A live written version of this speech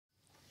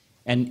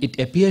And it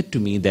appeared to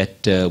me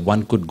that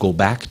one could go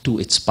back to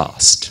its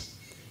past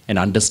and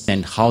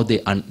understand how they,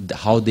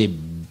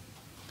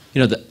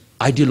 the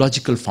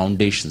ideological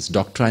foundations,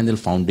 doctrinal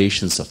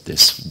foundations of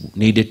this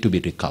needed to be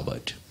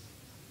recovered.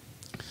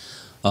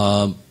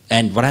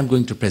 And what I'm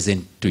going to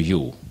present to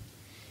you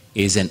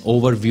is an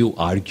overview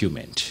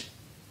argument.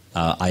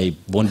 I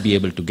won't be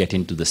able to get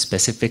into the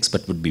specifics,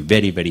 but would be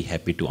very, very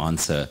happy to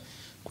answer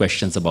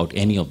questions about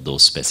any of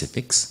those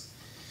specifics.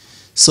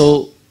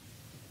 So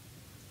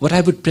what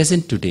I would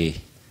present today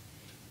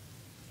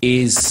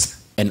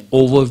is an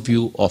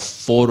overview of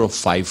 4 or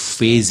 5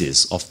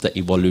 phases of the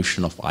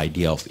evolution of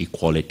idea of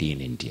equality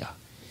in India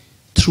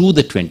through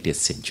the 20th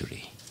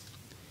century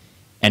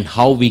and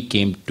how we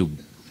came to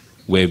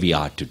where we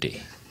are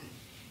today.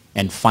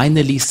 And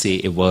finally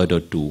say a word or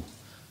two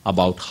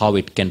about how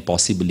it can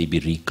possibly be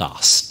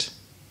recast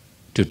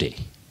today,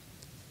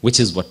 which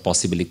is what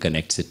possibly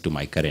connects it to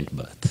my current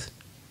birth.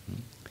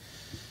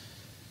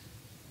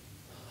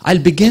 I'll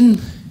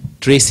begin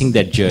tracing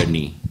that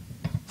journey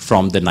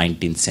from the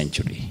 19th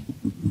century,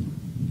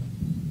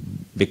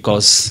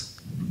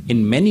 because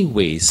in many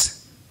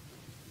ways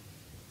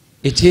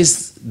it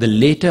is the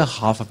later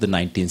half of the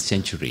 19th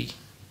century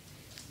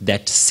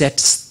that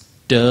sets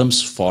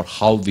terms for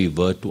how we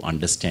were to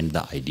understand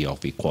the idea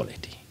of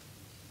equality.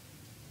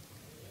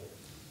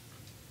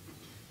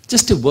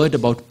 Just a word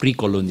about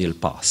pre-colonial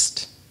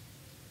past.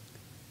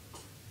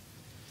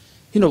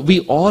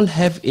 We all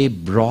have a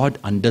broad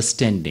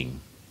understanding,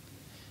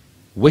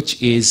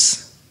 which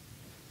is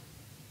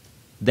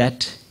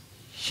that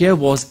here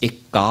was a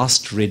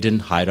caste-ridden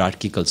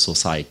hierarchical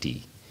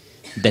society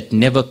that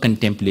never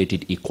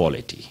contemplated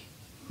equality.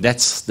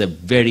 That's the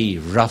very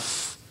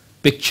rough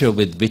picture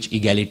with which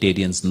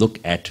egalitarians look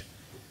at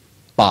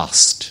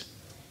past,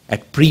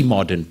 at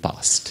pre-modern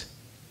past.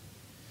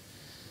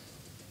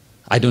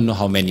 I don't know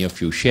how many of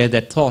you share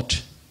that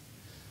thought,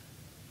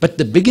 but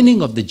the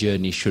beginning of the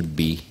journey should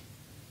be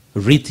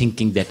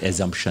rethinking that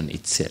assumption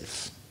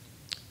itself.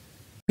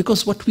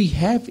 Because what we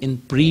have in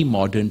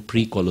pre-modern,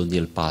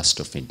 pre-colonial past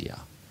of India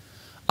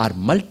are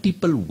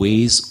multiple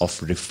ways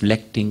of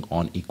reflecting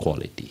on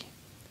equality,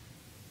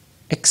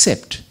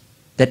 except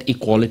that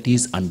equality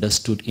is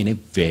understood in a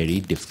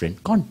very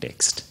different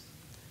context.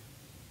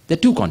 There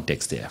are 2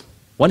 contexts there.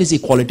 One is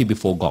equality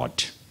before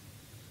God,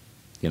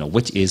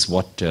 which is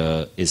what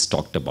is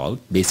talked about,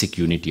 basic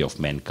unity of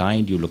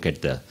mankind. You look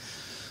at the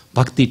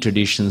Bhakti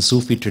tradition,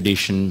 Sufi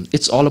tradition,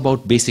 it's all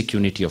about basic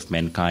unity of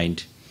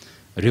mankind,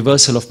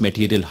 reversal of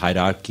material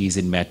hierarchies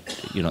in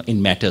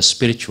matter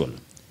spiritual.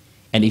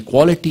 And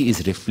equality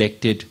is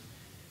reflected,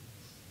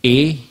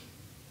 A,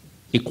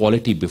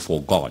 equality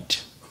before God,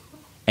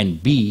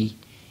 and B,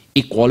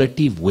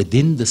 equality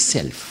within the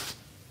self,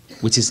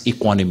 which is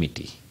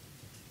equanimity.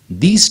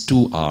 These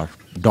 2 are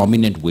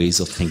dominant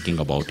ways of thinking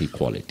about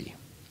equality.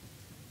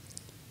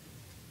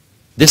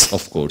 This,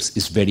 of course,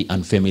 is very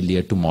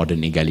unfamiliar to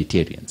modern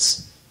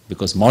egalitarians,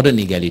 because modern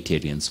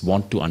egalitarians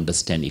want to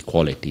understand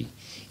equality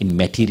in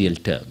material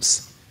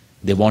terms.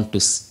 They want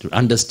to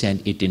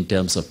understand it in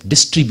terms of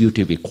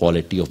distributive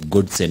equality of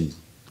goods and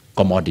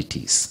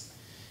commodities.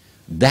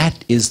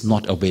 That is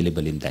not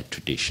available in that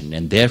tradition,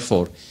 and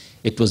therefore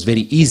it was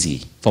very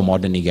easy for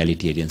modern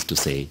egalitarians to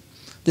say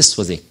this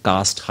was a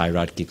caste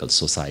hierarchical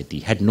society,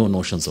 had no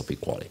notions of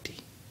equality.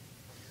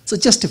 So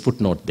just a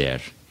footnote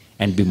there,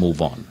 and we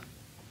move on.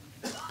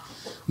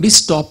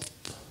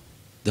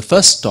 The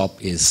first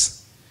stop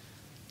is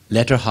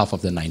latter half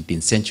of the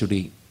 19th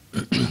century.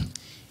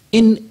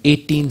 In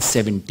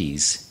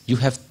 1870s, you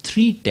have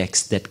 3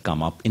 texts that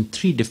come up in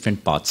 3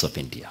 different parts of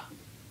India.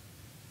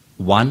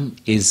 One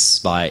is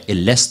by a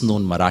less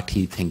known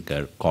Marathi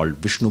thinker called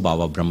Vishnu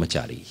Baba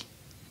Brahmachari,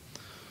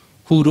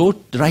 who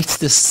writes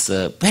this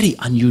very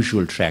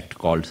unusual tract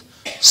called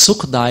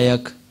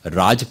Sukhdayak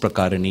Raj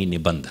Prakarani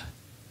Nibandh,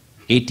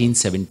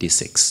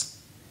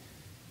 1876.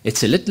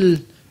 It's a little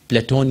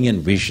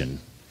Platonian vision,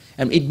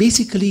 and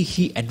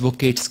he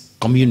advocates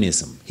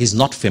communism. He's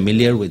not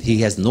familiar with,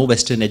 he has no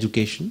Western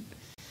education.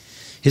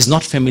 He's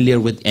not familiar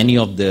with any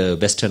of the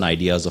Western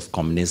ideas of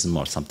communism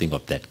or something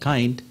of that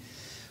kind.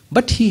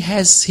 But he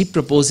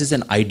proposes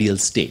an ideal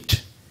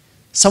state,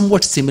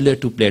 somewhat similar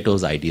to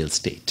Plato's ideal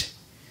state,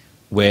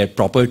 where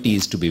property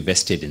is to be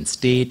vested in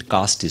state,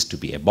 caste is to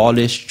be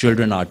abolished,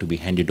 children are to be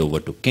handed over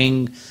to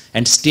king,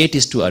 and state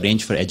is to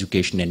arrange for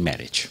education and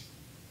marriage.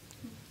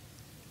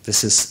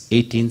 This is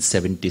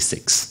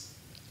 1876.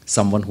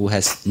 Someone who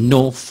has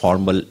no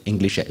formal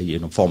English,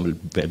 formal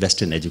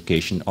Western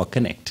education or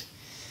connect.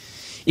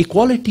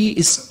 Equality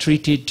is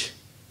treated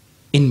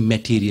in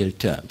material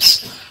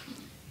terms.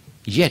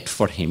 Yet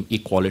for him,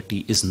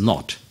 equality is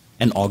not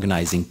an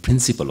organizing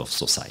principle of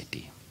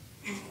society.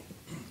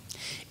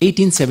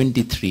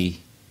 1873,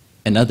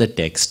 another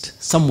text,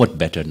 somewhat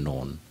better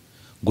known,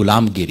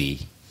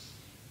 Gulamgiri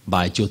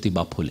by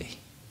Jyotiba Phule.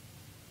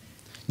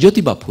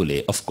 Jyotiba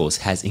Phule, of course,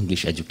 has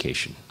English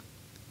education.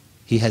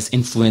 He has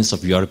influence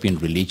of European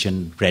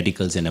religion,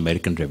 radicals, and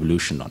American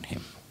Revolution on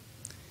him.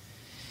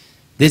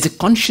 There's a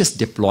conscious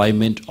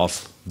deployment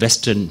of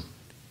Western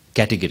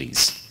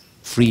categories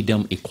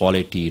freedom,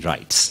 equality,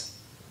 rights.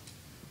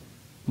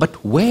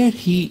 But where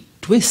he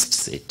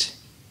twists it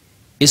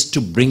is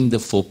to bring the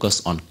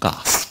focus on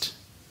caste.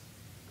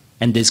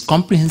 And there's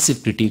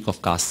comprehensive critique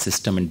of caste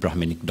system and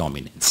Brahminic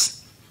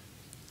dominance.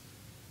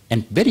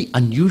 And very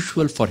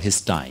unusual for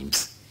his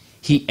times,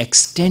 he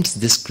extends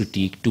this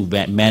critique to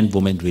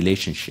man-woman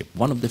relationship,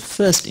 one of the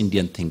first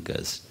Indian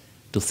thinkers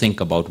to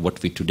think about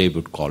what we today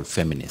would call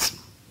feminism.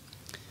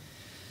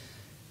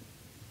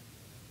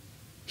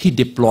 He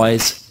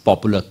deploys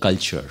popular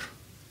culture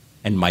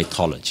and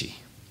mythology.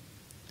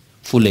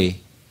 Phule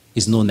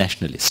is no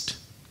nationalist.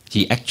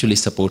 He actually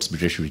supports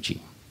British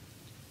regime.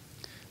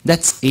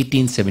 That's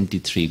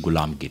 1873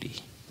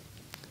 Gulamgiri.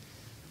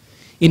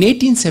 In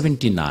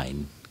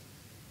 1879,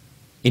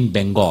 in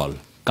Bengal,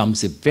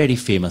 comes a very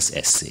famous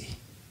essay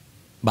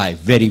by a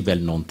very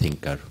well-known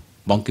thinker,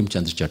 Bankim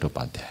Chandra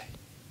Chattopadhyay.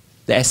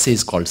 The essay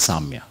is called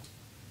Samya,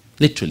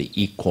 literally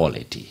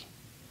equality.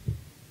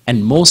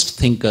 And most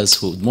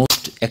thinkers,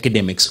 most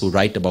academics who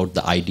write about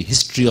the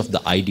history of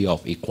the idea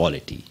of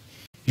equality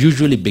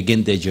usually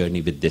begin their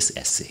journey with this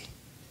essay.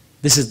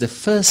 This is the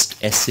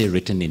first essay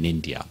written in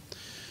India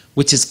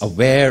which is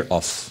aware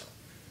of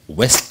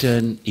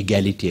Western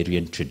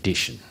egalitarian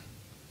tradition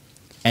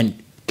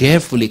and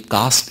carefully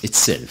casts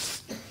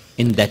itself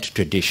in that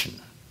tradition.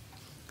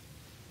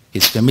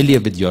 He's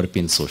familiar with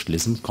European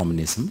socialism,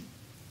 communism.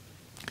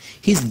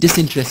 He's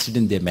disinterested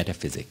in their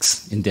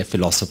metaphysics, in their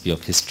philosophy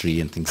of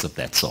history and things of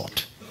that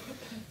sort.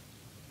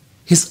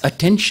 His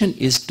attention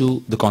is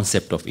to the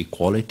concept of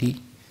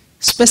equality,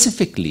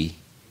 specifically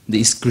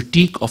this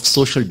critique of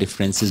social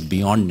differences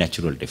beyond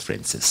natural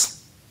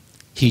differences.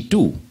 He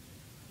too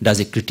does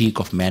a critique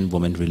of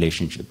man-woman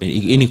relationship,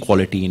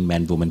 inequality in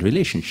man-woman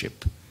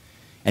relationship,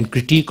 and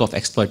critique of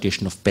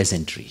exploitation of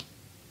peasantry.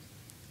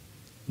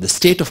 The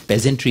state of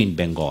peasantry in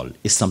Bengal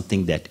is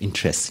something that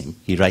interests him.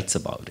 He writes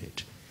about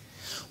it.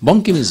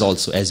 Bankim is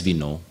also, as we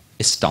know,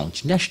 a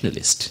staunch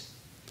nationalist.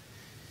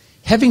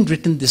 Having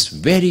written this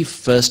very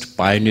first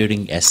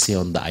pioneering essay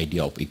on the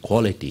idea of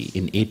equality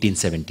in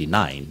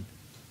 1879,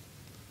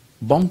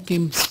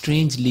 Bankim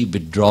strangely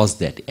withdraws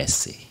that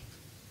essay.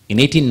 In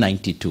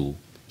 1892,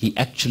 he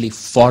actually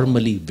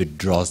formally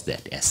withdraws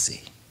that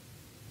essay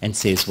and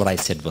says, what I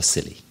said was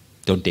silly.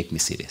 Don't take me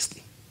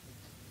seriously.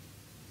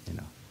 You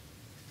know.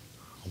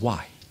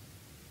 Why?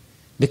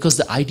 Because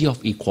the idea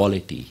of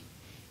equality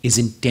is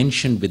in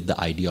tension with the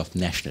idea of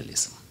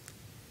nationalism.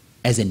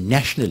 As a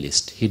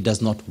nationalist, he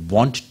does not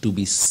want to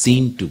be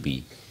seen to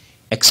be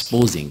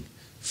exposing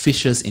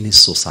fissures in his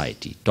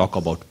society, talk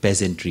about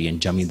peasantry and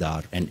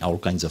jamidar and all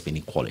kinds of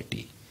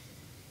inequality.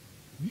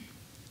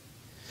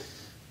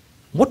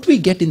 What we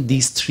get in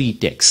these three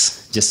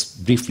texts,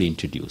 just briefly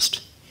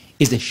introduced,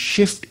 is a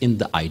shift in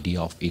the idea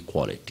of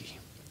equality.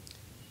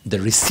 The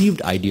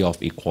received idea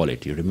of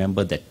equality,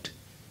 remember that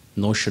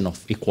notion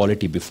of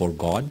equality before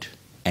God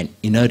and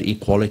inner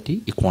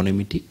equality,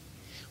 equanimity.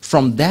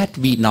 From that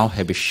we now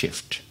have a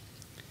shift.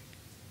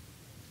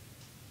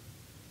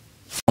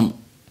 From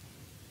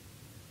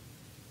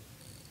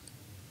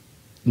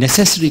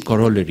necessary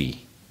corollary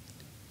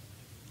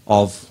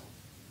of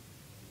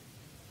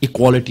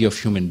equality of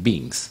human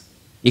beings,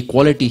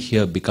 equality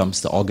here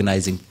becomes the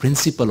organizing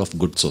principle of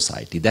good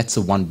society. That's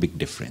the one big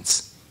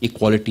difference.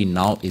 Equality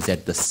now is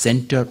at the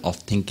center of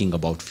thinking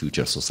about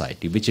future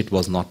society, which it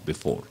was not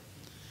before.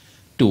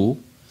 Two,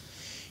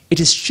 it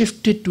is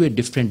shifted to a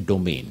different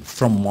domain.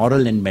 From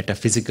moral and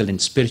metaphysical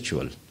and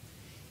spiritual,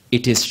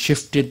 it is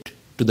shifted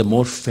to the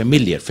more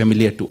familiar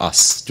to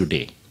us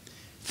today,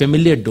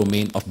 familiar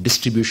domain of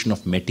distribution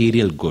of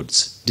material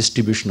goods,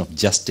 distribution of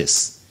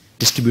justice.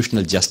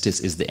 Distributional justice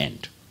is the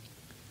end.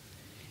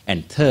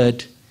 And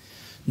third,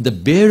 the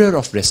bearer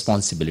of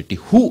responsibility,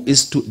 who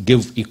is to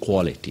give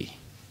equality.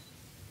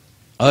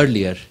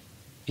 Earlier,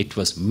 it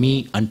was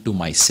me unto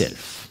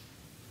myself.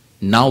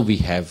 Now we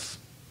have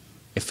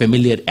a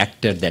familiar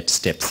actor that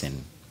steps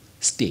in,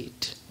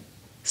 state.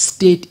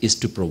 State is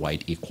to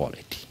provide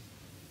equality.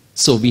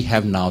 So we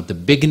have now the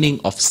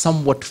beginning of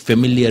somewhat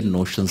familiar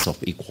notions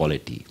of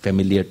equality,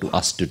 familiar to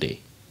us today,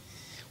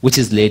 which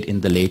is laid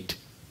in the late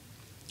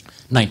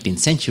 19th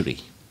century.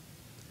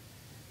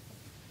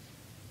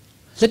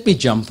 Let me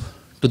jump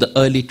to the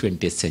early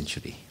 20th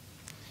century.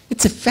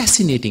 It's a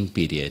fascinating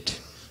period,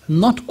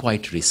 not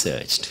quite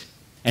researched.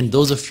 And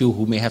those of you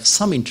who may have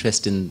some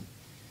interest in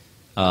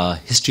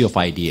history of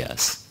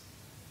ideas,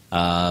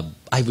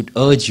 I would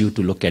urge you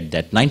to look at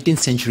that. 19th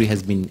century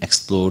has been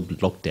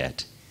explored, looked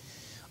at.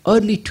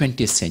 Early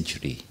 20th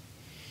century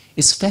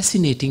is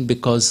fascinating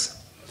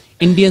because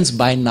Indians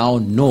by now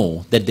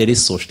know that there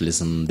is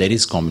socialism, there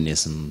is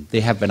communism,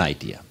 they have an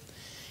idea,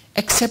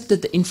 except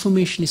that the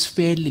information is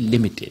fairly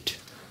limited.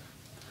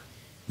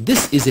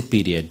 This is a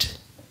period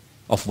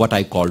of what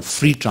I call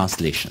free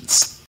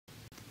translations.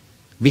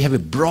 We have a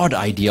broad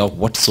idea of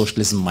what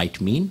socialism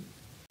might mean,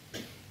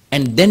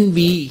 and then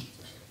we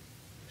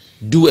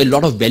do a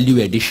lot of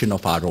value addition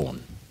of our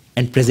own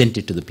and present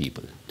it to the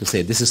people to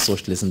say this is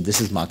socialism, this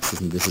is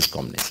Marxism, this is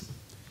communism.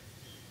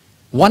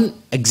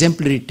 One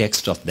exemplary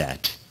text of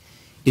that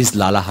is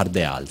Lala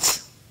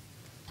Hardayal's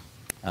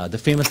the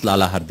famous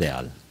Lala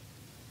Hardayal,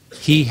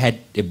 he had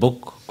a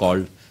book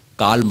called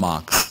Karl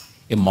Marx,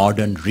 A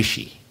Modern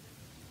Rishi.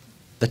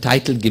 The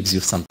title gives you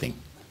something.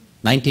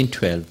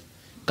 1912,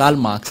 Karl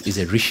Marx is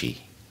a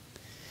rishi.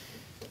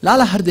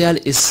 Lala Hardayal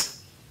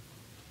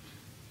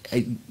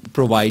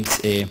provides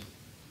a,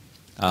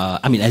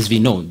 as we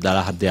know,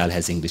 Lala Hardayal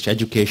has English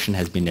education,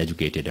 has been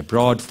educated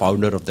abroad,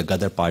 founder of the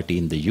Ghadar Party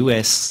in the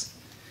US,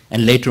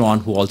 and later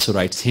on who also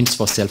writes Hints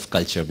for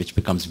Self-Culture, which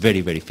becomes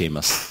very, very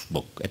famous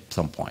book at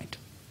some point.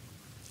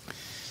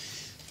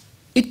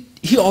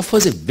 He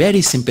offers a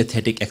very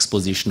sympathetic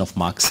exposition of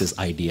Marx's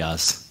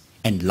ideas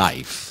and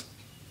life.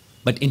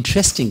 But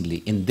interestingly,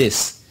 in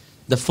this,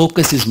 the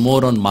focus is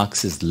more on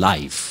Marx's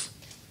life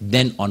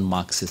than on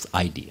Marx's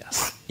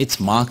ideas. It's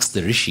Marx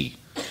the rishi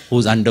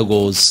who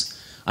undergoes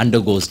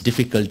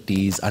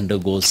difficulties,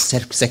 undergoes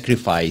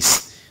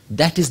sacrifice.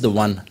 That is the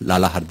one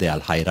Lala Hardayal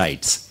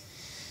highlights.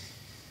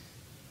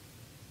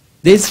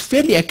 There is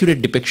fairly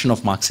accurate depiction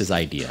of Marx's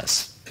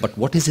ideas. But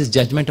what is his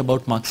judgment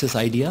about Marx's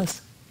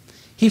ideas?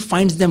 He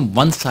finds them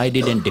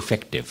one-sided and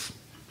defective.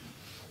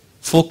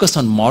 Focus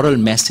on moral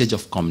message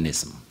of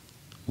communism,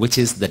 which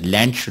is that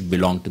land should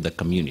belong to the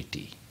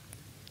community.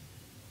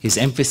 His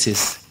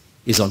emphasis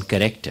is on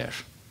character.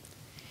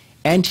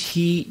 And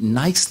he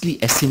nicely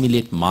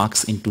assimilates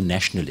Marx into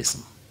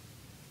nationalism.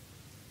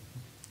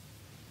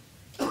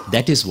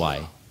 That is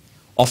why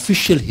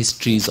official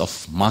histories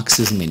of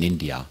Marxism in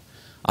India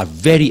are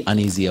very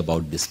uneasy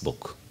about this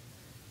book.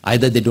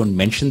 Either they don't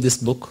mention this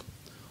book,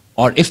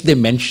 or if they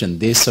mention,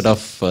 they sort of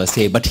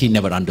say, but he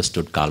never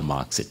understood Karl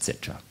Marx,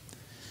 etc.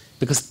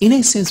 Because in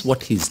a sense,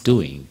 what he's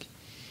doing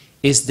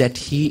is that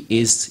he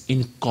is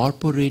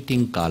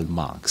incorporating Karl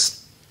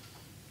Marx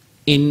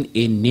in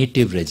a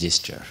native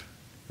register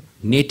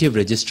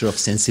of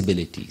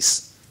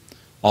sensibilities,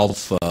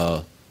 of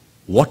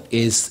what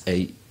is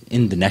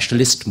in the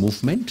nationalist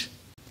movement,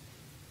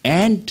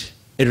 and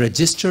a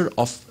register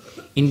of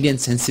Indian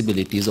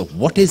sensibilities of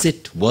what is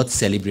it worth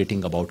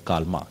celebrating about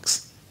Karl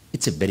Marx.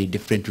 It's a very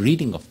different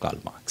reading of Karl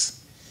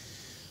Marx.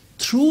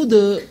 Through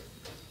the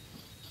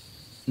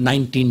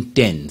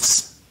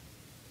 1910s,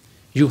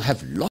 you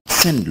have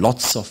lots and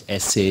lots of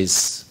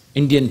essays.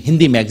 Indian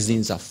Hindi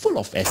magazines are full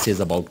of essays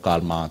about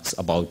Karl Marx,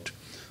 about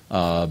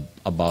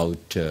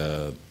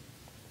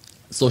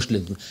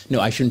socialism. No,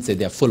 I shouldn't say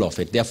they are full of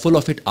it. They are full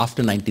of it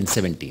after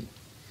 1917.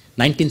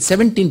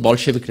 1917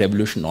 Bolshevik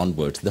Revolution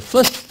onwards, the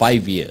first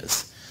 5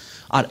 years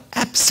are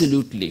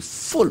absolutely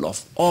full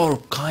of all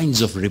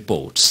kinds of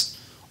reports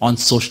on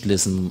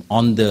socialism,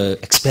 on the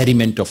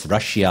experiment of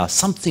Russia.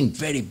 Something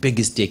very big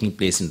is taking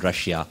place in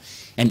Russia,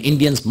 and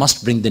Indians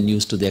must bring the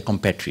news to their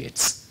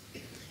compatriots.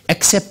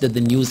 Except that the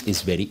news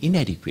is very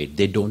inadequate.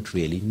 They don't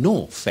really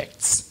know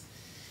facts.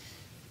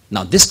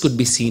 Now, this could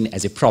be seen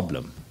as a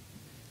problem,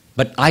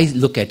 but I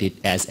look at it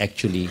as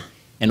actually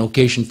an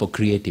occasion for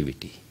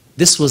creativity.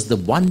 This was the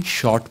one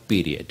short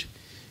period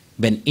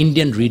when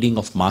Indian reading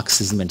of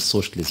Marxism and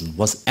socialism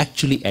was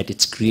actually at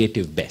its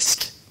creative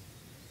best.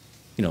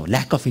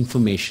 Lack of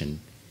information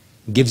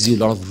gives you a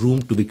lot of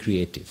room to be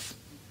creative.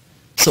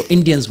 So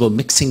Indians were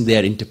mixing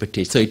their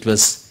interpretation. So it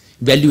was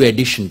value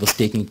addition was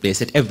taking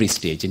place at every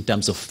stage in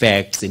terms of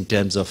facts, in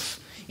terms of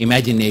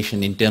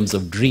imagination, in terms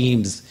of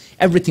dreams.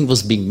 Everything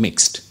was being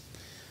mixed.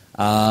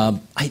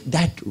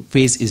 That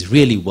phase is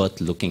really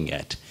worth looking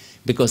at,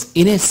 because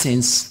in a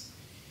sense,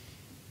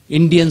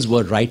 Indians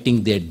were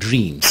writing their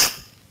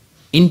dreams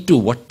into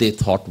what they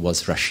thought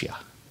was Russia.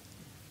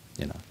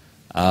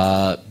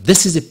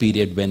 This is a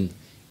period when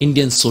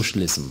Indian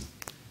socialism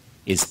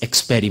is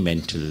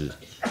experimental.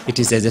 It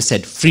is, as I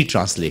said, free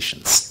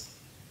translations.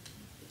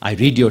 I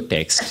read your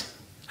text,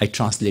 I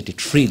translate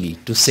it freely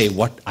to say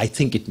what I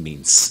think it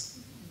means.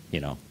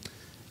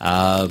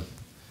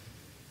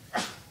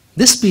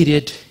 This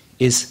period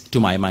is, to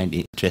my mind,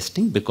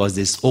 interesting because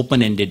there's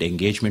open-ended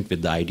engagement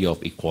with the idea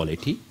of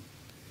equality.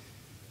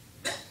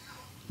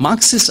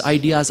 Marxist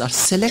ideas are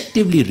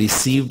selectively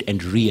received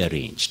and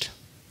rearranged.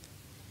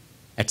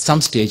 At some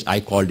stage, I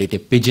called it a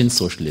pidgin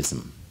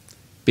socialism.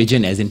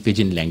 Pidgin as in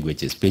pidgin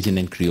languages, pidgin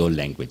and Creole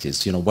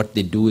languages. What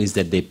they do is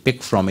that they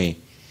pick from a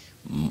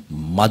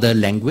mother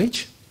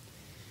language.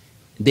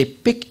 They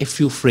pick a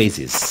few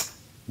phrases.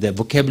 The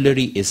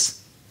vocabulary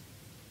is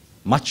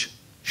much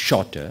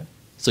shorter,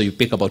 so you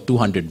pick about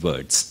 200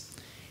 words.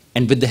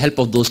 And with the help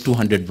of those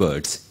 200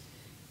 words,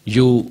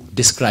 you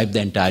describe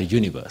the entire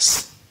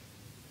universe.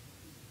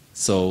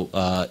 So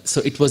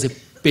it was a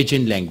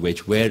pidgin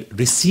language where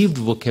received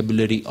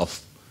vocabulary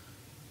of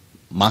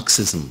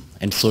Marxism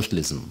and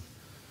socialism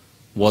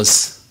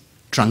was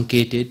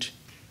truncated,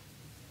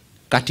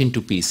 cut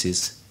into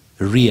pieces,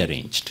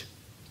 rearranged.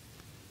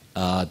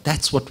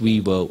 That's what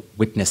we were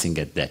witnessing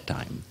at that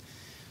time.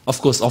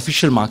 Of course,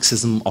 official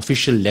Marxism,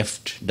 official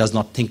left does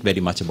not think very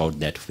much about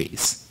that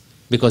phase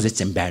because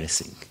it's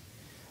embarrassing.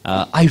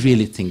 I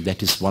really think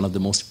that is one of the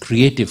most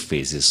creative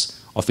phases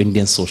of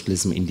Indian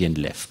socialism, Indian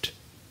left.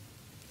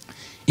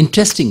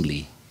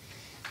 Interestingly,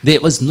 there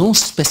was no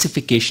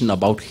specification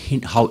about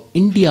how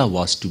India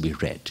was to be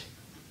read.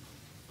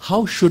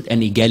 how should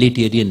an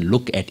egalitarian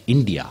look at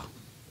India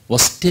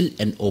was still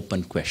an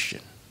open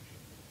question,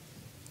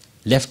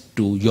 left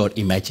to your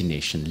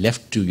imagination,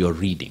 left to your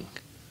reading.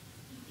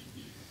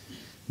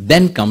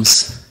 Then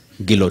comes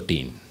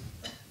guillotine.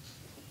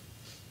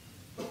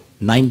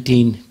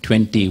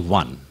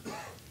 1921,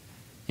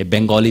 a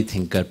Bengali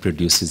thinker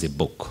produces a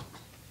book,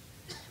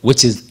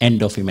 which is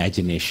end of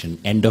imagination,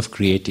 end of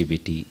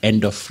creativity,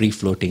 end of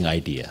free-floating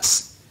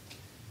ideas.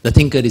 The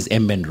thinker is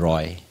M.N.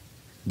 Roy.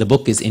 The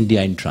book is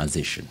India in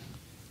Transition.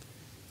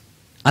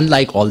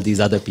 Unlike all these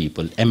other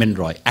people, M.N.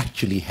 Roy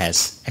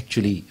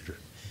actually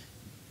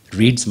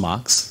reads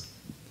Marx.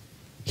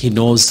 He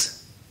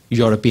knows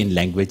European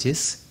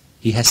languages.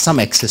 He has some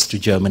access to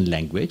German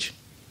language.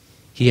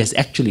 He has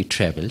actually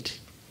traveled.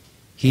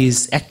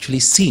 He's actually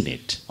seen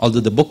it, although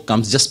the book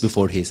comes just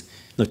before his,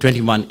 no,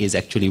 21 is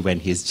actually when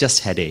he's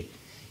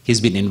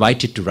been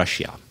invited to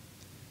Russia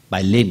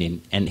by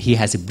Lenin, and he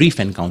has a brief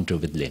encounter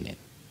with Lenin.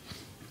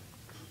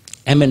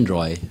 M.N.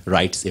 Roy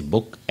writes a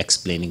book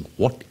explaining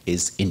what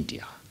is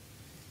India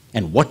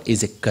and what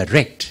is a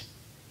correct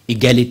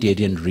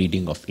egalitarian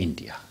reading of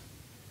India.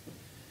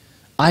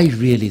 I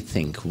really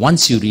think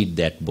once you read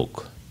that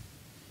book,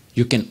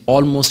 you can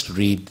almost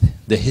read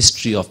the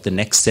history of the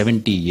next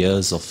 70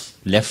 years of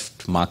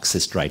left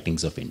Marxist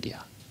writings of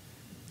India,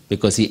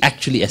 because he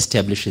actually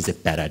establishes a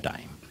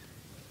paradigm.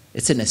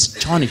 It's an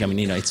astonishing,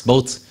 it's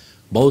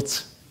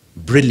both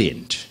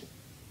brilliant.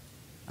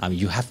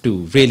 You have to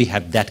really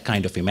have that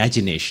kind of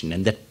imagination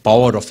and that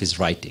power of his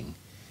writing.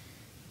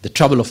 The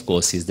trouble, of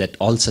course, is that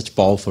all such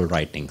powerful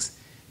writings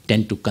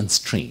tend to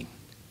constrain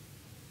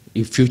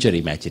future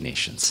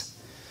imaginations.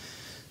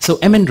 So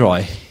M.N.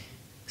 Roy,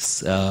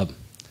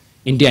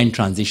 India in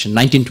Transition,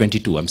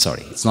 1922, I'm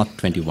sorry, it's not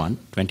 21.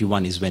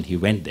 21 is when he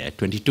went there.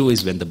 22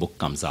 is when the book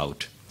comes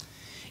out.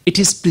 It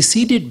is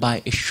preceded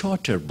by a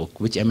shorter book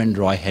which M.N.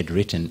 Roy had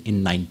written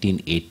in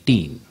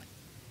 1918.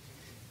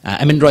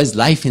 M.N. Roy's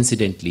life,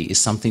 incidentally, is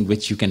something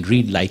which you can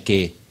read like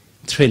a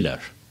thriller.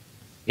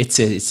 It's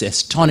an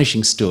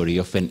astonishing story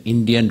of an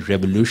Indian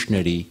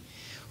revolutionary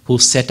who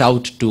set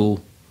out to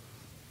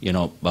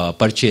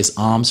purchase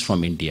arms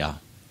from India,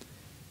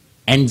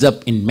 ends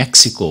up in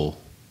Mexico,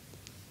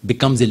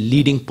 becomes a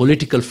leading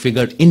political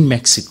figure in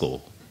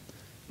Mexico,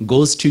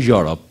 goes to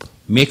Europe,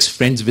 makes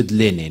friends with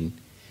Lenin,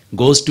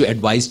 goes to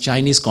advise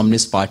Chinese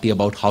Communist Party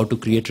about how to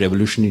create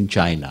revolution in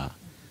China.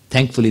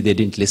 Thankfully, they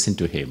didn't listen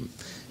to him.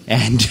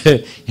 And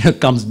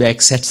comes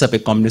back, sets up a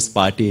Communist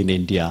Party in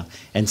India,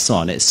 and so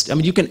on.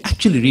 You can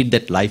actually read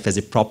that life as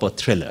a proper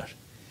thriller.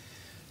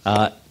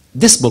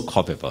 This book,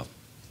 however,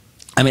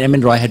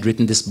 M.N. Roy had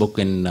written this book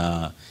in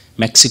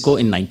Mexico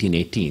in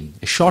 1918,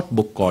 a short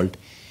book called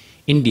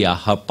India,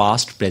 Her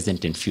Past,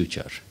 Present and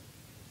Future.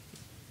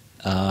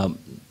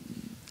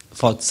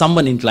 For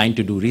someone inclined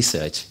to do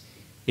research,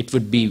 it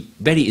would be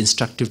very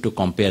instructive to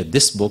compare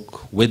this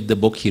book with the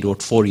book he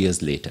wrote 4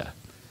 years later,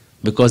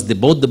 because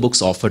both the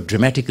books offer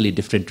dramatically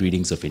different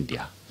readings of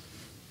India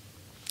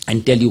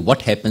and tell you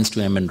what happens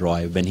to M.N.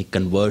 Roy when he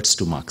converts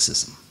to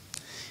Marxism.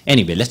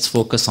 Anyway, let's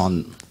focus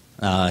on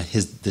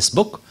this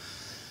book.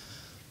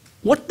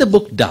 What the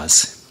book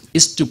does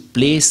is to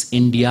place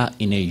India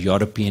in a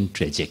European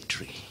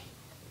trajectory.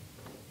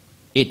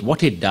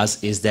 What it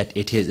does is that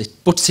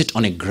it puts it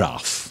on a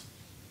graph.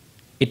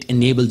 It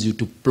enables you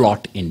to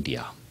plot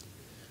India,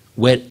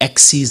 where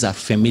axes are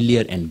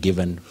familiar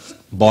and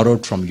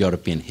borrowed from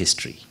European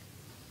history.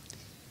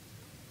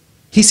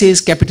 He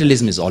says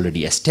capitalism is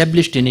already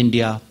established in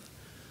India.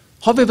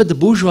 However, the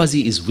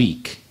bourgeoisie is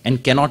weak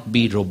and cannot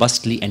be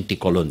robustly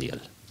anti-colonial.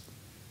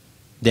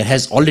 There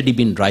has already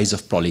been rise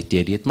of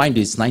proletariat. Mind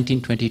you, it's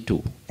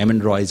 1922. M.N.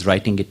 Roy is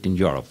writing it in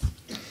Europe.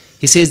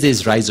 He says there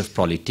is rise of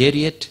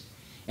proletariat.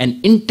 An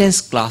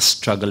intense class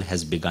struggle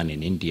has begun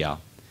in India.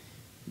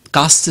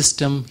 Caste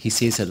system, he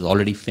says, has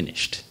already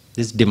finished.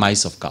 This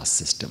demise of caste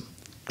system.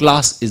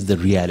 Class is the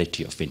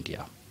reality of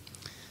India.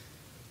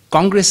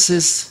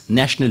 Congress's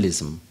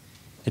nationalism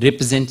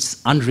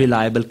represents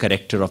unreliable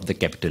character of the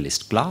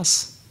capitalist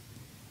class,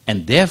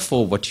 and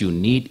therefore what you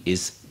need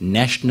is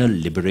national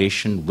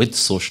liberation with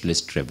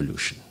socialist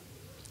revolution.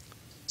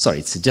 Sorry,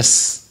 it's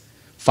just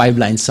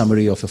 5-line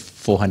summary of a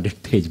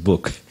 400-page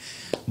book.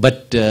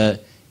 But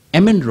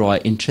M.N.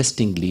 Roy,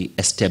 interestingly,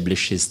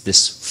 establishes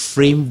this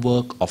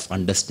framework of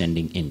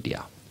understanding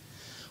India.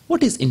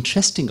 What is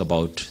interesting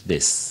about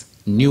this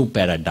new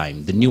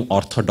paradigm, the new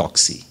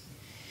orthodoxy,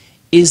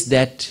 is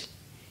that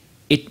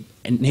it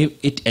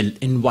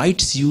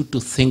invites you to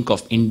think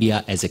of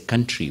India as a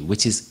country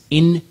which is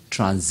in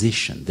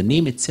transition. The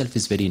name itself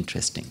is very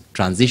interesting.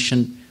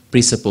 Transition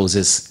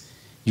presupposes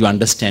you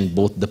understand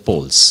both the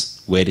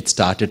poles, where it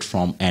started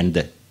from, and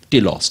the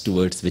telos,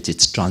 towards which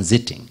it's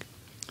transiting.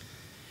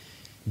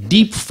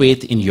 Deep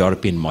faith in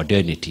European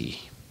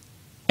modernity.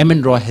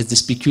 M.N. Roy has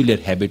this peculiar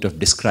habit of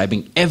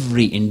describing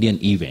every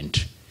Indian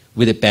event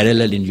with a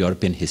parallel in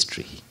European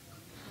history.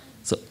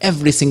 So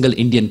every single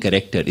Indian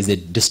character is a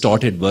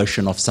distorted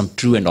version of some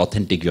true and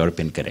authentic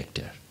European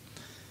character.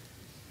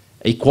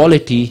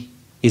 Equality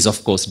is,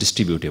 of course,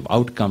 distributive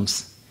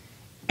outcomes.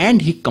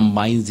 and he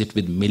combines it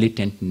with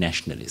militant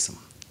nationalism.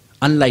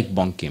 Unlike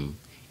Bonkim,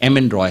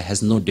 M.N. Roy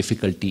has no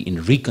difficulty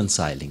in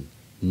reconciling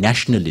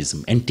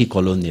nationalism,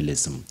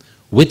 anti-colonialism,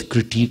 with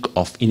critique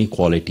of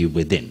inequality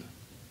within.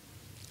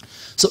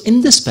 So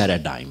in this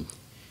paradigm,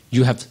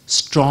 you have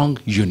strong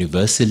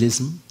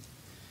universalism.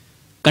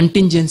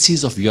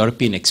 Contingencies of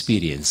European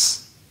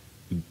experience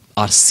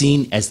are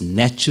seen as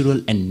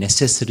natural and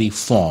necessary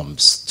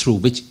forms through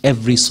which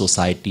every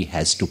society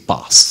has to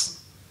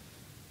pass.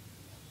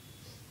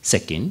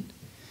 Second,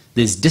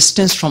 there is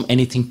distance from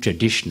anything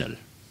traditional.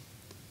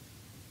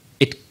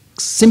 It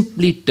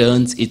simply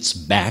turns its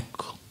back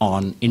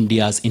on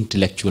India's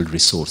intellectual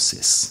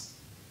resources.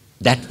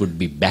 That would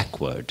be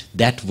backward,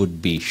 that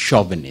would be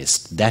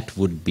chauvinist, that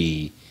would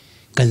be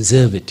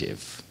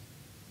conservative.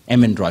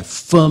 M.N. Roy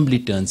firmly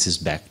turns his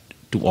back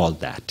to all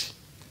that.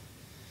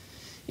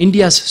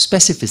 India's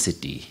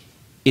specificity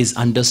is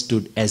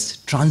understood as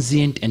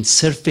transient and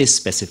surface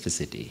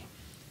specificity,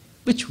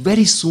 which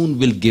very soon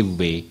will give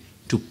way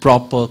to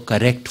proper,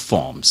 correct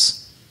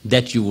forms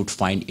that you would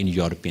find in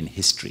European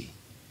history.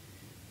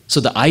 So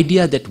the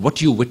idea that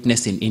what you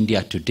witness in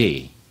India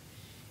today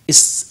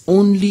is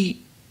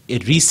only a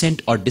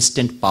recent or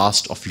distant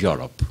past of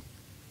Europe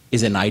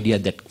is an idea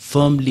that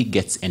firmly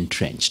gets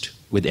entrenched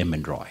with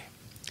M.N. Roy.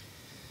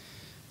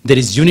 There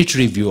is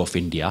unitary view of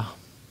India,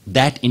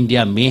 that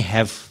India may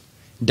have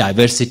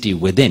diversity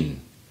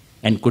within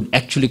and could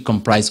actually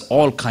comprise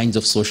all kinds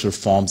of social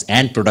forms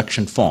and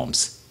production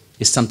forms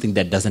is something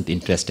that doesn't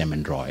interest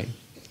M.N. Roy.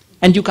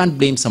 And you can't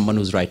blame someone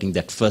who's writing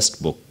that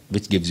first book,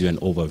 which gives you an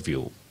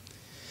overview.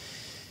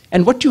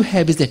 And what you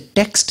have is a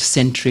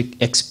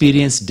text-centric,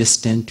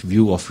 experience-distant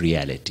view of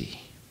reality.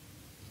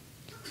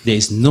 There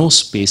is no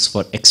space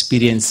for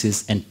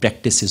experiences and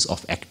practices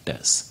of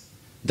actors.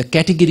 The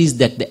categories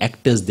that the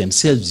actors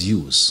themselves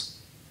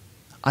use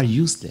are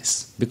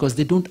useless because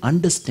they don't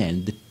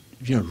understand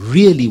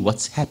really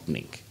what's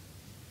happening.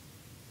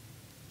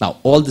 Now,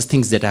 all the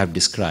things that I have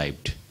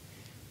described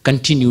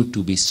continue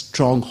to be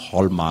strong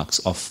hallmarks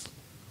of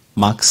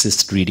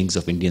Marxist readings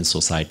of Indian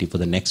society for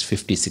the next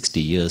 50, 60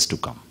 years to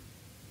come.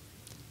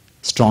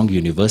 Strong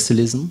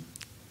universalism,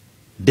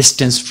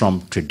 distance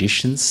from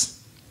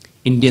traditions,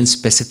 Indian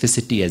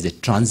specificity as a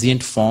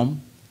transient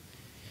form,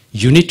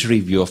 unitary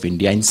view of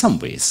India in some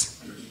ways,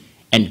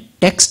 and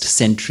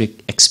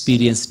text-centric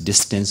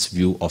experience-distance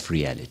view of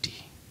reality.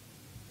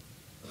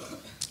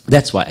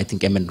 That's why I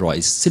think M.N. Roy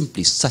is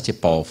simply such a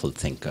powerful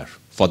thinker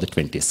for the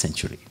 20th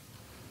century.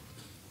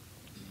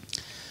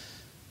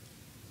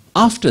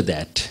 After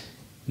that,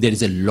 there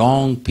is a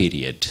long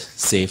period,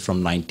 say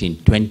from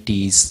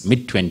 1920s,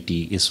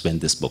 mid-20s is when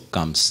this book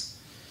comes.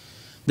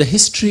 The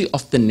history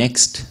of the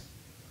next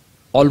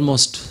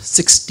almost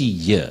 60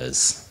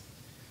 years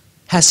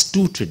has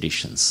two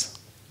traditions.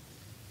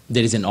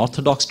 There is an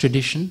orthodox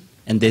tradition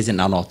and there is an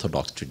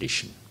unorthodox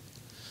tradition.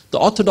 The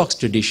orthodox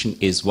tradition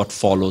is what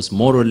follows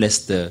more or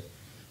less the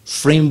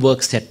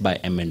framework set by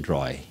M.N.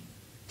 Roy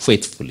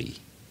faithfully.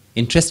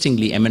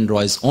 Interestingly, M.N.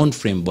 Roy's own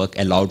framework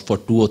allowed for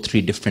 2 or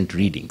 3 different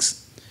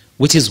readings,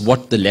 which is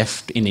what the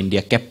left in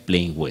India kept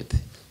playing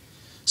with.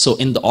 So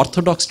in the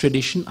orthodox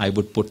tradition, I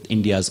would put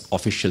India's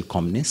official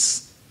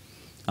communists.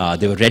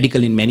 They were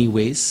radical in many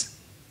ways,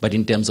 but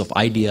in terms of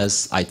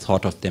ideas, I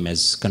thought of them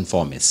as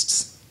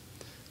conformists.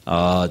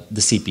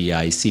 The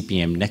CPI,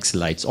 CPM,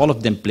 Naxalites, all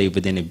of them play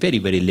within a very,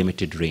 very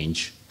limited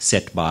range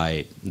set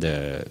by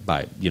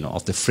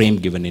of the frame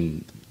given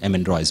in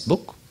M.N. Roy's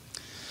book.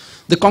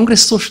 The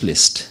Congress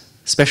socialist,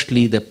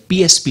 especially the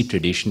PSP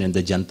tradition and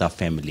the Janta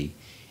family,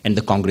 and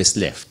the Congress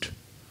left,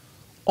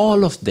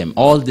 all of them,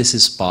 all this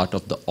is part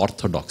of the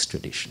orthodox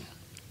tradition.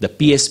 The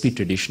PSP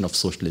tradition of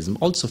socialism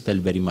also fell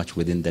very much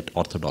within that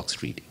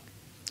orthodox reading.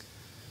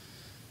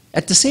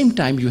 At the same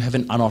time, you have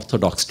an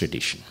unorthodox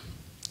tradition.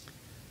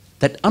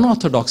 That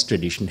unorthodox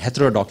tradition,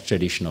 heterodox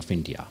tradition of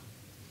India,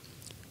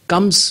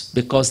 comes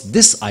because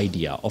this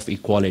idea of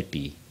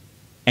equality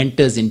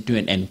enters into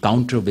an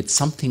encounter with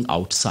something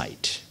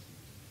outside.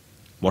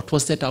 What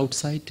was that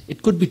outside?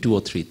 It could be 2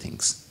 or 3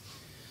 things.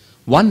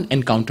 One,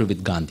 encounter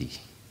with Gandhi.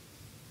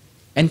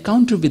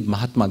 Encounter with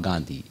Mahatma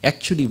Gandhi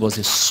actually was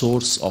a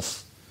source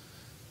of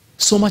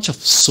so much of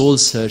soul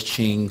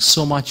searching,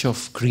 so much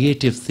of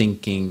creative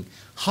thinking.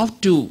 How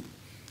to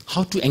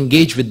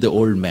engage with the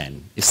old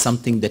man is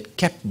something that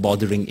kept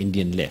bothering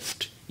Indian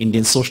left,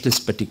 Indian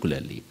socialists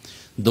particularly.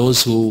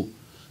 Those who,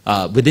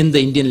 within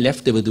the Indian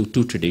left, there were the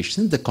 2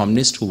 traditions, the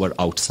communists who were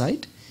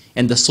outside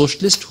and the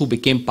socialists who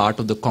became part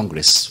of the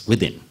Congress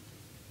within.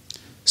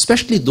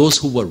 Especially those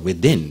who were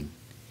within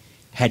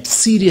had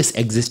serious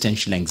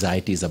existential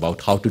anxieties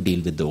about how to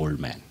deal with the old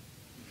man.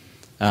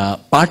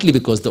 Partly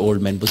because the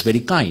old man was very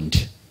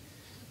kind.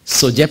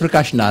 So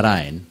Jayaprakash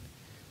Narayan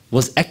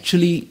was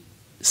actually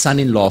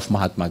son-in-law of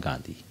Mahatma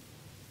Gandhi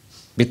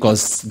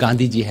because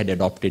Gandhiji had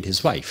adopted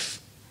his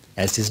wife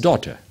as his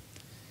daughter.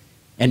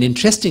 And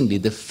interestingly,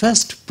 the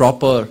first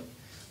proper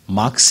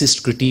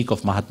Marxist critique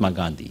of Mahatma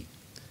Gandhi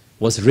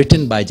was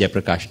written by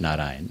Jayaprakash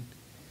Narayan,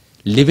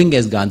 living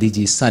as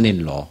Gandhiji's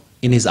son-in-law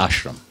in his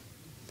ashram.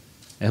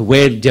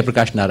 where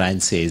Jayaprakash Narayan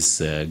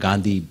says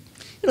Gandhi,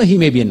 he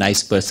may be a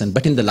nice person,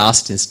 but in the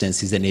last instance,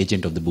 he's an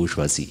agent of the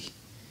bourgeoisie.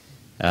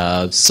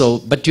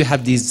 But you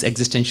have these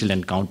existential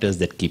encounters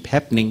that keep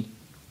happening.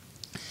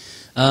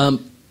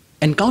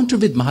 Encounter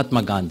with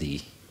Mahatma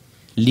Gandhi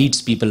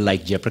leads people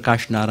like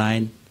Jayaprakash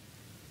Narayan,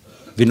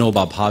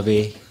 Vinoba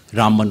Bhave,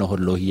 Rammanohar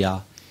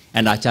Lohia,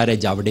 and Acharya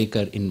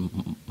Javadekar in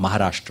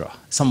Maharashtra,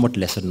 somewhat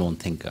lesser known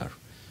thinker,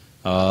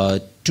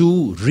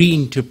 to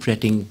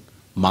reinterpreting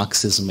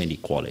Marxism and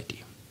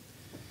equality.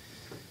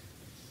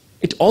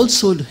 It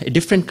also, a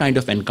different kind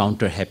of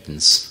encounter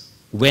happens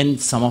when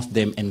some of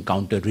them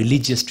encounter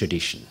religious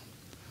tradition.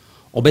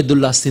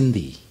 Obaidullah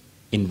Sindhi,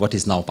 in what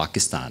is now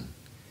Pakistan,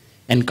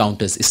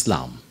 encounters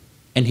Islam,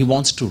 and he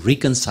wants to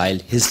reconcile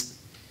his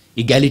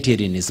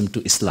egalitarianism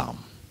to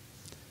Islam.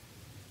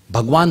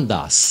 Bhagwan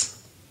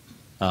Das,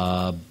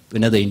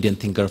 another Indian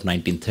thinker of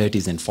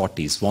 1930s and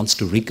 40s, wants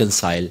to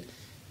reconcile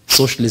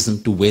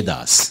socialism to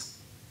Vedas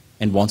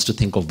and wants to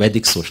think of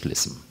Vedic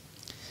socialism.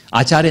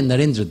 Acharya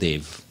Narendra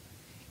Dev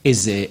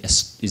is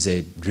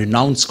a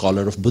renowned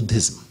scholar of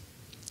Buddhism,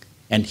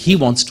 and he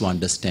wants to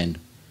understand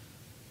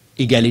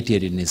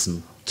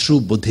egalitarianism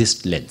through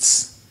Buddhist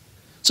lens.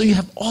 So you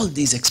have all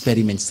these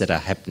experiments that are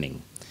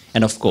happening.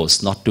 And of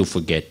course, not to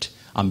forget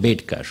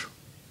Ambedkar,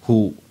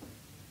 who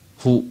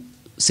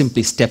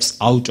simply steps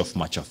out of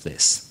much of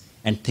this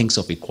and thinks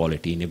of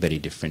equality in a very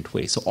different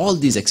way. So all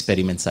these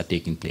experiments are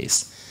taking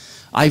place.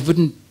 I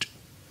wouldn't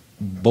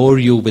bore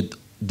you with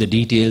the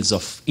details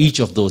of each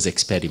of those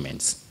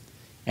experiments.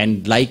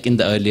 And like in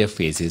the earlier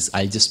phases,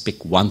 I'll just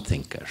pick one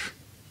thinker,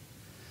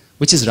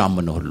 which is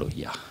Rammanohar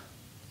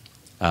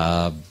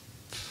Lohia.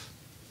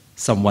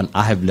 Someone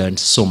I have learned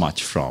so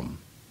much from.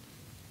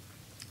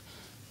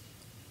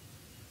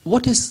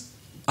 What is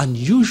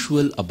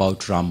unusual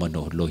about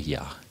Rammanohar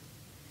Lohia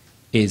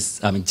is,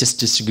 just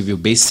to give you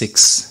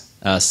basics,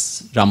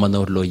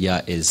 Rammanohar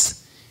Lohia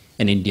is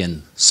an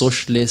Indian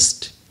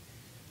socialist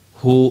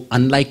who,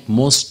 unlike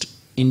most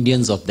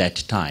Indians of that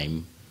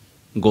time,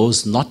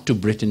 goes not to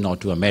Britain or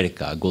to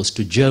America, goes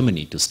to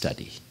Germany to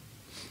study,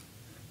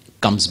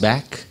 comes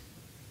back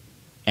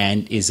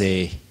and is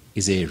a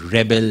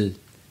rebel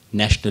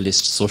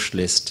nationalist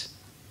socialist,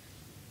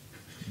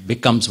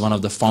 becomes one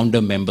of the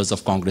founder members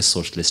of Congress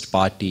Socialist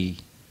Party,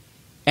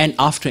 and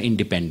after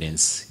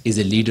independence is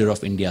a leader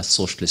of India's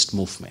socialist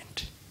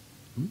movement,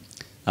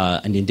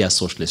 and India's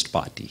Socialist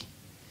Party.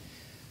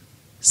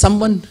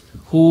 Someone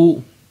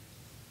who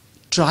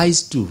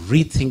tries to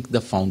rethink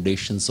the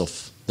foundations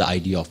of the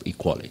idea of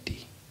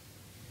equality.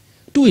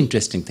 Two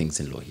interesting things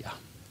in Lohia.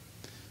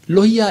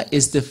 Lohia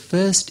is the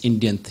first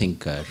Indian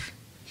thinker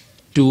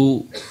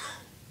to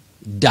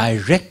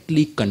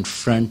directly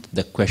confront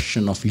the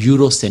question of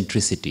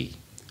Eurocentricity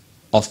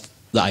of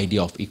the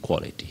idea of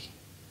equality.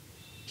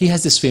 He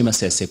has this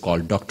famous essay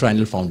called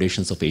Doctrinal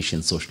Foundations of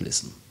Asian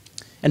Socialism.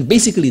 And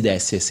basically the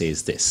essay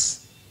says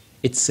this.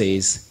 It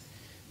says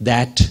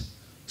that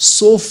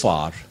so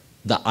far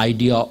the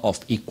idea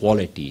of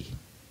equality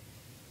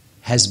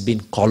has been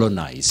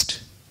colonized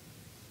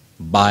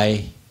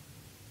by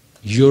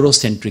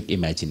Eurocentric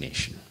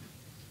imagination.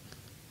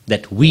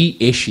 That we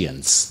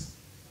Asians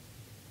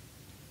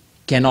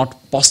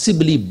cannot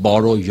possibly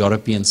borrow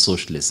European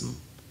socialism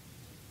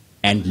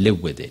and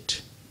live with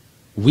it.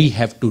 We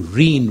have to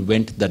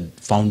reinvent the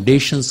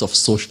foundations of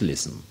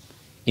socialism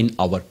in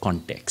our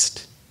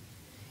context.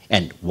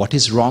 And what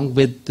is wrong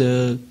with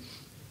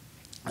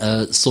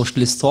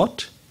socialist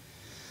thought?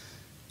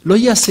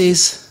 Lohia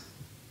says,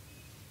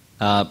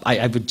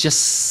 I would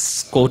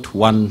just quote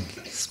one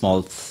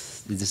small,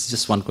 this is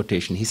just one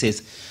quotation. He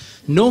says,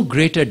 no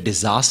greater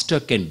disaster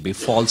can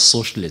befall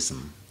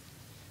socialism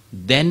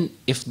than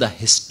if the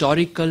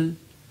historical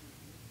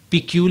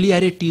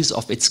peculiarities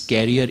of its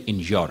career in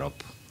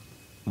Europe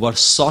were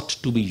sought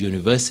to be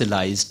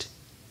universalized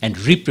and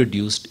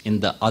reproduced in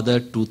the other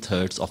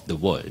two-thirds of the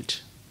world.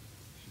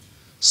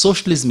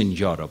 Socialism in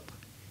Europe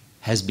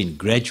has been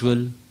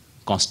gradual,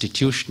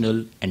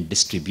 constitutional, and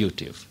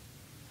distributive.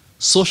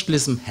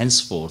 Socialism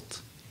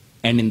henceforth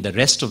and in the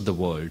rest of the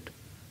world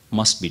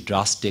must be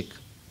drastic,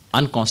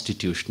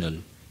 unconstitutional,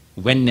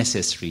 when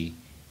necessary,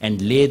 and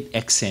lay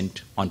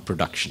accent on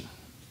production.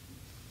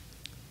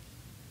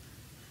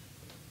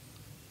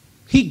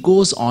 He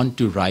goes on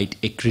to write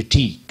a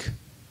critique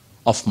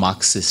of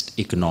Marxist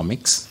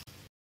economics,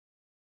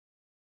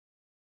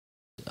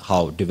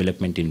 how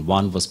development in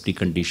one was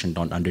preconditioned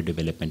on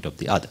underdevelopment of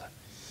the other.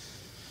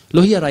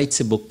 Lohia writes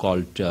a book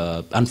called,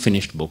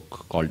 unfinished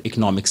book called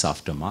Economics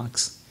After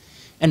Marx.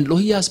 And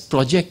Lohia's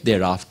project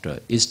thereafter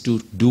is to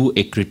do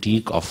a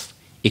critique of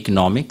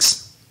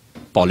economics,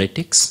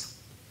 politics,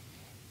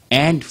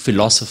 and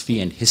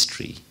philosophy and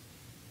history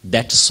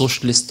that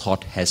socialist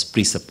thought has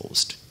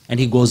presupposed.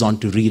 And he goes on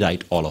to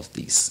rewrite all of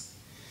these.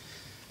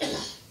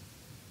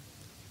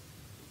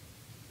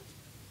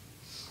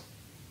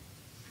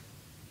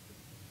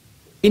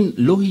 In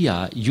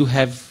Lohia, you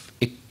have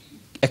an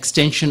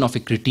extension of a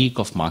critique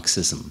of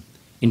Marxism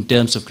in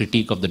terms of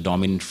critique of the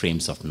dominant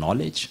frames of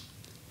knowledge,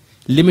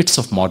 limits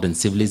of modern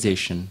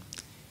civilization,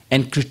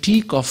 and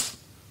critique of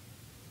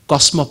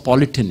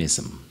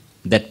cosmopolitanism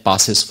that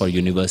passes for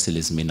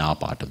universalism in our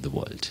part of the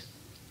world.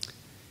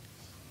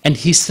 And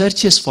he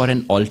searches for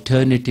an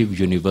alternative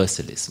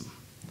universalism.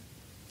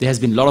 There has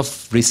been a lot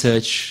of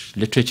research,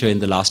 literature in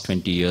the last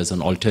 20 years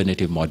on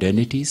alternative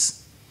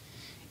modernities.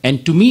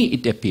 And to me,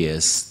 it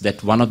appears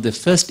that one of the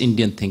first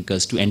Indian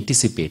thinkers to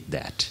anticipate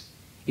that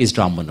is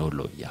Rammanohar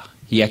Lohia.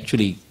 He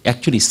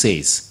actually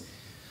says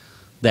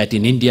that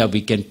in India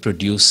we can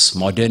produce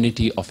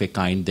modernity of a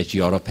kind that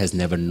Europe has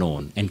never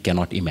known and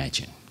cannot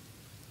imagine.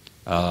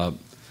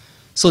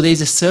 So there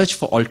is a search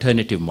for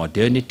alternative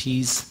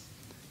modernities.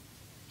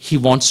 He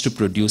wants to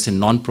produce a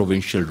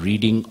non-provincial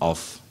reading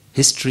of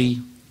history,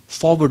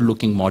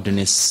 forward-looking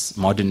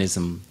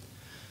modernism,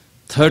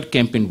 third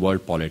camp in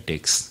world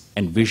politics,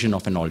 and vision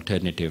of an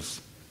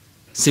alternative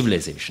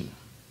civilization.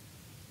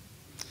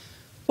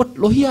 What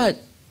Lohia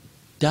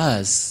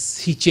does,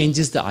 he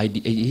changes the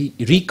idea, he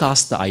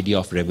recasts the idea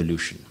of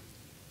revolution.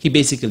 He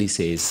basically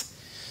says,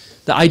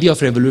 the idea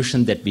of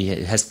revolution that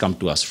has come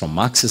to us from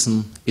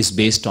Marxism is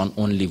based on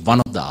only one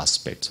of the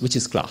aspects, which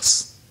is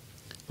class.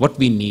 What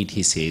we need,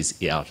 he says,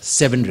 are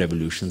 7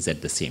 revolutions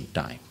at the same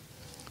time.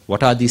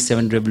 What are these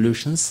 7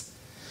 revolutions?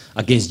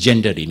 Against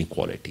gender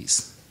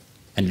inequalities.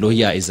 And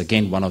Lohia is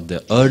again one of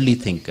the early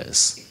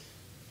thinkers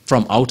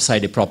from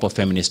outside a proper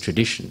feminist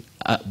tradition,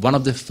 one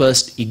of the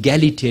first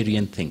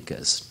egalitarian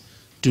thinkers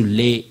to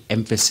lay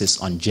emphasis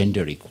on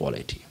gender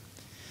equality.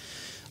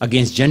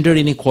 Against gender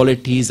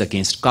inequalities,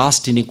 against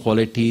caste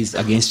inequalities,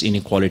 against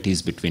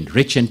inequalities between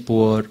rich and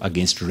poor,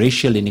 against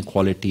racial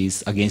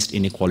inequalities, against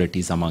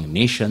inequalities among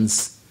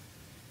nations,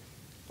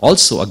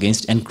 also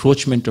against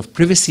encroachment of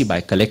privacy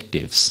by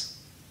collectives,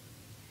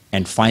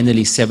 and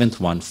finally, 7th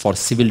one, for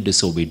civil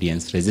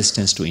disobedience,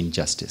 resistance to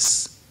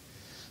injustice.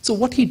 So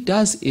what he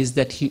does is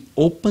that he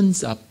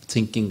opens up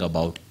thinking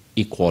about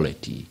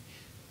equality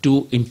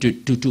to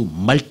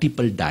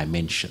multiple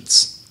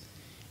dimensions.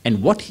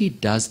 And what he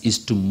does is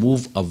to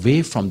move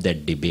away from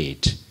that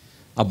debate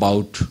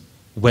about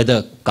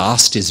whether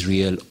caste is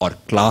real or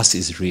class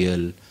is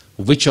real,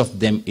 which of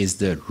them is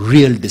the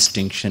real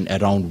distinction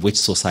around which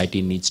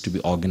society needs to be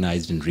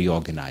organized and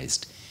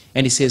reorganized.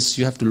 And he says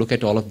you have to look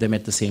at all of them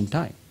at the same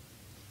time.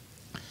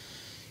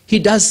 He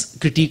does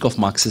critique of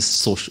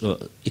Marxist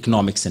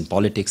economics and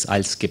politics.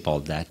 I'll skip all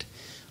that.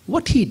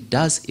 What he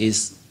does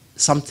is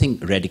something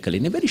radical.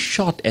 In a very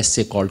short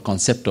essay called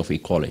Concept of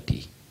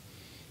Equality,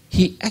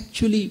 he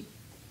actually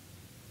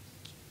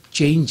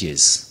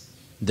changes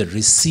the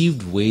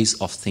received ways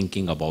of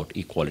thinking about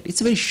equality.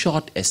 It's a very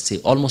short essay,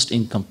 almost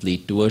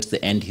incomplete. Towards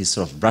the end, he's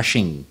sort of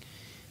brushing,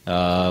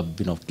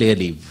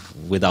 clearly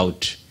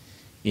without,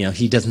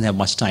 he doesn't have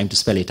much time to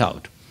spell it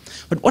out.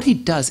 But what he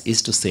does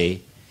is to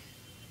say,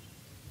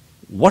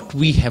 what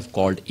we have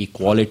called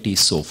equality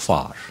so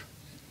far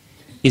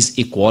is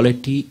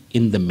equality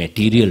in the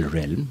material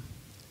realm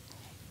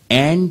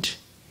and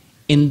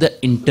in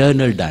the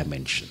internal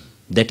dimension.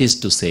 That is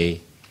to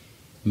say,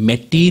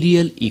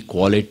 material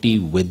equality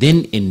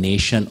within a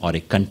nation or a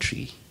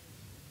country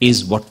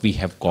is what we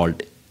have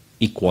called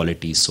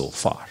equality so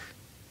far.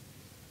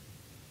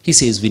 He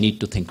says we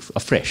need to think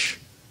afresh.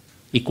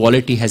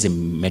 Equality has a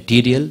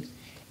material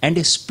and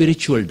a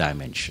spiritual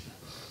dimension.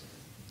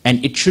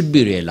 And it should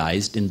be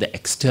realized in the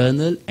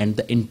external and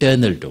the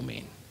internal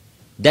domain.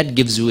 That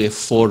gives you a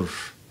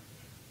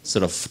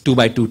 2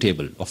 by 2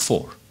 table of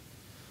 4.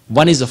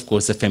 One is, of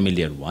course, a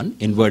familiar one,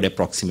 inward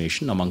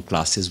approximation among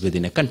classes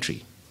within a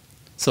country.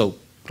 So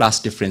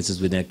class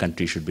differences within a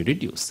country should be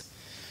reduced.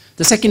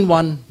 The second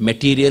one,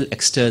 material,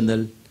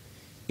 external,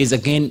 is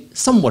again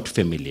somewhat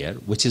familiar,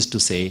 which is to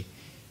say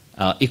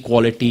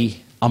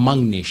equality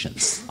among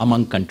nations,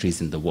 among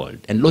countries in the world.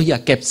 And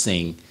Lohia kept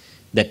saying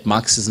that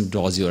Marxism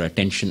draws your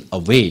attention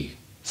away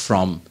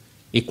from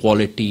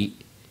equality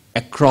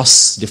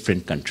across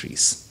different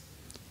countries.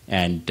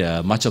 And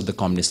much of the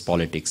communist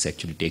politics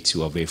actually takes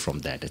you away from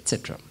that,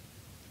 etc.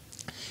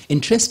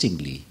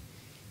 Interestingly,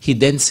 he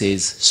then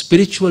says,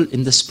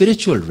 in the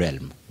spiritual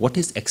realm, what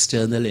is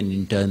external and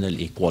internal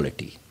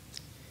equality?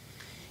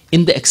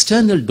 In the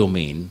external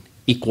domain,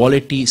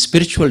 equality,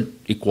 spiritual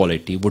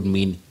equality would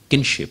mean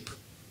kinship,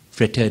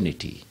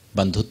 fraternity,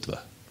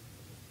 bandhutva.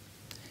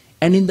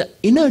 And in the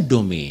inner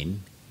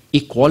domain,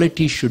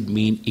 equality should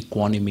mean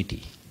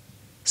equanimity,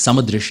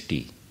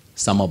 samadrishti,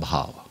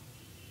 samabhava.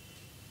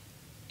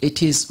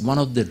 It is one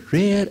of the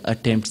rare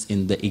attempts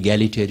in the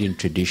egalitarian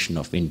tradition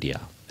of India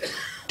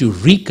to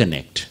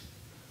reconnect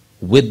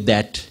with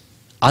that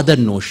other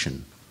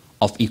notion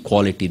of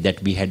equality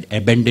that we had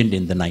abandoned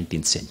in the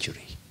 19th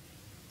century.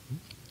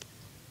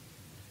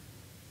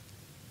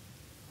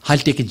 I'll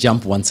take a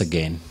jump once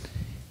again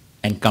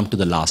and come to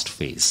the last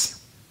phase,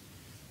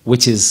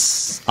 which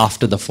is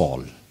after the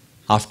fall,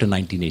 after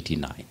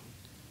 1989.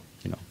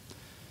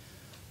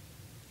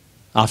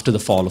 After the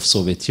fall of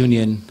Soviet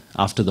Union,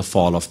 after the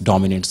fall of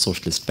dominant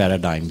socialist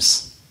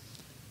paradigms,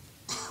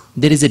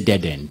 there is a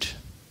dead end.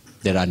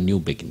 There are new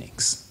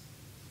beginnings.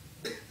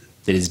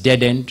 There is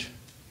dead end,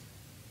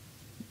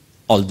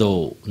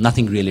 although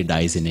nothing really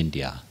dies in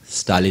India.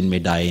 Stalin may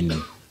die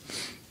in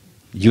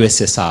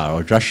USSR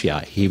or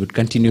Russia, he would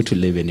continue to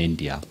live in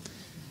India.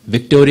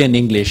 Victorian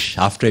English,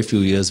 after a few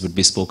years, would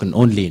be spoken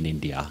only in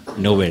India,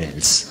 nowhere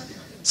else.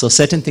 So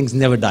certain things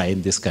never die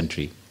in this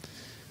country.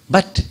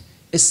 But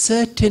a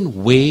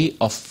certain way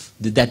of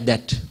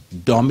that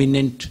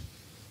dominant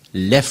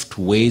left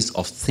ways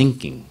of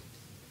thinking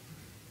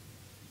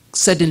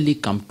suddenly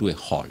come to a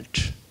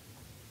halt.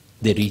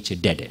 They reach a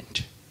dead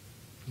end.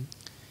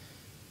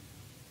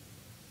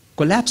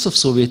 Collapse of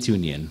Soviet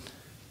Union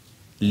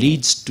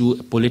leads to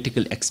a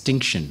political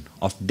extinction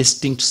of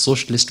distinct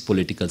socialist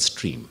political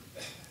stream.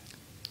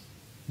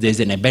 There's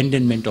an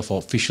abandonment of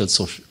official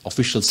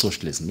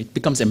socialism. It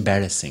becomes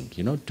embarrassing.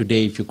 You know,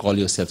 today if you call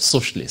yourself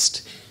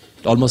socialist,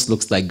 it almost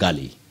looks like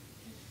gully.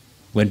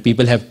 When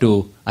people have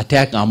to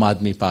attack Aam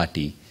Aadmi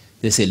Party,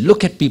 they say,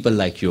 look at people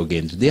like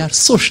Yogendra, they are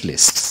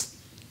socialists.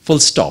 Full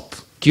stop,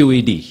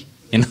 QED.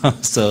 You know,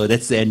 so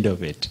that's the end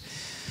of it.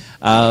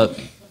 But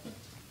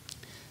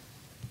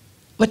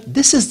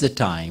this is the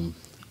time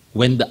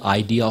when the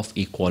idea of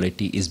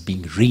equality is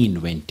being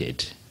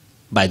reinvented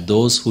by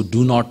those who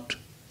do not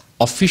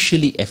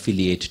officially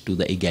affiliate to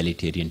the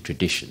egalitarian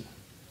tradition.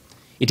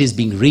 It is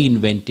being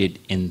reinvented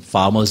in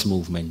farmers'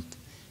 movement,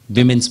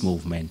 women's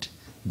movement,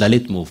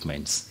 Dalit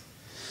movements.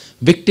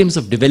 Victims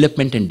of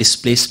development and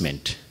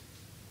displacement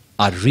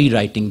are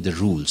rewriting the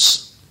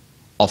rules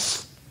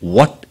of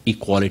what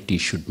equality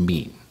should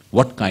mean,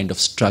 what kind of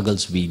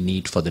struggles we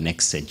need for the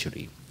next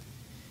century.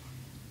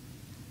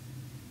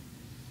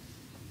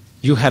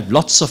 You have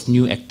lots of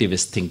new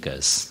activist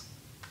thinkers.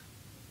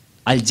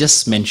 I'll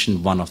just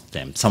mention one of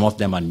them. Some of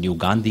them are new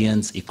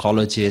Gandhians,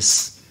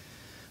 ecologists,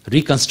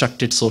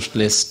 reconstructed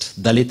socialists,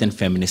 Dalit and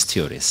feminist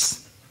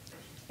theorists.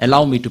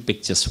 Allow me to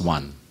pick just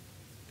one.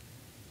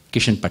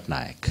 Kishen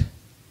Pattnayak,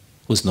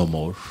 who's no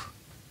more.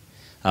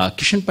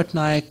 Kishen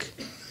Pattnayak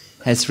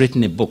has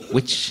written a book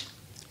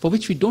for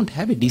which we don't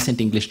have a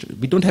decent English,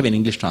 we don't have an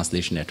English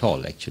translation at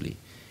all, actually.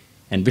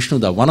 And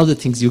Vishnuda, one of the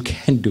things you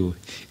can do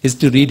is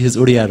to read his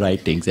Odia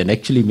writings and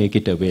actually make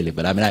it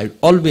available. I mean, I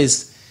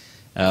always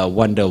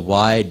wonder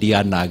why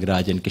D.R.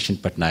 Nagaraj and Kishen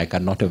Pattnayak are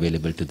not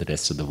available to the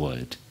rest of the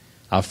world.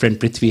 Our friend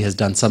Prithvi has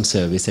done some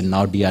service, and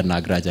now D.R.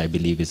 Nagaraj, I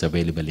believe, is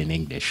available in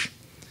English.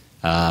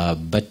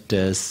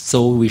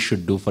 So we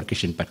should do for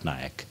Kishen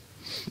Pattnayak.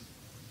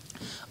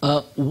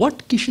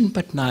 What Kishen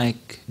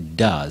Pattnayak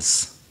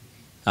does,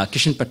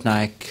 Kishen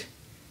Pattnayak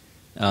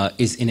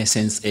is in a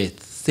sense a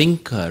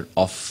thinker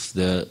of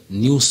the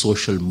new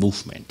social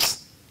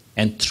movements.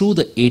 And through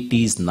the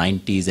 80s,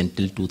 90s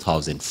until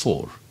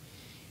 2004,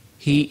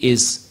 he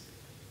is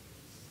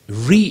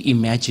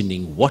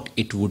reimagining what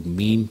it would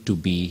mean to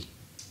be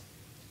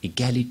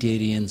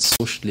egalitarian,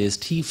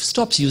 socialist. He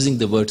stops using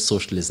the word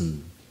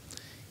socialism.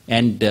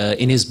 And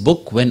in his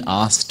book, when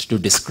asked to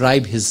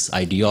describe his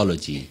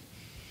ideology,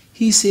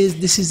 he says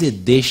this is a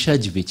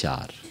Deshaj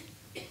Vichar.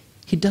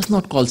 He does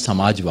not call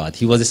Samajwad.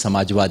 He was a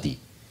Samajwadi.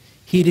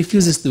 He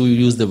refuses to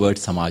use the word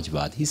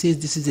Samajwad. He says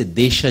this is a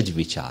Deshaj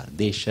Vichar.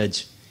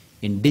 Deshaj,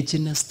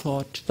 indigenous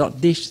thought.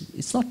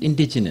 It's not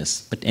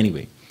indigenous, but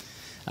anyway.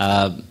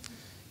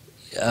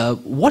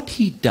 What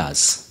he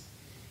does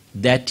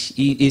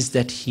is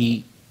that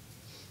he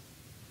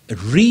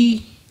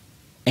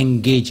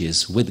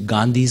re-engages with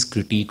Gandhi's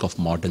critique of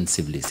modern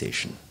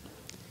civilization.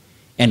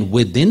 And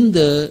within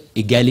the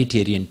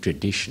egalitarian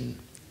tradition,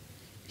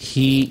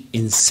 he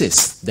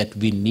insists that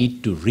we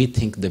need to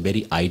rethink the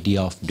very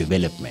idea of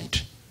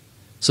development.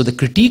 So the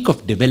critique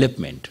of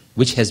development,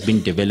 which has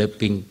been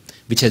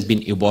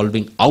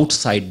evolving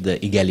outside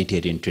the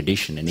egalitarian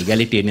tradition, and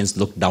egalitarians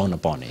look down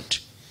upon it,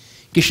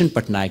 Kishen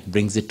Pattnayak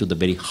brings it to the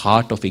very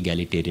heart of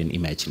egalitarian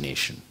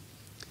imagination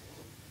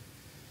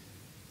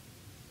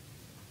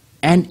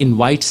and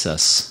invites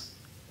us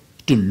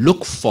to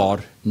look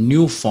for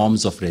new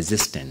forms of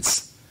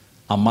resistance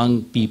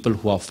among people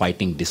who are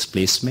fighting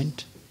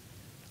displacement,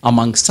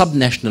 among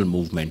subnational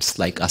movements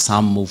like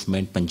Assam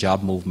movement,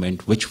 Punjab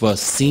movement, which were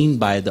seen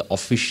by the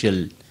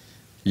official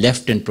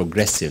left and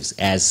progressives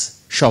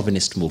as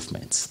chauvinist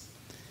movements,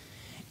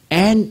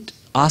 and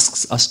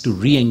asks us to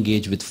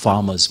re-engage with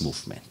farmers'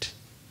 movement.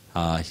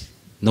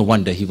 No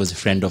wonder he was a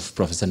friend of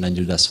Professor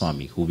Nanjuda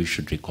Swami, who we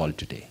should recall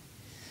today.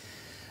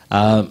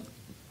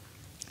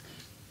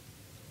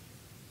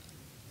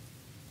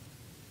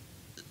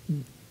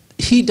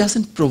 He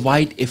doesn't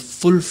provide a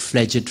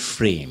full-fledged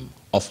frame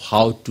of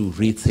how to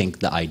rethink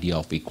the idea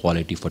of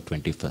equality for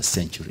 21st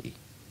century.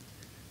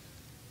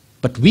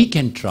 But we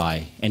can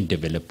try and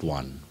develop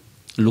one,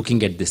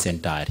 looking at this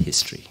entire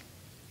history.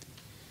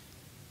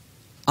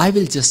 I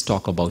will just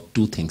talk about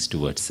two things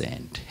towards the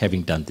end,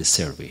 having done this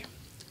survey.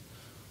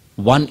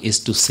 One is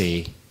to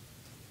say,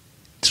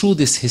 through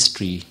this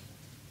history,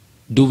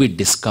 do we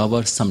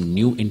discover some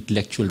new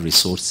intellectual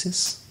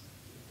resources?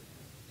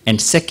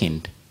 And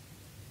second,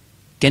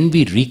 can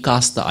we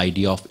recast the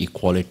idea of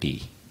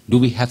equality? Do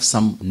we have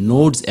some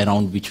nodes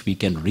around which we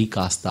can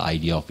recast the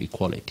idea of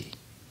equality?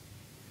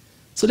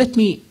 So let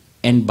me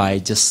end by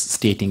just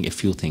stating a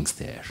few things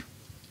there.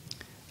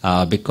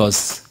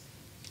 Because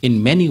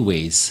in many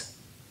ways,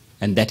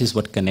 and that is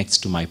what connects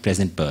to my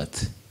present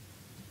birth,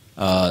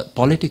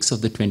 politics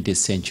of the 20th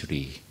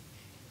century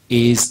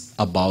is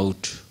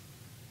about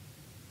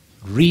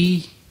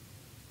reimagining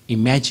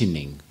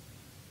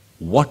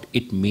what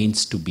it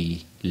means to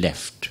be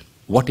left,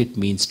 what it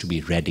means to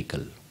be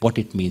radical, what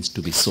it means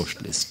to be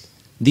socialist.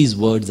 These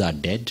words are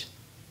dead,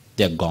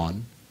 they're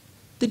gone.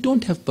 They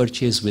don't have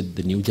purchase with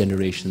the new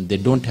generation, they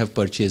don't have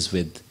purchase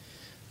with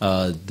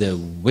the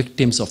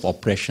victims of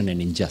oppression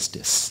and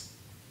injustice.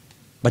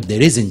 But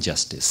there is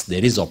injustice,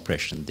 there is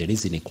oppression, there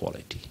is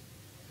inequality.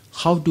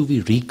 How do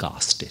we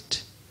recast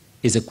it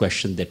is a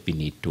question that we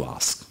need to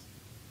ask.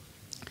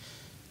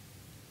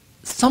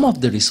 Some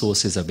of the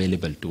resources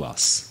available to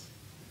us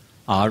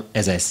are,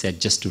 as I said,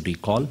 just to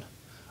recall,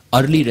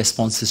 early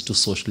responses to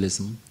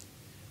socialism,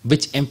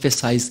 which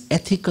emphasize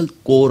ethical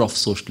core of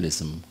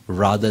socialism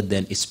rather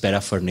than its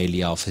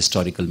paraphernalia of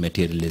historical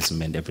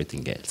materialism and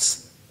everything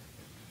else.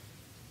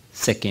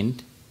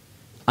 Second,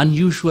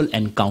 unusual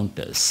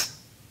encounters.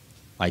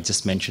 I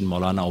just mentioned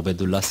Maulana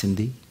Obaidullah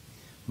Sindhi,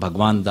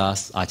 Bhagwan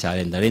Das,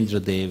 Acharya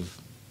Narendra Dev,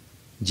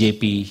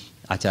 JP,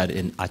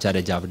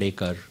 Acharya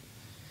Javadekar.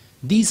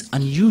 These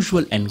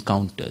unusual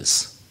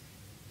encounters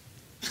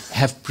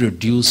have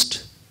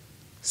produced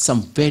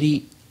some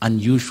very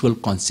unusual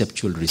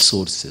conceptual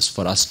resources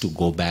for us to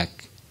go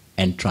back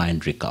and try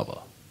and recover.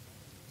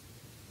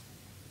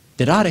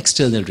 There are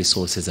external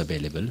resources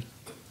available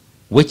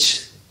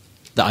which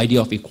the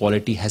idea of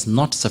equality has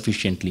not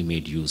sufficiently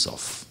made use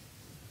of.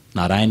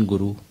 Narayan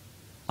Guru,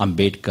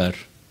 Ambedkar,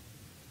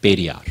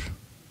 Periyar.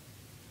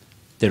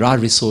 There are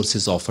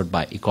resources offered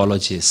by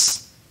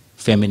ecologists,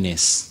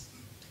 feminists,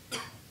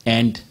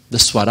 and the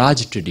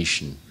Swaraj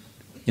tradition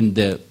in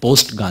the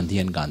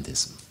post-Gandhian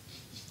Gandhism.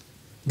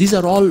 These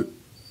are all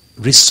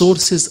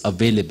resources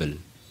available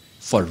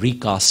for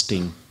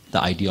recasting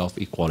the idea of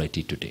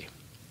equality today.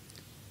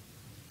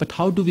 But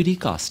how do we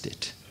recast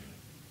it?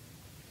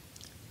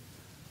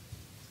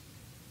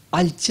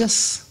 I'll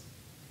just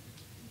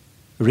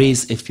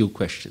raise a few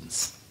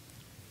questions.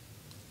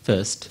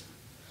 First,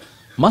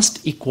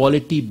 must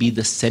equality be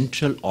the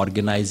central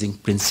organizing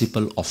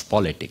principle of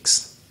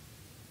politics?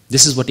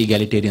 This is what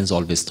egalitarians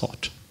always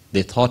thought.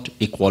 They thought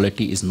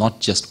equality is not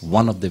just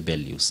one of the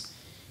values.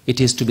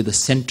 It is to be the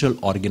central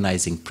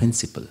organizing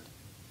principle.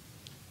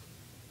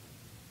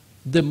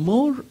 The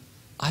more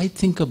I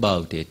think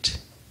about it,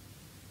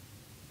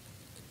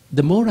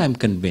 the more I'm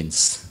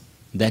convinced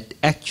that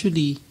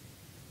actually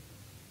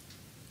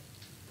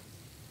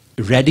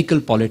radical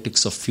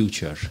politics of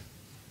future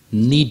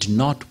need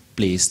not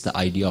place the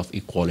idea of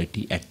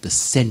equality at the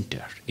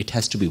center. It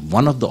has to be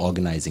one of the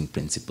organizing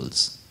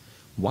principles.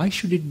 Why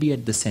should it be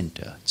at the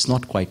center? It's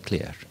not quite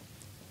clear.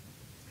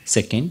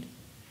 Second,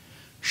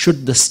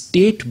 should the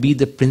state be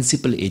the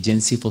principal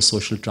agency for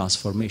social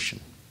transformation?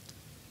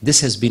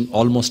 This has been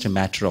almost a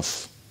matter of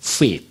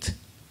faith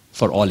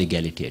for all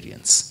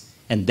egalitarians.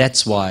 And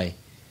that's why,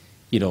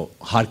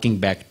 harking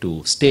back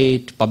to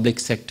state, public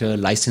sector,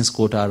 license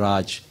quota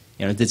Raj,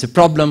 there's a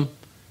problem,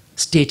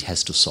 state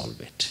has to solve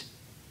it.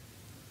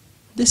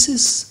 This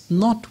is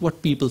not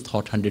what people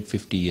thought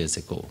 150 years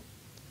ago.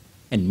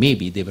 And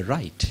maybe they were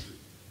right.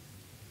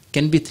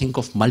 Can we think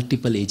of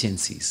multiple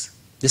agencies?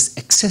 This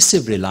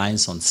excessive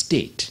reliance on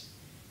state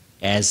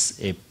as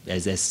the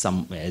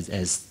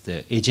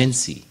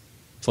agency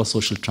for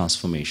social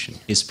transformation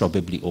is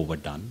probably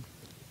overdone.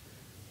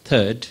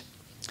 Third,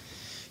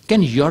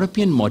 can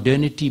European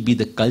modernity be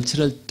the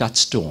cultural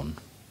touchstone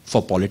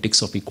for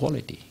politics of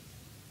equality?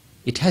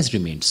 It has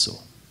remained so.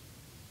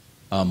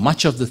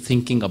 Much of the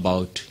thinking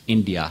about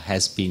India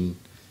has been,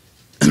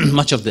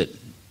 much of the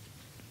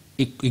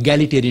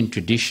egalitarian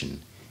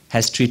tradition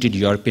has treated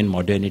European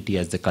modernity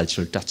as the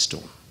cultural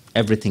touchstone.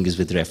 Everything is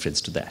with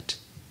reference to that.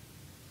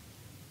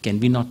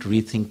 Can we not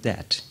rethink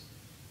that?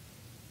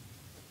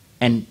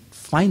 And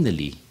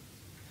finally,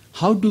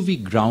 how do we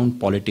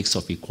ground politics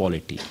of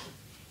equality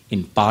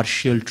in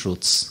partial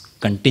truths,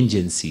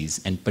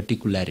 contingencies, and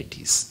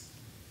particularities?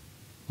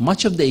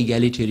 Much of the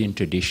egalitarian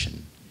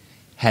tradition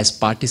has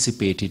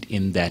participated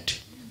in that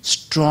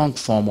strong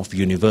form of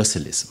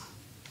universalism.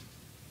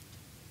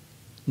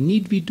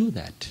 Need we do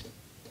that?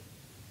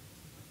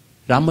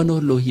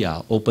 Rammanohar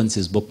Lohia opens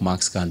his book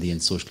Marx, Gandhi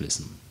and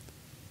Socialism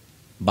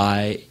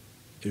by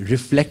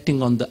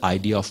reflecting on the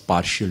idea of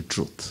partial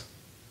truth,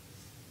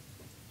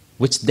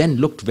 which then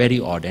looked very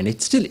odd, and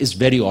it still is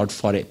very odd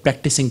for a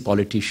practicing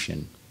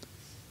politician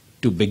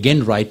to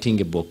begin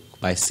writing a book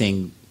by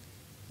saying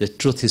the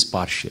truth is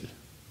partial.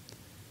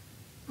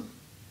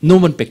 No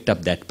one picked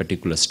up that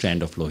particular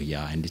strand of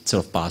Lohia, and it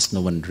sort of passed,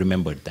 no one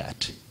remembered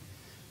that.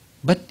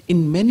 But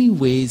in many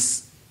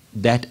ways,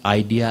 that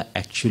idea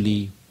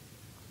actually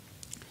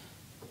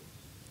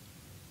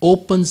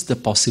opens the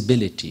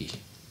possibility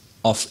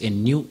of a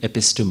new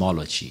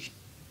epistemology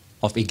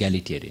of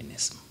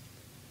egalitarianism.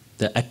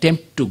 The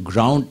attempt to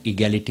ground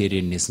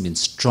egalitarianism in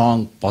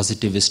strong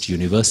positivist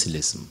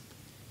universalism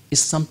is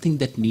something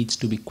that needs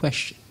to be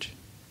questioned.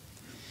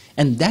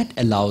 And that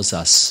allows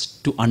us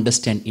to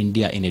understand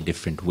India in a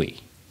different way.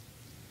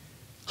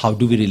 How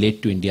do we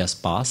relate to India's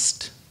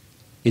past?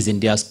 Is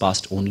India's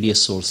past only a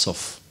source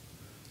of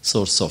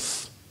source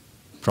of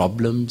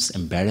problems,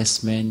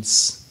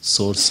 embarrassments,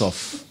 source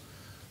of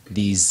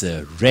these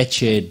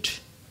wretched,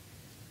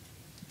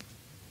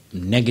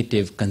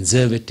 negative,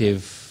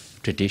 conservative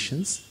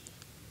traditions?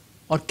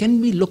 Or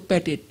can we look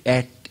at it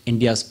at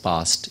India's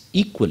past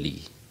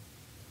equally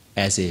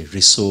as a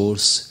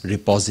resource,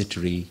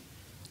 repository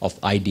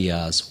of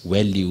ideas,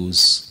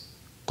 values,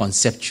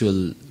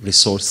 conceptual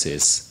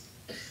resources?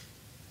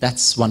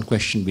 That's one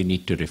question we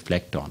need to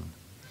reflect on.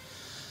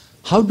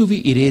 How do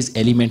we erase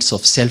elements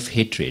of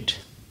self-hatred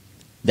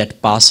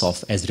that pass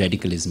off as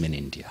radicalism in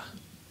India?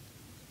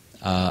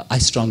 I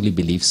strongly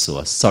believe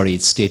so. Sorry,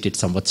 it's stated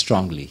somewhat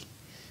strongly.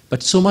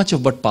 But so much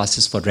of what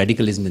passes for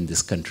radicalism in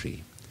this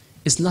country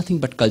is nothing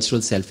but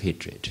cultural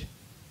self-hatred.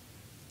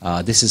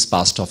 This is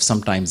passed off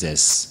sometimes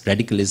as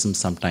radicalism,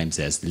 sometimes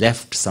as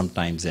left,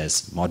 sometimes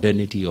as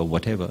modernity or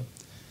whatever.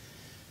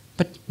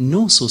 But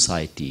no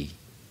society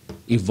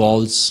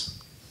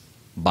evolves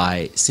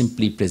by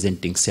simply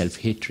presenting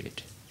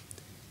self-hatred.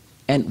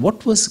 And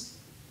what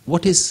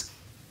is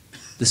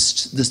the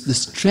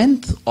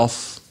strength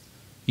of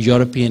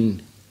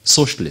European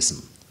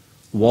socialism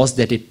was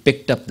that it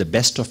picked up the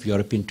best of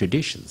European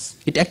traditions.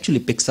 It actually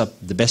picks up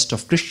the best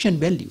of Christian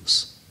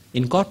values,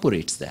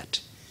 incorporates that.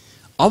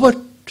 Our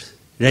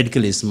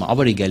radicalism,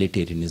 our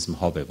egalitarianism,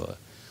 however,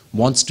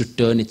 wants to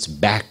turn its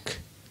back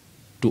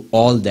to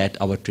all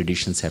that our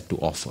traditions have to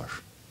offer.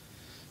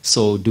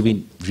 So do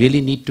we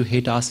really need to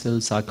hate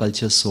ourselves, our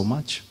culture so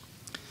much?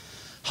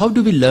 How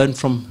do we learn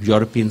from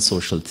European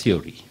social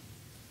theory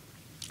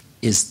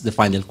is the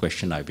final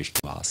question I wish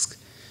to ask.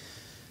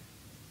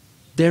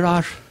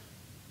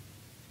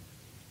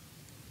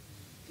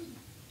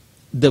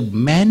 The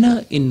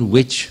manner in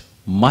which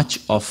much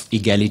of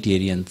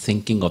egalitarian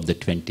thinking of the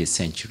 20th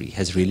century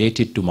has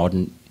related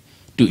to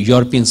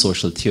European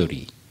social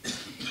theory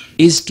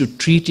is to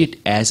treat it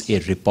as a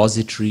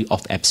repository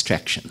of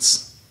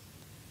abstractions,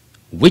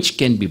 which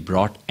can be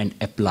brought and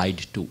applied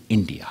to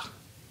India.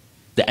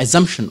 The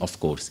assumption, of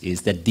course,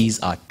 is that these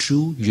are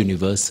true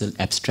universal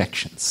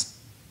abstractions.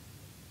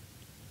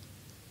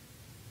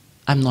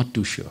 I'm not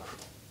too sure.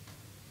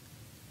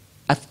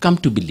 I've come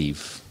to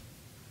believe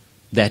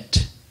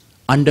that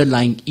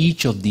underlying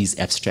each of these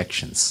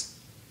abstractions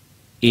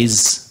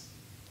is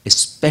a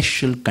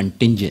special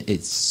contingent,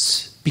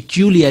 it's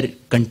peculiar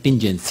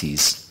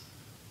contingencies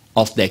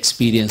of the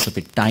experience of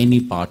a tiny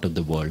part of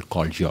the world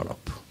called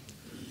Europe.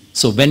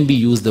 So when we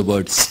use the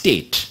word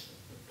state,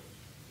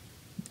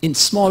 in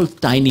small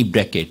tiny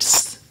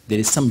brackets, there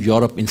is some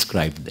Europe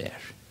inscribed there,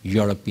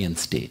 European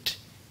state.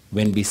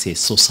 When we say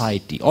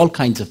society, all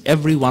kinds of,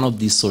 every one of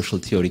these social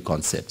theory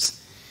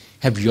concepts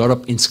have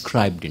Europe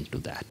inscribed into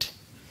that.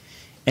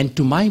 And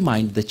to my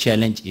mind, the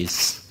challenge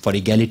is for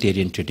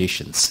egalitarian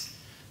traditions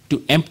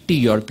to empty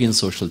European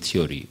social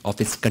theory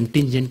of its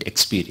contingent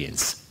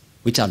experience,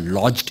 which are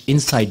lodged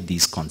inside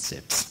these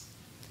concepts,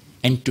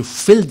 and to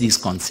fill these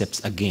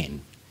concepts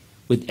again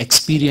with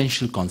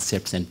experiential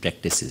concepts and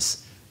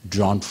practices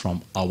drawn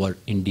from our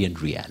Indian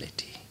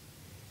reality.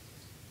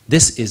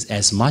 This is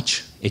as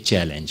much a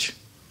challenge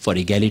for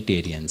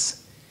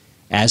egalitarians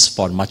as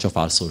for much of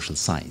our social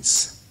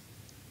science.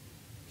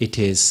 It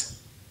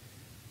is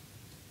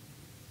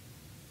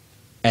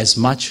as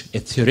much a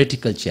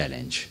theoretical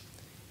challenge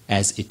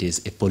as it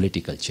is a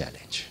political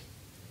challenge.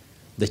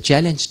 The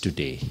challenge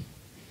today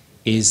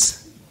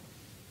is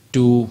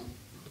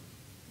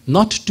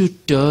not to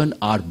turn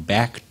our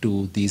back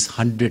to these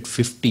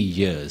 150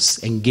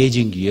 years,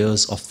 engaging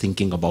years of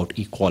thinking about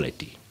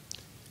equality.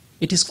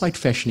 It is quite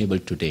fashionable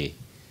today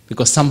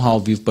because somehow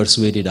we've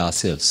persuaded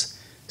ourselves,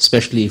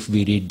 especially if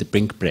we read the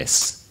print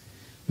press,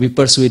 we've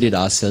persuaded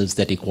ourselves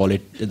that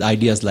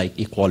ideas like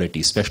equality,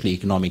 especially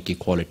economic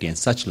equality and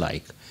such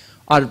like,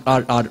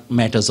 are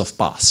matters of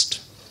past.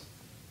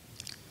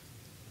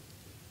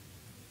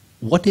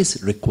 What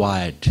is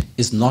required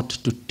is not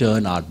to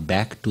turn our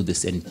back to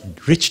this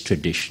rich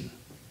tradition,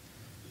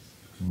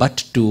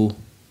 but to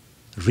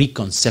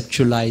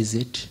reconceptualize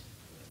it,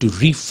 to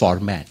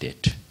reformat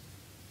it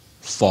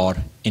for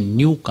a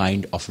new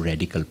kind of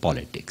radical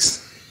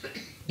politics.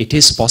 It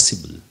is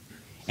possible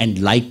and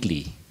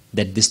likely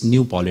that this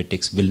new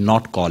politics will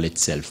not call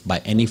itself by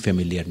any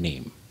familiar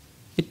name.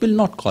 It will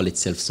not call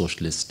itself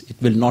socialist, it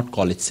will not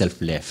call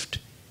itself left,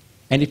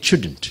 and it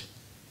shouldn't,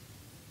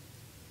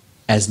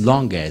 as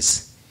long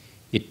as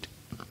it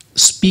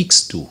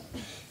speaks to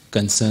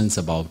concerns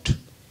about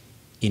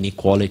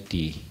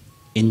inequality,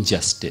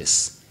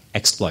 injustice,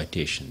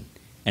 exploitation,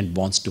 and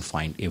wants to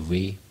find a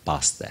way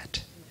past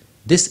that.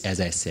 This, as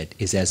I said,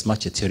 is as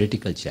much a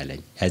theoretical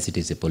challenge as it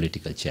is a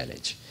political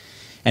challenge.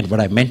 And what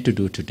I meant to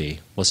do today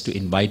was to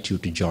invite you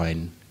to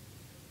join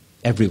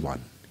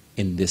everyone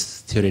in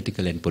this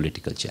theoretical and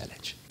political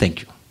challenge.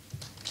 Thank you.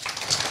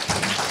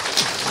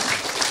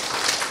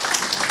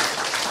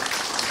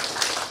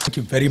 Thank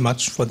you very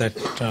much for that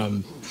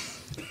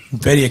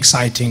very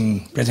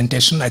exciting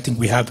presentation. I think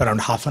we have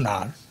around half an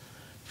hour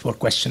for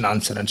question,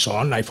 answer, and so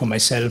on. I, for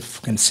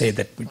myself, can say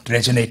that it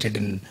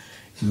resonated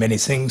many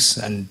things.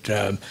 And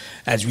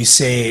as we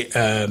say,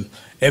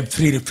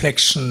 every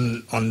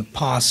reflection on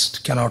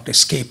past cannot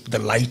escape the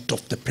light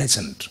of the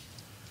present.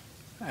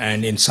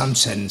 And in some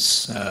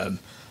sense,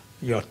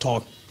 your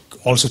talk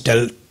also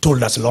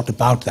told us a lot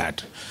about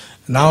that.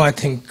 Now I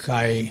think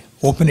I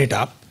open it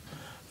up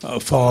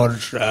for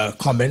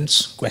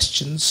comments,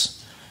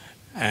 questions,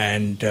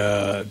 and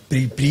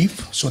be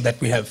brief so that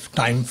we have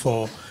time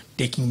for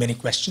taking many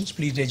questions.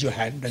 Please raise your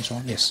hand and so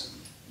on. Yes.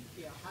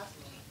 Yeah, I have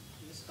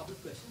just a couple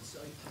of questions.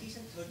 In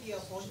 1930, I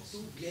found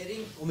two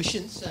glaring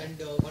omissions, and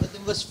one of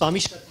them was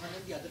Famish Karthan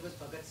and the other was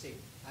Bhagat Singh.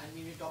 And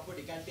when we talk about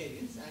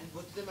egalitarians, and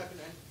both of them have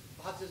been, and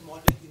perhaps there's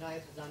Maulvi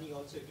Inayat Hazani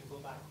also, you can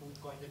go back, who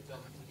coined the term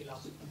Inkilab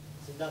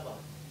Zindabad.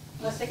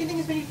 Second thing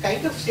is when you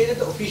kind of say that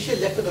the official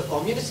left or the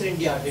communists in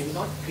India did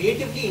not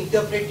creatively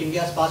interpret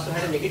India's past or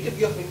had a negative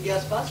view of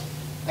India's past,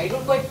 I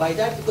don't quite buy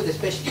that, because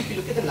especially if you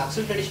look at the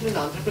Naxal tradition in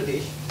Andhra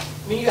Pradesh,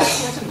 I mean, you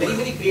actually have some very,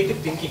 very creative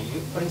thinking.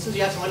 For instance,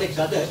 you have someone like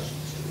Yadav,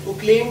 who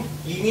claimed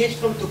lineage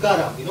from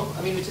Tukaram,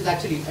 I mean, which is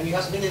actually, and you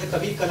have something like the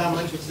Kabir Kala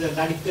Manch, which is a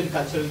radical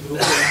cultural group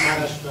in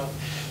Maharashtra.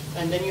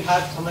 And then you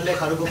have someone like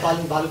Haragopal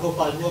and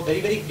Balgopal, who are very,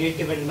 very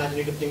creative and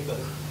imaginative thinkers,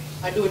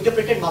 and who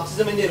interpreted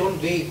Marxism in their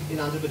own way in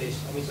Andhra Pradesh.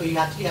 I mean, so you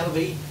actually have a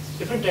very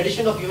different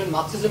tradition of even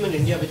Marxism in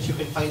India, which you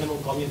can find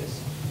among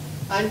communists.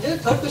 And the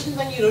third question is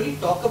when you really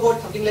talk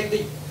about something like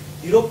the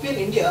European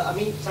India, I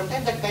mean,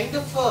 sometimes that kind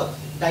of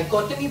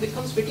dichotomy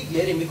becomes pretty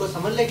glaring, because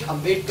someone like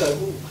Ambedkar,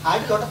 who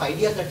had a lot of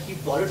ideas that he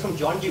borrowed from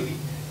John Dewey,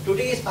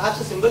 today is perhaps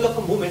a symbol of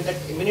a movement that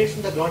emanates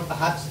from the ground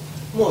perhaps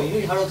more.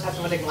 You also have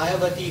someone like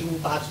Mayawati, who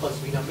perhaps was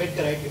being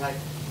Ambedkarite, you had.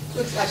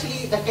 So it's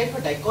actually, that kind of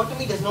a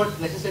dichotomy does not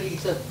necessarily,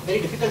 it's a very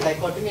difficult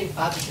dichotomy, and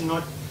perhaps it should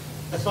not,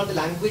 that's not the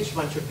language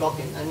one should talk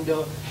in. And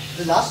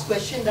the last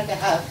question that I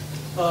have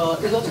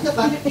is also the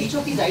fact that each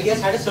of these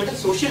ideas had a certain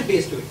social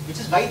base to it, which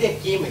is why they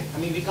came in. I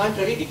mean, we can't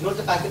really ignore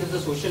the fact that there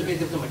was a social base,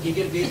 there was a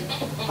material base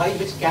by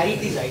which carried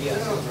these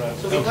ideas.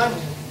 So we can't...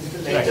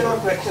 Lecture or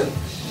question?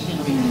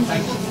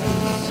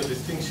 The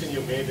distinction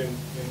you made in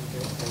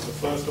the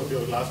first of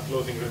your last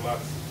closing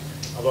remarks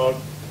about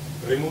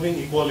removing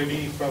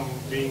equality from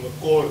being a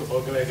core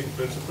organizing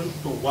principle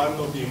to one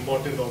of the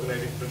important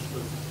organizing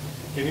principles.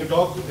 Can you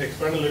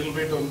expand a little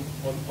bit on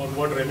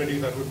what remedy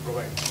that would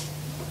provide?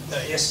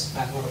 Yes,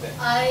 I'll go there.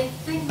 I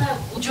think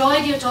I've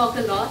enjoyed your talk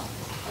a lot.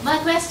 My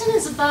question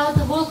is about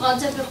the whole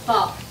concept of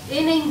power.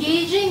 In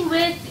engaging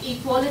with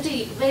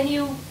equality, when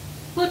you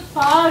put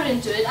power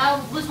into it, I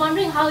was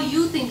wondering how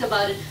you think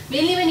about it.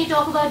 Mainly when you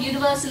talk about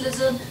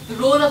universalism, the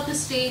role of the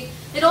state,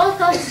 it all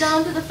comes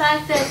down to the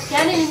fact that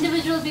can an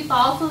individual be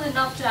powerful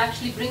enough to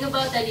actually bring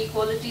about that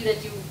equality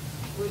that you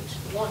would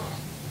want?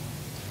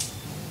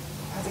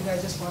 I think I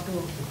just want to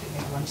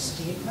make one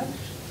statement.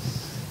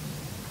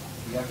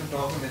 You have to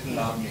talk a little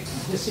loudly.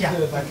 Yeah.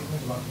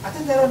 I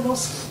think there are no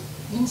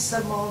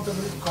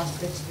insurmountable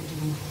conflicts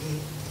between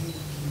A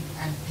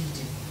and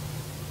PT.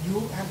 You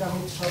and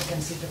Amit Shah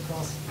can sit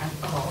across and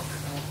talk,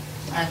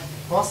 and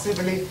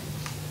possibly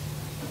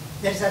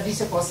there is at least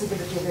a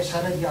possibility of a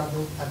Sharad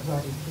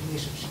Yadav-Advani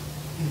relationship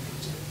in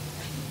future.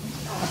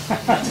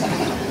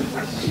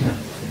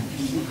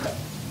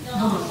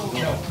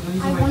 No.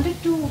 I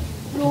wanted to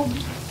probe.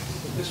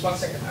 Just 1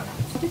 second. I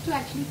wanted to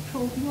actually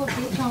probe you a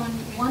bit on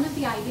one of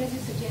the ideas you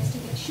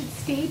suggested, that should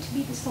state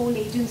be the sole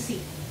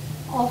agency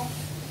of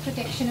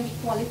protection of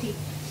equality.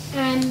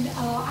 And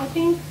I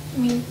think,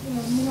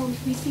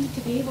 if we see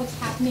today what's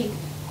happening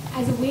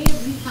as a way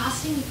of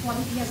recasting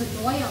equality as a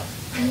lawyer,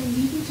 and in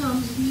legal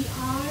terms, we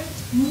are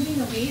moving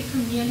away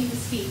from merely the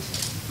state.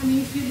 I mean,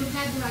 if you look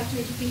at the Right to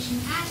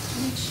Education Act,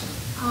 which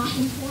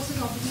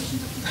enforces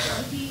obligations of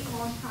equality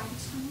on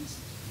private schools,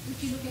 if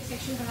you look at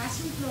sexual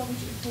harassment law,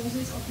 which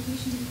imposes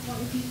obligations of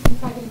equality on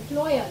private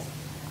employers,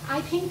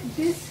 I think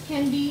this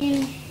can be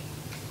in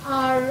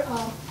our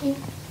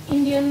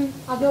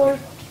other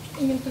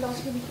Indian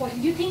philosophy of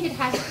equality. Do you think it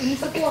has any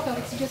support, or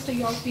it's just a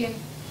European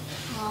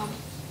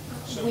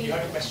So way? you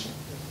had a question.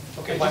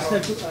 Okay, I just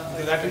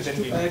had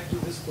to add to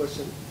this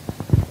question.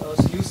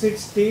 So you said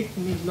state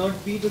need not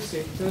be the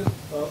center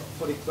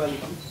for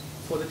equality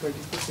for the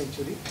 21st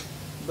century,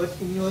 but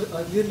in your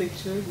earlier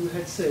lecture you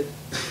had said,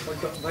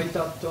 while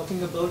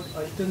talking about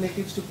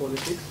alternatives to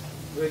politics,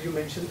 where you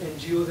mentioned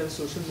NGOs and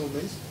social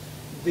movements,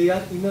 they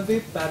are in a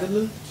way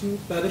parallels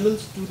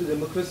to the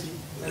democracy,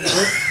 and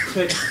thus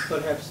threats,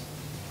 perhaps,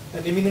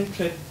 an imminent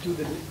threat to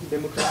the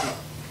democracy.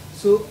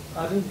 So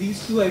aren't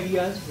these two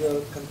ideas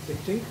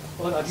conflicting,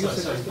 or are you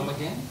suggesting? Come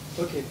again?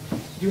 Okay,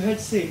 you had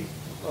said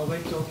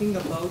when talking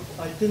about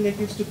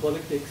alternatives to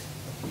politics,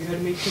 you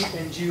had mentioned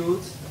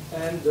NGOs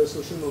and the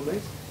social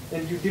movements,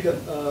 and you did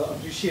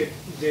appreciate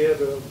their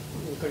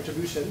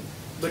contribution.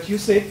 But you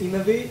said in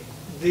a way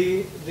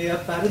they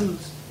are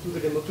parallels to the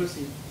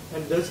democracy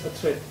and thus a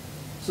threat.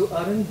 So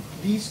aren't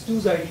these two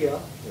ideas,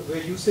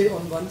 where you say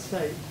on one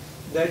side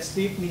that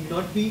state need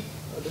not be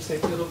the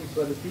center of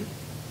equality,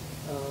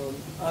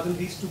 aren't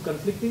these two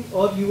conflicting,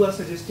 or you are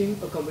suggesting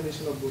a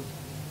combination of both?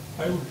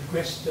 I would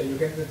request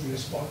Yogendra to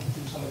respond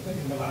to some of them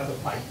in the other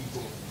 5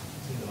 people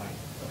in the line.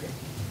 Okay.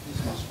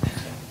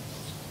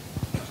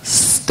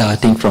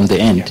 starting from the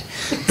end.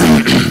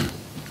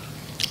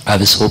 I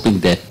was hoping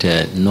that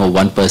no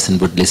one person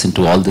would listen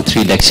to all the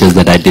 3 lectures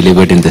that I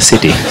delivered in the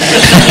city.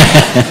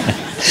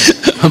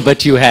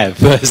 But you have,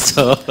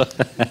 so...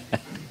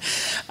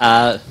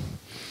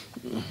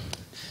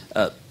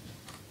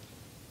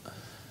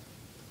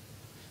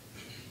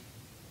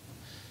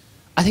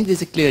 I think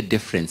there's a clear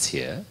difference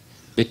here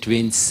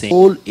between saying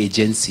whole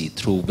agency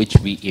through which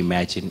we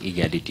imagine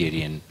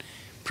egalitarian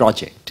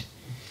project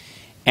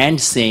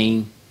and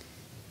saying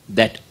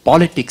that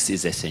politics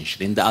is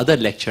essential. In the other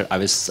lecture, I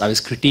was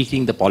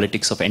critiquing the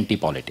politics of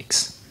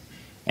anti-politics,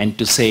 and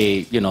to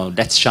say, you know,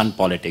 let's shun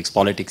politics,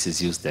 politics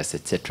is useless,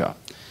 etc.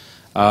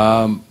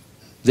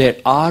 There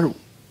are,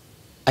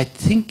 I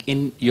think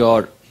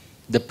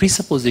the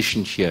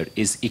presupposition here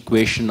is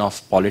equation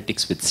of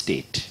politics with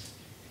state.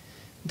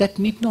 That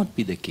need not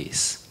be the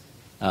case.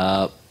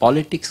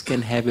 Politics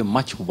can have a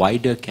much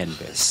wider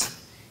canvas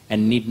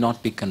and need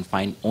not be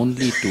confined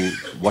only to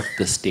what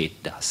the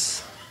state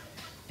does.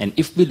 And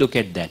if we look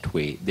at that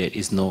way, there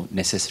is no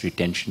necessary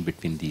tension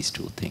between these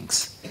two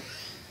things.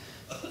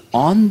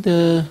 On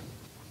the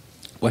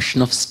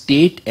question of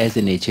state as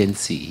an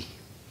agency,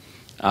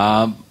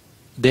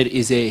 there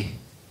is a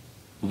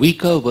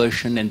weaker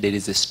version and there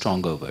is a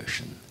stronger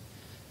version.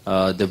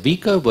 The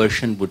weaker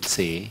version would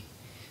say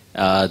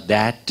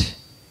that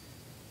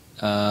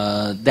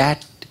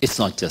it's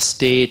not just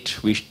state,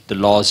 the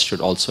laws should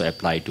also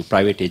apply to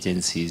private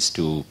agencies,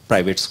 to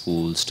private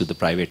schools, to the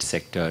private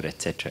sector,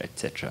 etc.,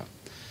 etc.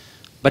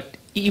 But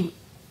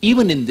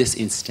even in this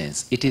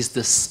instance, it is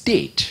the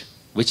state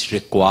which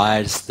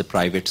requires the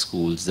private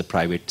schools, the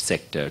private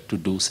sector to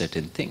do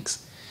certain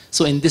things.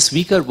 So in this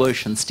weaker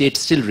version, state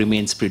still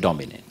remains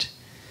predominant.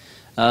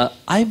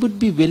 I would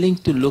be willing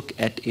to look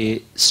at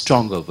a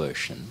stronger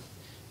version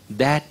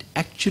that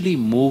actually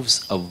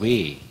moves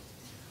away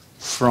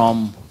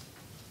from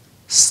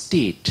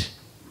state,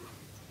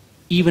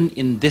 even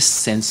in this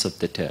sense of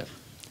the term.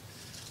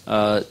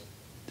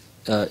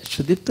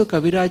 Sudipto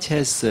Kaviraj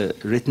has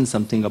written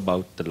something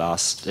about the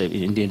last,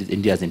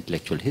 India's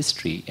intellectual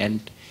history,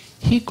 and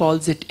he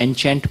calls it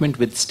enchantment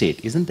with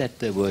state. Isn't that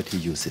the word he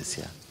uses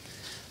here?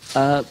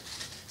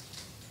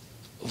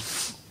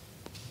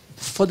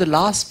 For the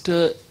last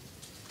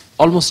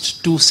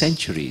almost 2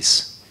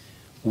 centuries,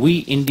 we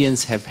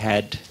Indians have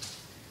had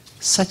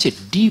such a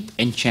deep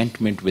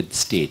enchantment with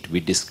state. We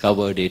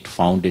discovered it,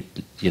 found it,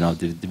 you know,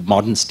 the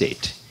modern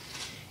state.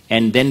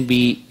 And then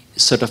we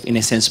sort of, in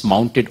a sense,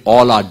 mounted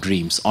all our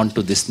dreams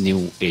onto this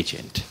new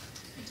agent.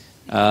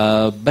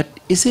 But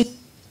is it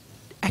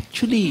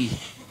actually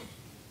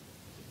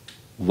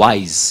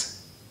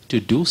wise to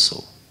do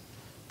so?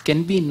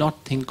 Can we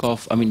not think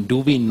of, I mean, do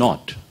we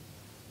not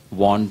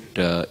want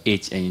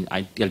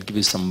I'll give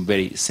you some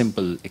very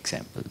simple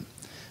example.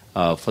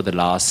 For the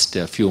last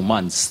few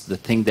months, the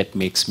thing that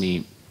makes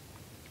me,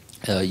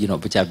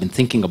 which I've been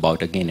thinking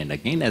about again and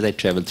again as I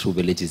travel through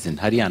villages in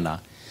Haryana,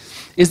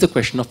 is the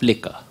question of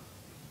liquor.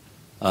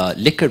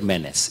 Liquor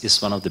menace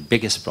is one of the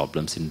biggest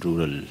problems in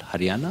rural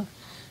Haryana,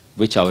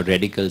 which our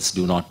radicals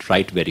do not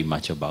write very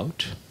much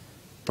about,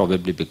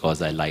 probably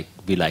because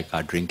we like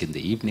our drink in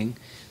the evening,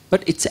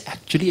 but it's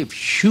actually a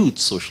huge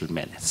social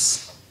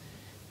menace.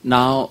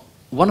 Now,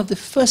 one of the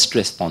first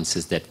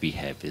responses that we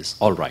have is,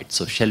 all right,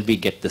 so shall we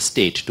get the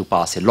state to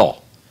pass a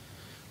law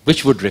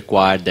which would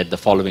require that the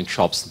following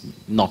shops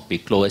not be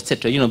closed,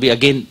 etc. You know, we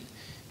again,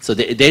 so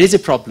there is a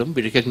problem,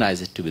 we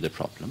recognize it to be the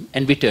problem,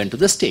 and we turn to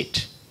the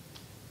state.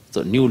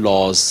 So new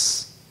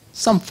laws,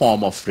 some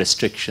form of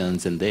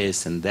restrictions and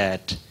this and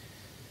that,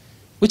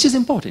 which is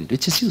important,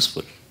 which is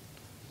useful.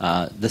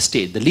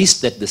 The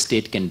least that the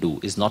state can do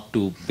is not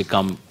to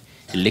become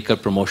a liquor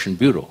promotion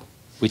bureau,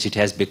 which it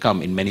has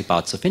become in many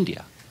parts of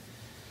India.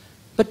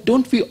 But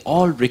don't we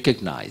all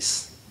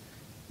recognize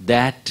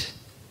that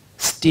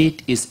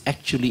state is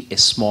actually a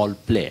small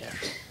player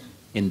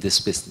in this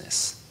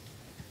business?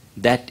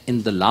 That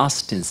in the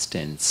last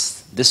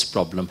instance, this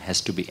problem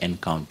has to be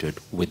encountered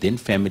within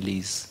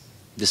families.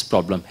 This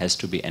problem has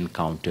to be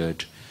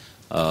encountered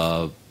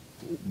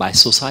by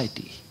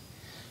society.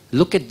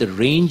 Look at the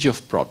range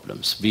of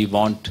problems. We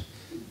want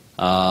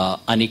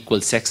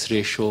unequal sex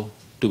ratio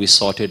to be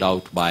sorted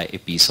out by a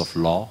piece of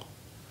law.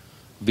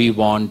 We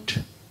want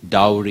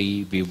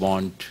dowry, we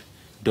want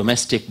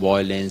domestic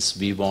violence,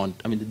 we want,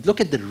 I mean, look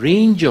at the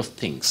range of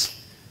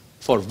things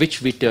for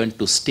which we turn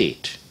to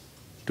state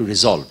to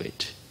resolve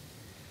it.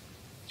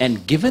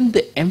 And given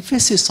the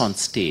emphasis on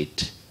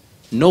state,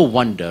 no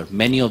wonder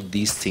many of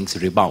these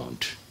things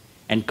rebound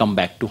and come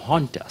back to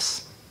haunt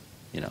us,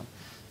 you know.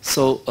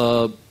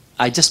 So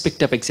I just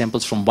picked up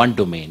examples from one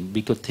domain.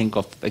 We could think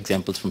of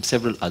examples from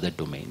several other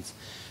domains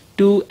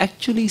to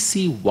actually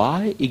see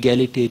why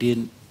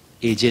egalitarian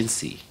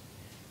agency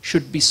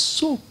should be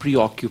so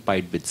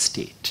preoccupied with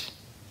state.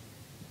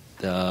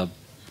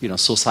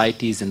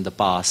 Societies in the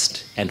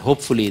past and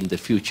hopefully in the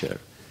future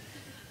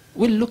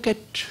will look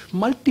at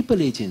multiple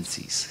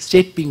agencies,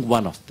 state being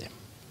one of them.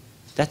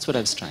 That's what I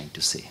was trying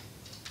to say.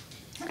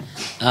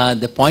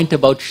 The point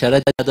about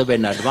Sharad Yadav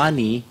and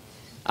Advani,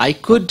 I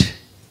could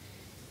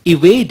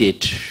evade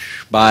it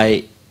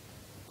by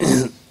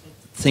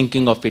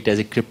thinking of it as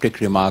a cryptic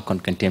remark on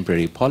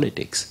contemporary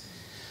politics.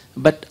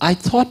 But I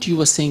thought you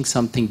were saying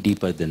something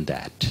deeper than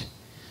that.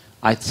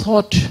 I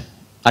thought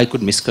I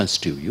could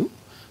misconstrue you,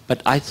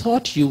 but I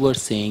thought you were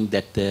saying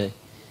that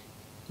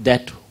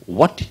that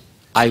what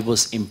I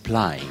was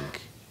implying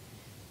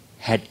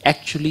had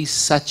actually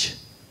such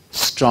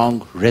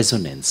strong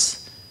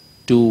resonance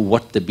to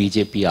what the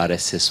BJP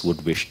RSS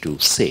would wish to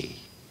say.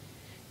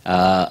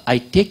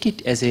 I take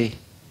it as a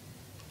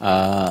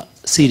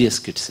serious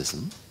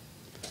criticism,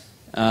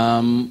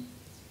 and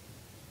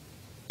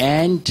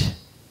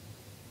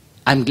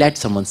I'm glad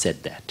someone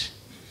said that,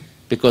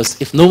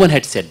 because if no one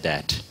had said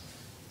that,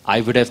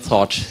 I would have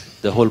thought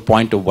the whole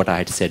point of what I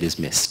had said is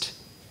missed.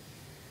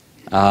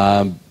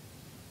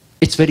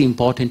 It's very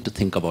important to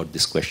think about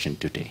this question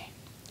today.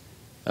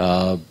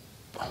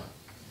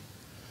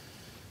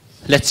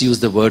 Let's use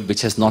the word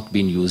which has not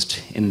been used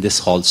in this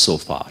hall so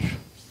far,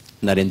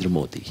 Narendra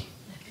Modi.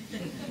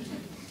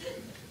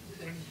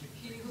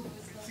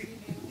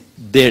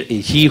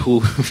 He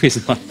who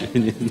is not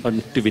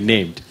to be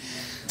named.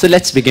 So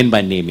let's begin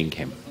by naming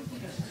him.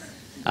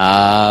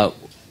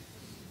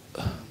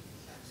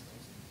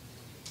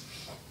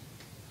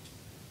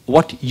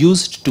 What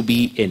used to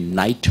be a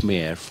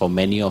nightmare for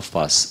many of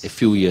us a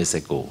few years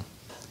ago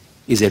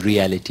is a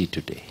reality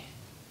today.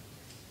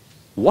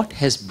 What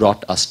has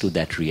brought us to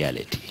that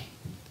reality?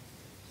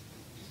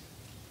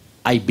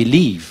 I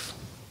believe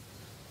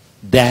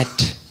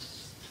that,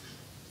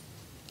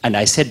 and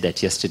I said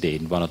that yesterday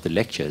in one of the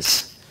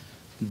lectures,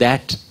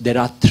 that there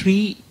are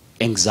three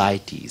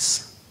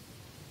anxieties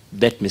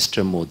that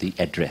Mr. Modi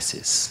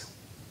addresses,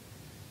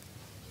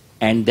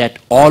 and that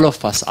all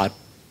of us are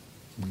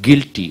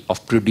guilty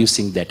of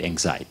producing that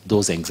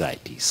those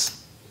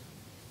anxieties.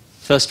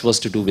 First was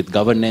to do with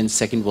governance,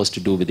 second was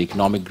to do with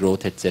economic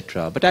growth,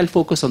 etc. But I'll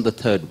focus on the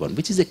third one,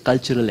 which is a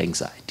cultural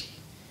anxiety.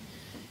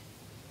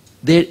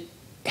 There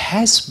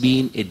has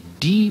been a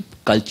deep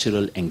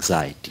cultural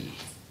anxiety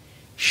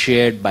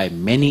shared by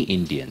many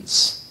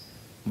Indians,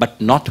 but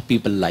not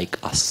people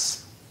like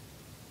us.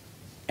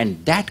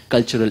 And that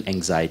cultural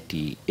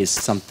anxiety is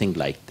something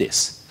like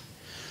this.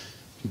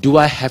 Do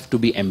I have to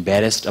be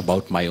embarrassed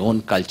about my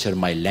own culture,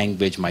 my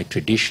language, my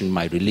tradition,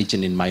 my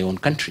religion in my own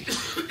country?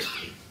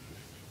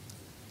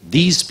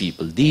 These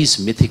people, these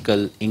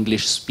mythical,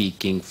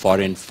 English-speaking,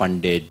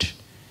 foreign-funded,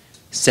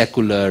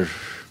 secular,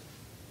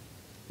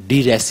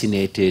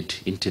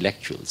 deracinated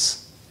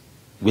intellectuals,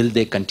 will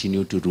they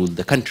continue to rule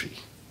the country?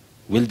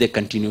 Will they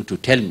continue to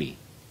tell me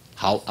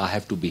how I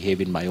have to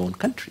behave in my own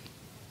country?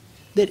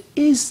 There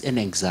is an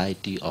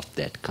anxiety of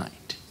that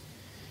kind.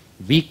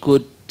 We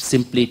could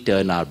simply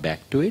turn our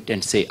back to it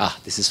and say,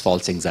 this is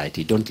false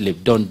anxiety. Don't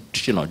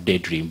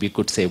daydream. We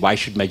could say, why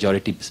should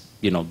majority,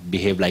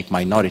 behave like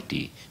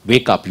minority?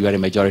 Wake up, you are a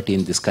majority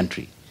in this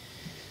country.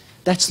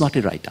 That's not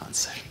a right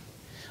answer.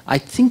 I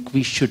think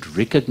we should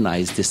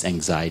recognize this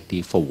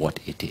anxiety for what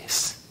it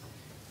is.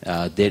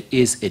 There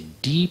is a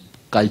deep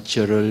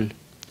cultural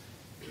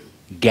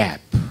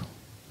gap,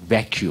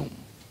 vacuum,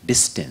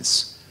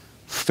 distance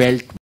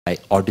felt by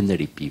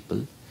ordinary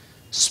people,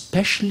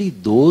 especially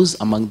those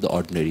among the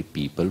ordinary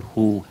people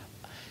who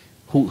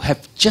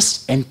have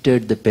just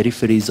entered the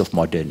peripheries of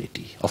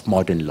modernity, of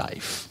modern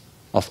life,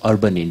 of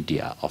urban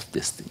India, of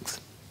these things.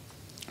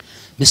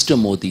 Mr.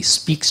 Modi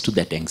speaks to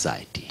that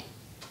anxiety.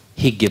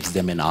 He gives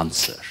them an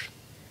answer.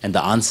 And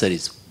the answer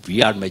is,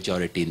 we are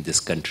majority in this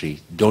country,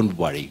 don't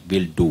worry,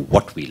 we'll do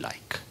what we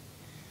like.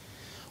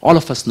 All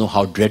of us know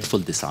how dreadful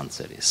this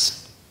answer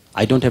is.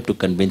 I don't have to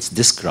convince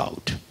this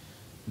crowd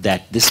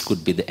that this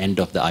could be the end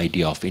of the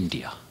idea of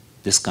India,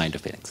 this kind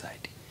of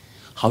anxiety.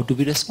 How do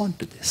we respond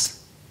to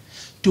this?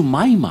 To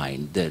my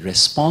mind, the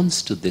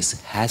response to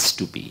this has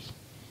to be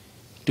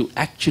to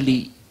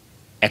actually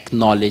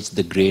acknowledge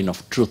the grain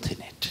of truth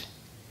in it.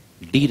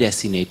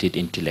 Deracinated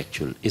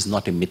intellectual is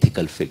not a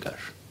mythical figure.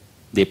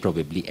 They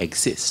probably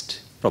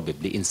exist,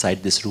 probably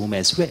inside this room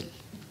as well.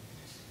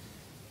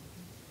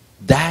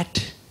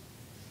 That,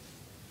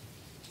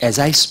 as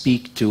I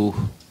speak to,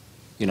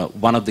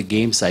 one of the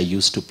games I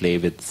used to play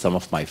with some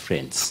of my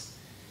friends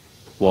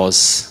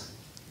was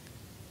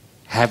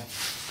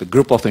have a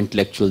group of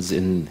intellectuals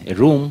in a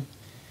room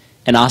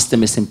and ask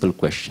them a simple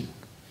question.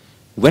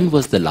 When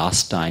was the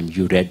last time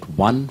you read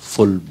one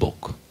full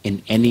book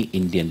in any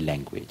Indian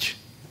language?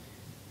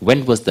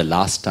 When was the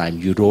last time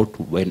you wrote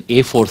an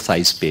A4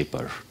 size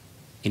paper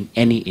in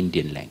any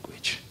Indian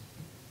language?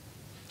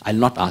 I'll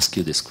not ask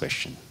you this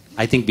question.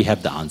 I think we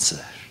have the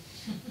answer.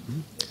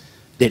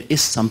 There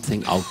is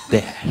something out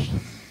there.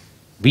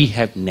 We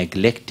have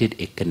neglected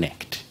a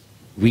connect.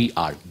 We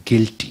are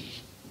guilty.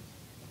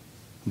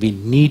 We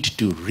need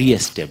to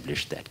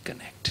re-establish that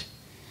connect.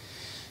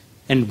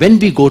 And when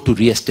we go to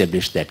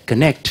re-establish that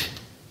connect,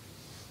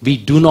 we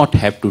do not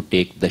have to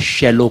take the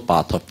shallow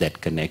path of that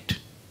connect,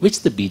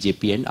 which the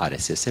BJP and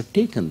RSS have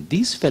taken.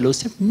 These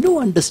fellows have no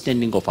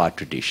understanding of our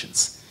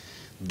traditions.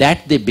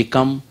 That they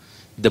become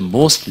the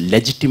most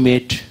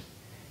legitimate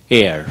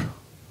heir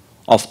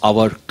of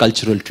our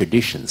cultural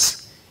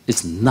traditions is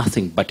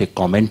nothing but a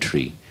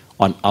commentary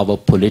on our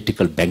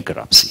political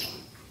bankruptcy,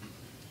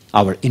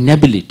 our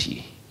inability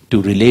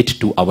to relate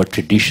to our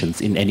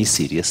traditions in any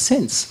serious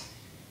sense.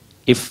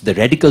 If the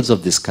radicals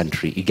of this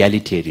country,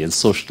 egalitarian,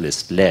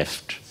 socialist,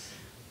 left,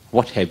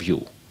 what have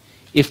you,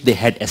 if they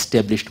had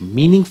established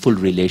meaningful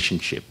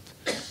relationship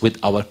with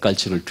our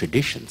cultural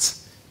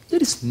traditions,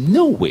 there is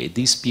no way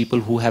these people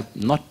who have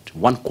not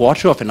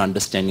 1/4 of an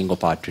understanding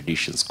of our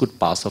traditions could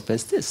pass off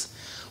as this.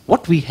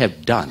 What we have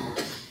done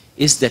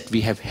is that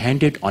we have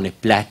handed on a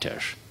platter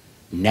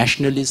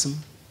nationalism,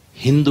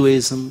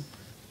 Hinduism,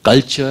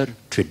 culture,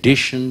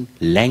 tradition,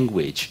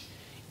 language,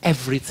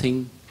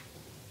 everything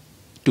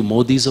to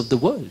Modis of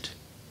the world.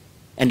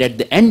 And at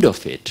the end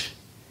of it,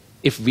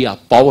 if we are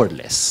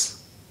powerless,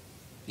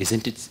 is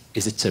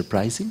it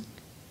surprising?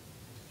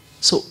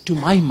 So to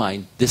my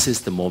mind, this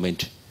is the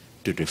moment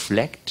to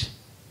reflect,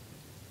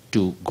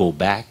 to go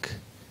back,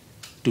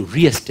 to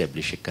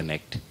re-establish a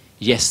connect.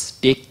 Yes,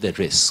 take the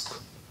risk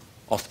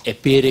of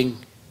appearing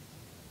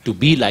to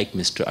be like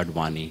Mr.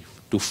 Advani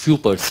to few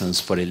persons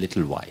for a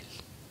little while.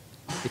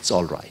 It's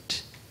all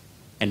right.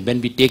 And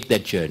when we take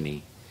that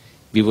journey,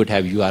 we would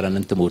have U.R.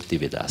 Anantamurthy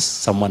with us,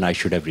 someone I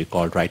should have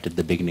recalled right at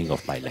the beginning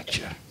of my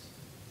lecture.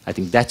 I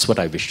think that's what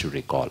I wish to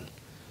recall.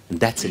 And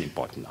that's an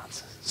important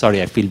answer.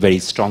 Sorry, I feel very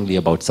strongly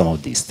about some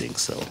of these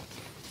things. So,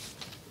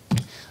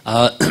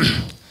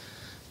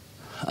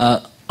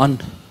 on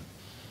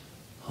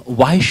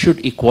why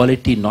should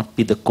equality not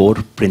be the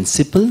core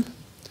principle?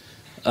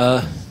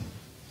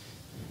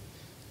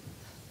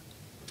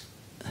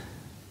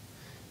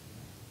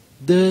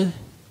 The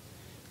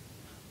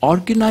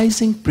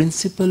organizing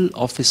principle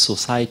of a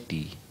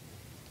society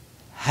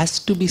has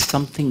to be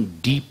something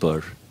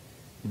deeper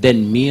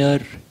than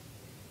mere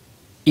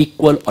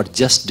equal or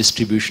just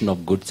distribution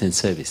of goods and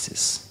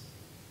services.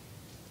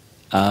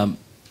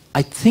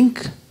 I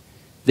think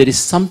there is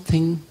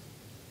something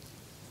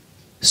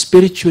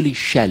spiritually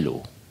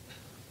shallow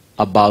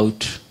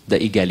about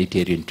the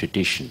egalitarian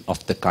tradition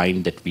of the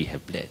kind that we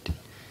have led.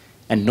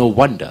 And no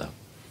wonder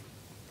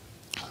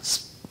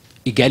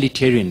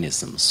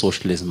egalitarianism,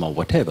 socialism or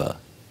whatever,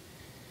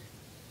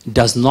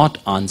 does not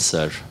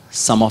answer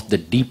some of the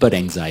deeper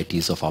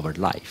anxieties of our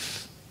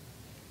life.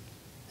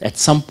 At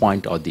some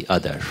point or the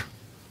other,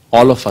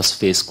 all of us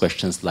face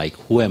questions like,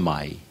 who am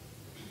I?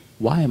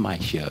 Why am I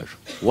here?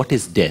 What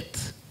is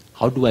death?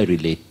 How do I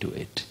relate to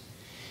it?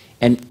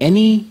 And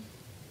any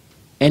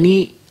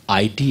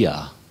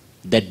idea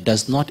that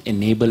does not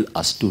enable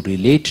us to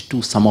relate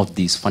to some of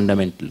these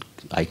fundamental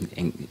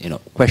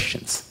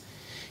questions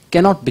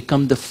cannot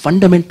become the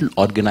fundamental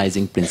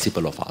organizing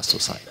principle of our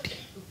society.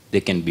 There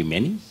can be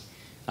many.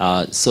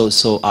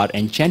 So our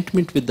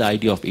enchantment with the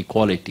idea of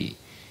equality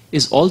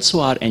is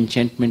also our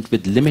enchantment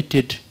with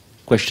limited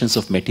questions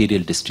of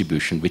material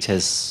distribution, which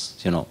has,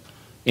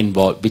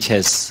 which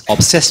has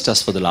obsessed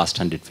us for the last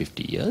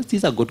 150 years.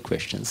 These are good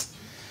questions.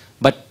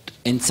 But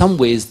in some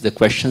ways, the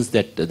questions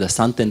that the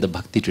Sant and the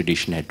Bhakti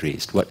tradition had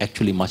raised were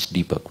actually much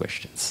deeper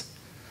questions.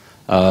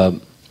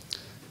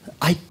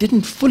 I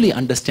didn't fully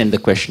understand the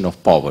question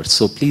of power,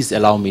 so please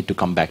allow me to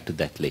come back to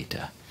that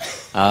later.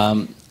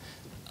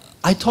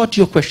 I thought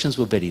your questions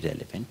were very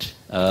relevant,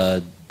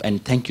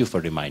 and thank you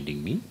for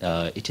reminding me.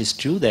 It is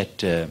true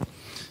that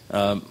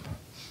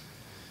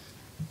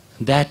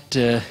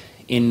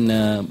in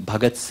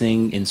Bhagat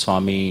Singh, in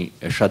Swami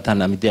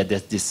Shraddhananda,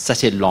 there's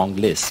such a long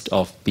list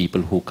of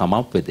people who come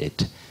up with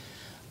it.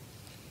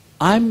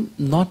 I'm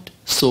not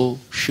so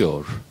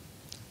sure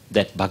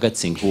that Bhagat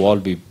Singh,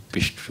 who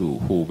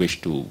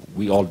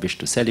we all wish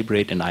to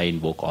celebrate, and I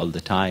invoke all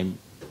the time,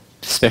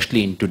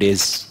 especially in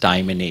today's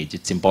time and age,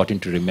 it's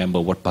important to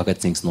remember what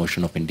Bhagat Singh's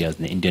notion of India as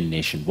an Indian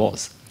nation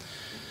was.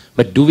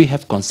 But do we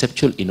have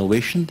conceptual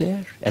innovation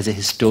there? As a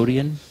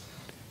historian,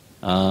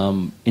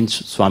 in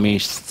Swami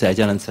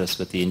Sahajanand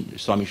Saraswati, in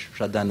Swami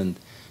Shraddhanand,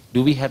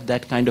 do we have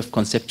that kind of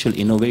conceptual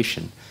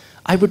innovation?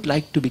 I would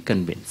like to be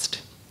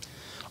convinced.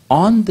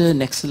 On the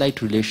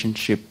Naxalite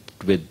relationship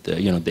with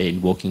the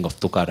invoking of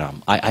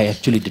Tukaram, I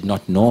actually did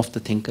not know of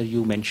the thinker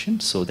you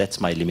mentioned, so that's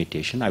my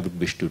limitation. I would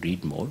wish to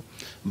read more.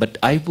 But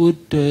I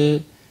would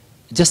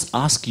just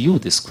ask you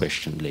this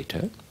question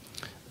later.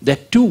 There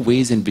are two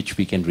ways in which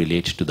we can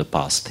relate to the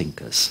past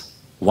thinkers.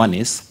 One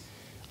is,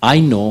 I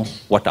know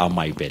what are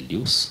my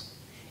values,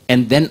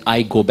 and then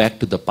I go back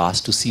to the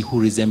past to see who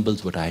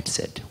resembles what I had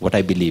said, what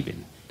I believe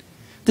in.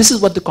 This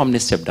is what the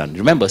communists have done.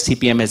 Remember,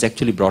 CPM has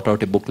actually brought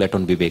out a booklet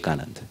on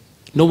Vivekananda.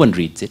 No one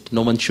reads it.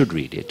 No one should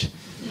read it,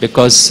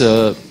 because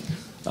there's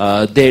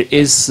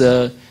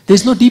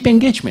no deep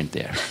engagement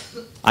there.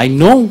 I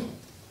know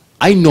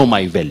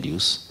my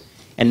values,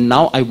 and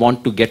now I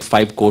want to get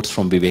 5 quotes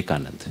from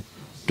Vivekananda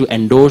to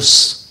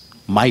endorse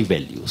my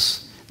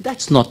values.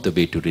 That's not the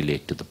way to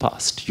relate to the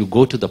past. You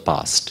go to the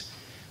past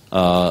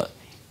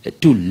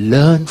to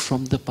learn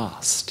from the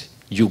past.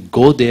 You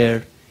go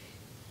there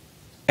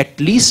at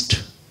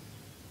least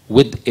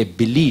with a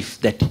belief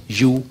that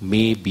you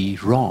may be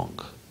wrong,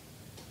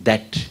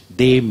 that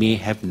they may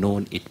have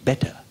known it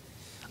better.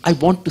 I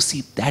want to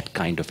see that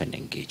kind of an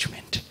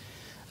engagement.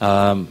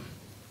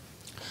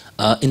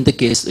 In the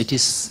case, it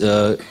is,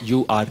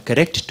 you are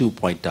correct to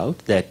point out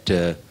that,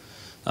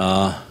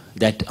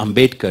 that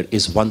Ambedkar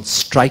is one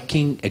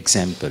striking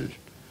example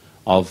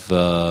of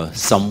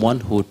someone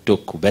who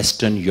took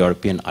Western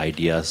European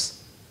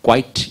ideas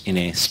quite in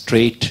a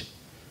straight,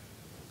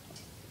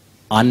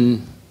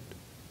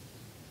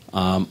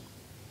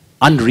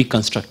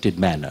 unreconstructed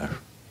manner,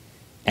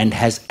 and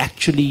has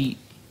actually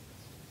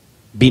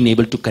been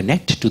able to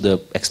connect to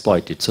the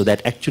exploited. So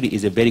that actually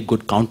is a very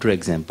good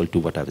counterexample to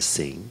what I was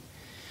saying.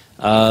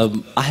 I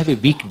have a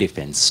weak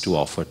defense to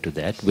offer to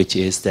that, which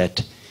is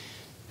that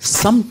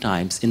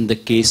sometimes in the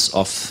case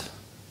of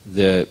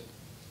the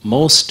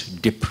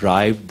most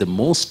deprived, the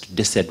most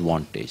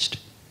disadvantaged,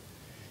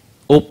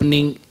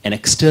 opening an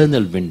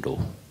external window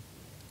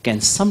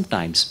can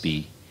sometimes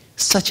be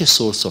such a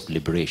source of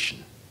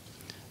liberation,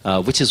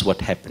 which is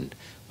what happened.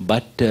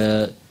 But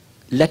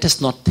let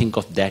us not think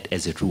of that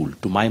as a rule.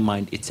 To my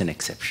mind, it's an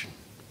exception.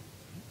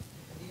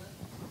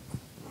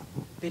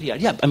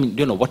 Periyar, yeah, I mean,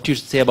 you know, what you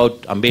say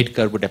about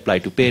Ambedkar would apply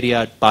to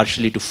Periyar,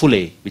 partially to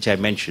Phule, which I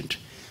mentioned.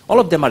 All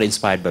of them are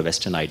inspired by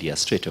Western ideas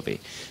straight away.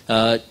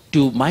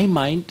 To my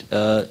mind,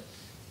 the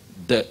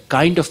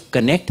kind of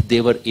connect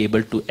they were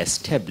able to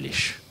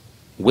establish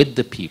with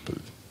the people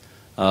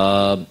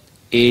would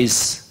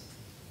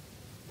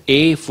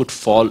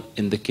fall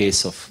in the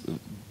case of,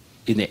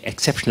 in an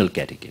exceptional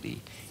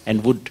category,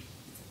 and would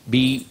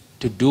be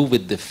to do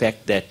with the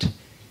fact that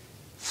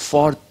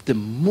for the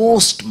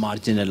most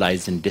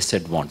marginalized and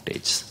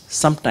disadvantaged,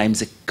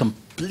 sometimes a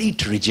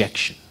complete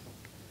rejection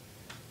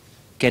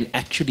can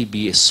actually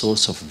be a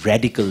source of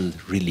radical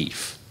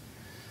relief.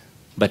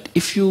 But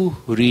if you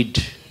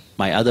read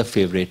my other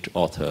favorite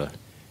author,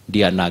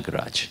 D.R.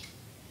 Nagaraj,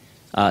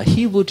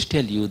 he would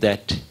tell you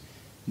that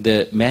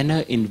the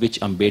manner in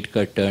which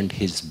Ambedkar turned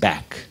his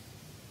back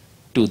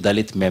to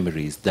Dalit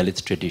memories,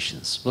 Dalit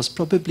traditions, was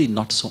probably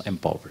not so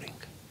empowering.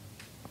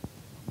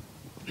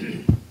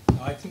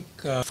 I think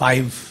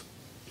 5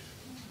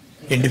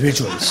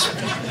 individuals.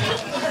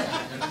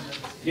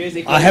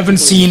 I haven't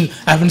seen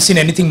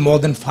anything more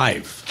than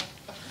 5,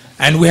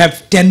 and we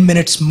have 10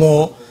 minutes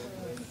more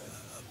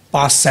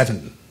past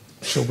 7,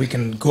 so we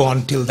can go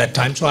on till that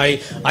time. So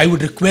I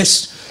would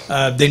request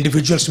the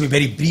individuals to be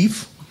very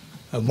brief,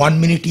 1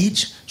 minute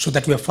each, so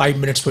that we have 5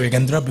 minutes for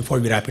Yogendra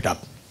before we wrap it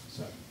up.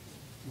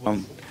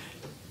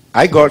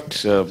 I got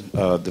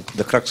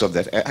the crux of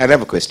that. I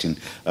have a question.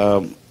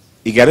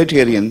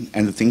 Egalitarian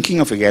and the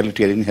thinking of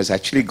egalitarian has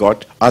actually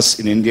got us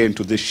in India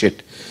into this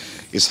shit,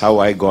 is how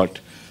I got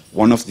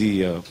one of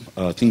the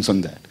things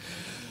on that.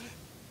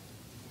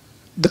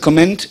 The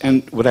comment,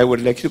 and what I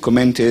would like to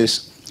comment,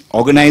 is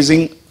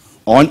organizing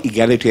on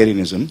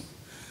egalitarianism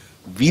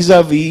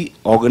vis-a-vis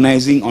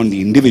organizing on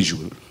the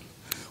individual,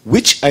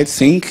 which I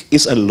think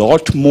is a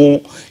lot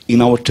more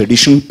in our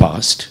tradition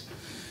past,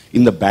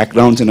 in the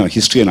backgrounds in our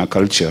history and our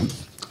culture.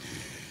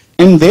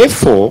 And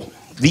therefore,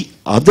 the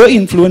other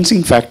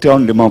influencing factor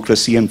on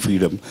democracy and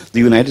freedom, the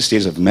United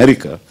States of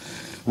America,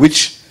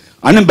 which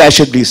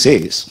unabashedly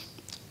says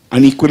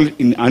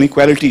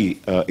inequality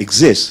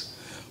exists,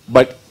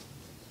 but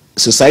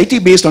society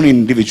based on an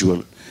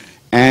individual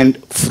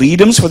and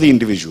freedoms for the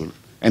individual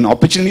and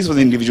opportunities for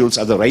the individuals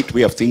are the right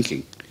way of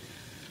thinking.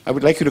 I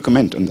would like you to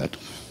comment on that.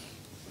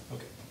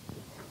 Okay.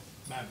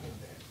 Ma'am.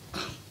 I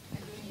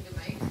don't need a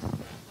mic.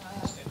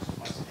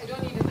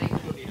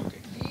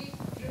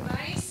 The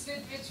premise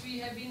with which we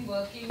have been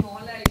working, all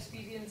our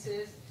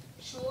experiences,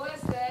 show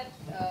us that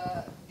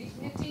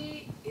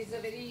dignity is a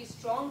very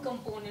strong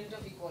component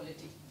of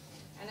equality.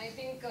 And I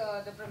think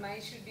the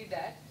premise should be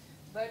that.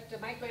 But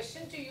my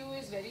question to you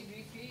is very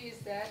briefly is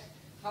that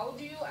how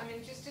do you, I'm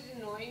interested in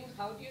knowing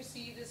how do you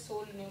see this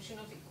whole notion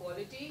of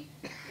equality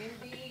in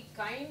the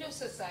kind of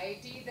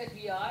society that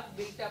we are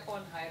built up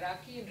on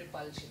hierarchy and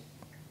repulsion.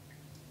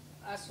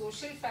 Our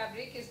social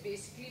fabric is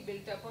basically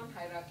built up on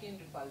hierarchy and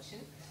repulsion.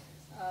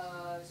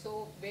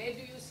 So where do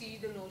you see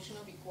the notion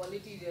of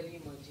equality really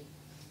emerging?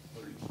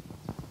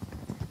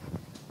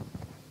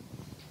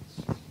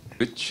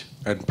 Rich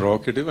and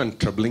provocative and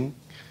troubling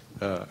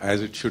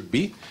as it should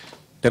be.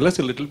 Tell us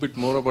a little bit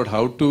more about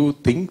how to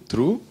think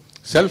through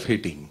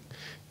self-hating.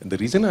 And the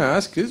reason I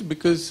ask is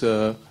because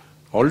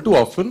all too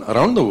often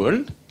around the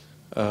world,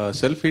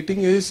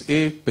 self-hating is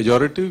a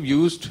pejorative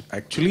used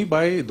actually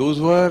by those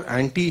who are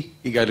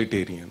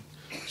anti-egalitarian.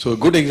 So a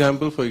good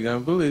example, for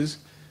example, is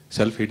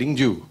self-hating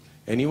Jew.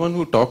 Anyone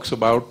who talks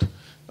about,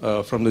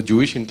 from the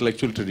Jewish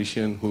intellectual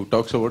tradition, who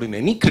talks about in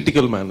any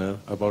critical manner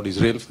about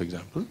Israel, for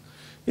example,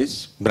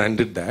 is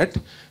branded that.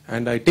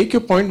 And I take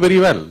your point very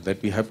well,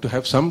 that we have to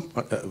have some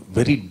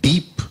very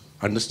deep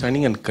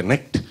understanding and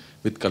connect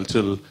with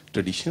cultural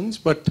traditions.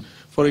 But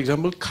for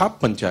example,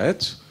 Khap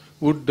Panchayats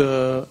would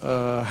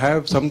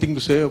have something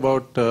to say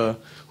about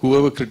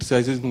whoever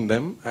criticizes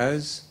them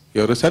as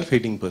you're a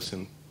self-hating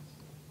person.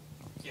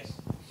 Yes.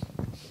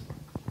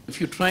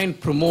 If you try and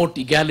promote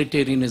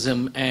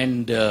egalitarianism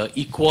and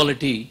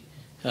equality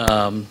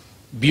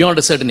beyond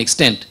a certain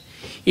extent,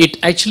 it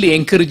actually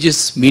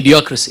encourages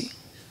mediocrity.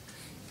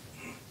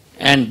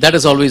 And that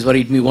has always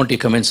worried me. Want your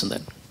comments on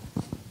that?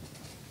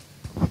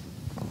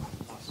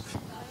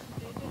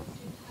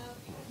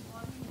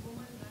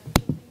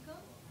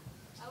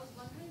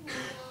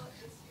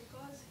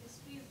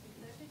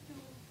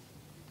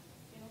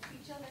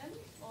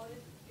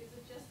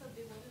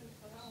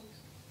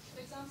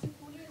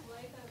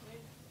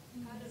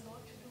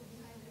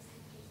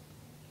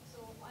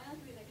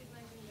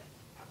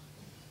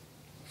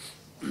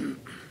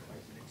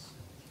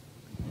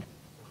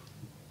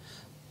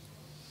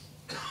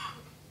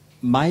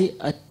 My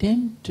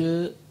attempt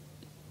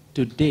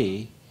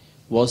today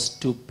was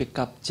to pick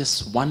up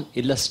just one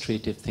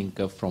illustrative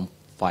thinker from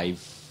 5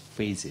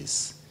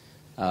 phases,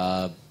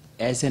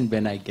 as and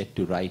when I get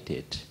to write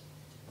it,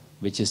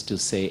 which is to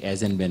say,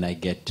 as and when I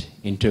get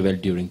interval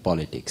during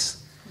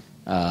politics.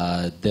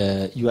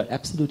 You are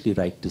absolutely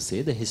right to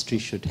say the history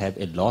should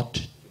have a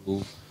lot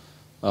to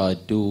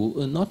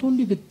do, not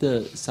only with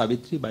the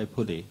Savitri by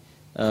Phule.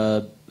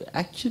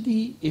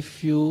 Actually,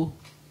 if you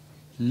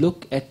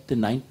look at the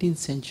 19th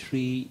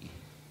century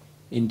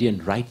Indian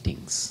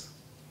writings,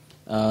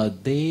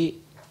 they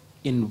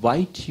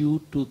invite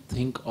you to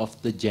think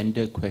of the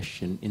gender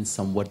question in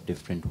somewhat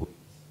different way.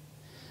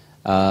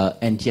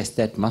 And yes,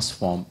 that must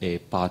form a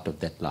part of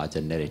that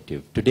larger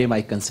narrative. Today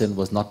my concern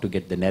was not to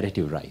get the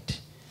narrative right,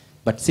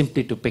 but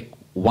simply to pick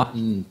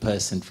one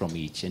person from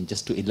each and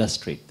just to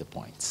illustrate the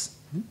points.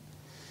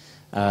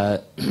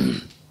 The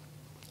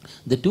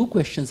 2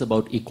 questions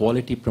about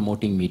equality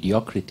promoting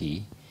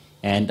mediocrity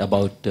and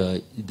about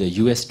the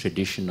US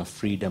tradition of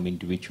freedom,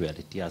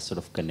 individuality are sort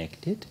of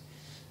connected.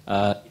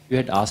 If you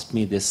had asked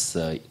me this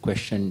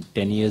question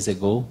 10 years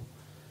ago,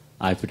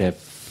 I would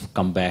have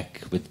come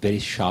back with very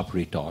sharp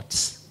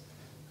retorts.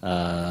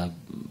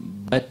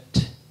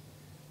 But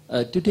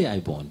today I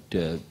won't.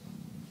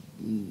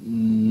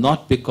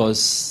 Not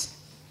because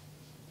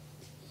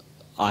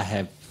I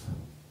have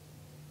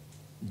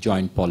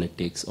joined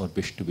politics or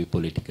wish to be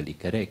politically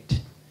correct,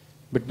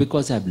 but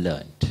because I've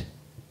learned.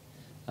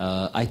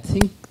 I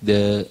think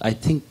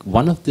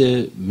one of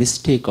the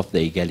mistake of the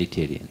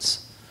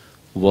egalitarians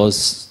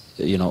was,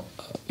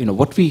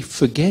 what we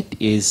forget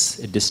is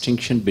a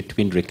distinction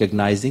between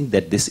recognizing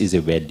that this is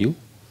a value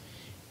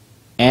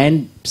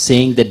and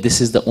saying that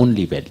this is the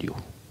only value.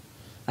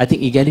 I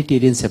think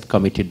egalitarians have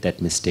committed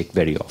that mistake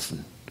very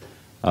often,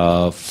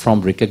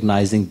 from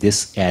recognizing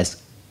this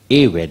as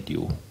a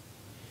value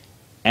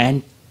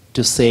and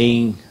to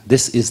saying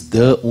this is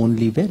the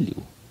only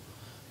value.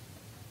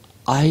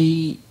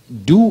 I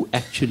do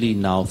actually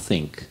now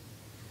think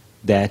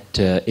that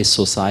a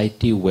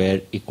society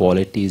where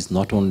equality is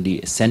not only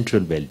a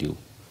central value,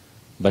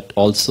 but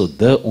also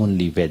the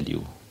only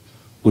value,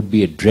 would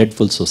be a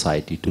dreadful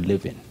society to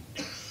live in.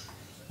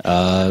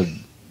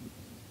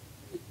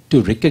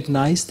 To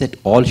recognize that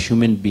all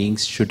human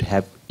beings should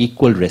have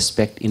equal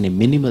respect in a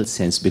minimal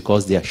sense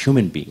because they are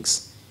human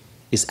beings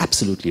is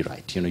absolutely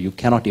right. You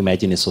cannot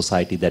imagine a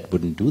society that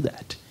wouldn't do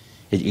that,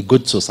 a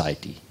good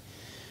society.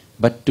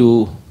 But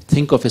to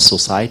think of a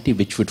society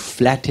which would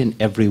flatten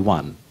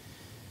everyone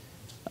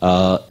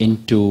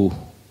into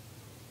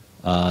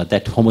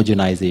that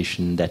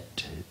homogenization,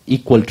 that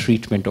equal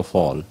treatment of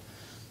all,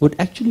 would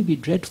actually be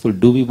dreadful.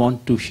 Do we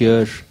want to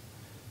hear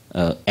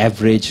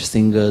average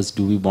singers?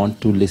 Do we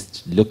want to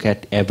look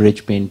at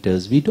average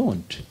painters? We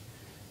don't.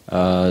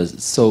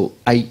 So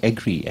I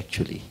agree,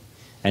 actually.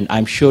 And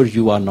I'm sure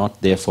you are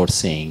not therefore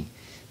saying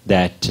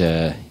that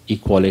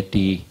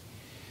equality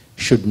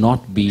should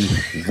not be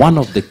one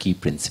of the key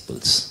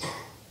principles.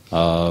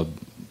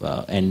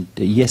 And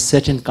yes,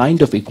 certain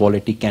kind of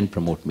equality can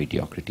promote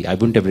mediocrity. I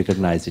wouldn't have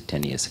recognized it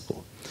 10 years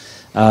ago.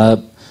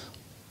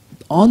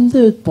 On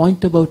the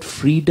point about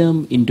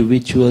freedom,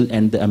 individual,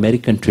 and the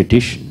American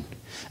tradition,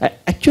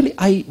 actually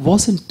I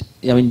wasn't,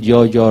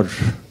 your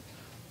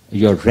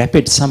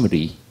rapid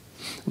summary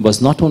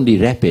was not only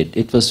rapid,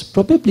 it was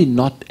probably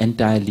not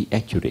entirely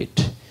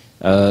accurate,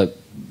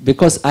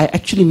 because I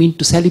actually mean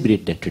to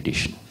celebrate that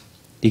tradition.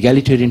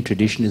 Egalitarian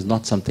tradition is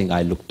not something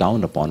I look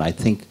down upon. I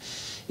think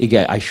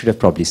I should have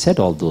probably said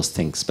all those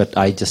things, but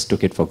I just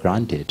took it for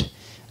granted.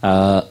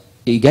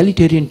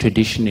 Egalitarian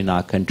tradition in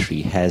our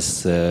country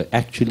has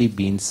actually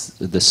been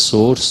the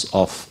source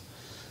of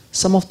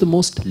some of the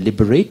most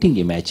liberating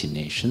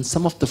imagination,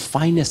 some of the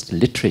finest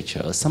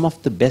literature, some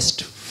of the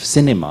best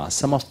cinema,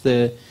 some of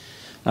the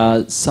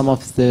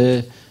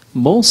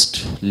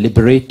most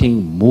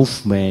liberating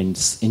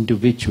movements,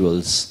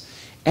 individuals,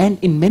 and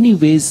in many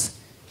ways,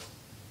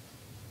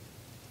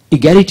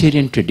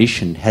 egalitarian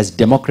tradition has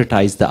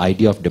democratized the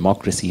idea of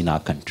democracy in our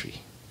country.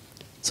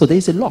 So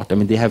there's a lot.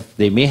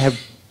 They may have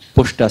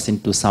pushed us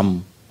into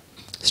some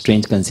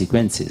strange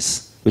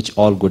consequences, which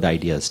all good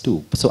ideas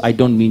do. So I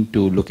don't mean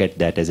to look at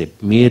that as a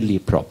merely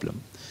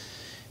problem.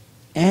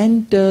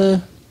 And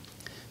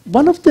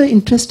one of the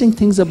interesting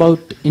things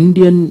about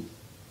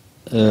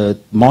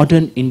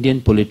modern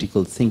Indian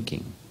political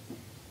thinking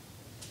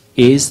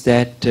is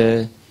that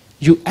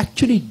you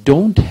actually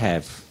don't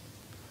have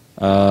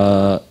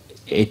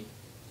a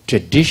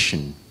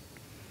tradition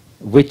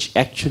which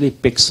actually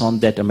picks on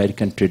that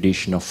American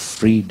tradition of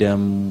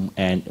freedom,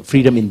 and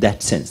freedom in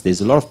that sense.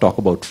 There's a lot of talk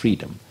about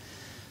freedom.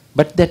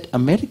 But that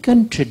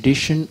American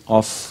tradition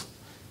of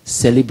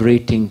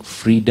celebrating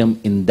freedom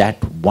in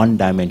that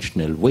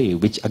one-dimensional way,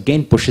 which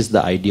again pushes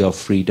the idea of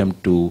freedom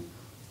to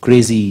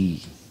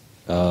crazy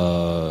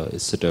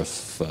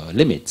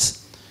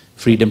limits.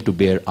 Freedom to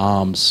bear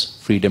arms,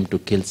 freedom to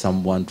kill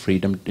someone,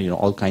 freedom to,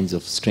 all kinds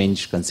of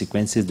strange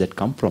consequences that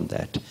come from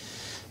that.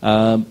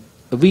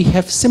 We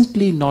have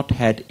simply not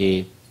had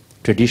a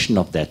tradition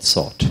of that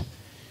sort.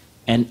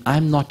 And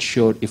I'm not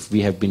sure if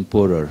we have been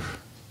poorer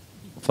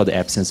for the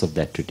absence of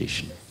that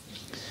tradition.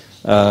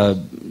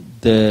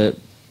 The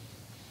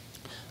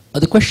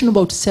question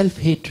about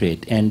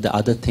self-hatred and the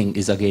other thing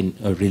is again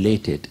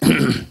related.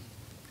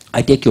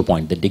 I take your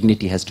point that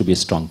dignity has to be a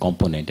strong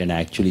component, and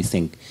I actually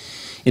think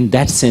in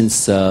that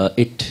sense,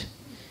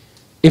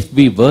 if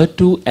we were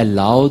to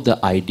allow the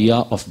idea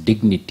of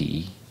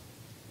dignity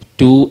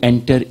to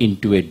enter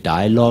into a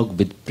dialogue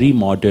with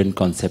pre-modern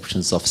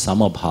conceptions of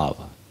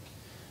samabhava,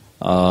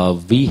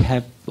 we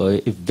have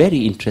a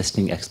very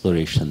interesting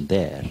exploration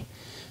there.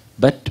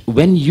 But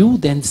when you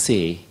then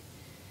say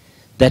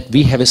that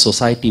we have a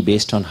society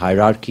based on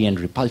hierarchy and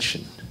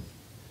repulsion,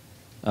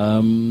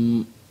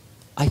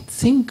 I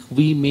think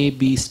we may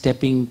be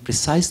stepping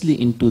precisely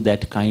into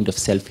that kind of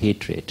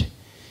self-hatred.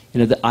 You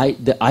know,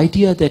 the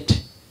idea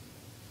that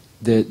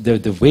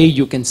the way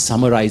you can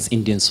summarize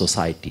Indian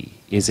society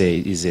is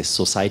a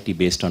society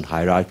based on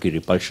hierarchy,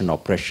 repulsion,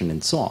 oppression,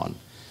 and so on.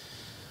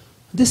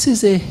 This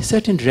is a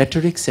certain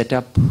rhetoric set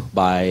up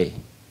by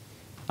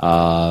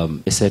a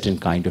certain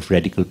kind of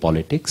radical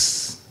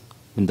politics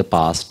in the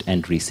past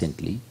and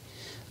recently.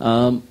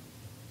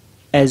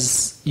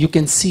 As you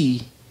can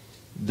see,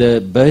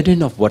 the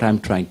burden of what I'm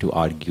trying to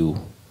argue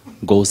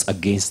goes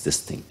against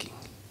this thinking.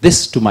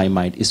 This, to my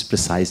mind, is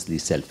precisely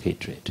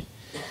self-hatred.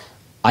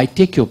 I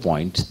take your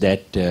point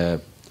that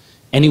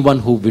anyone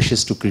who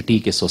wishes to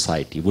critique a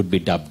society would be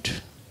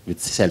dubbed with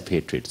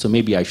self-hatred. So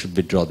maybe I should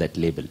withdraw that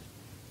label,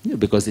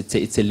 because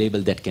it's a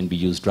label that can be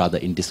used rather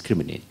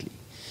indiscriminately.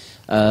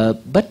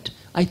 But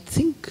I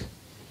think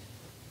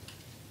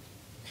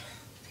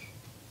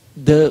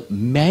the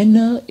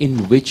manner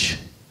in which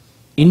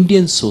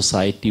Indian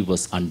society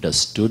was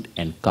understood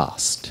and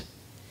cast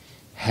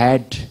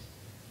had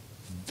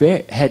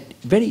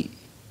very,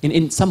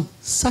 in some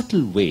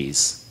subtle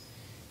ways,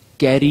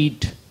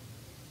 carried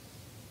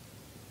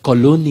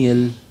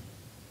colonial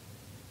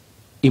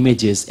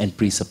images and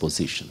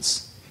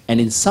presuppositions. And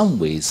in some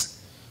ways,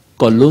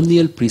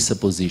 colonial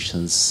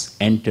presuppositions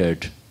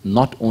entered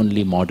not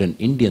only modern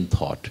Indian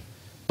thought,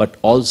 but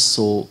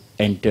also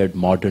entered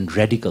modern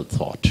radical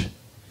thought.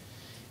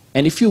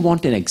 And if you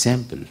want an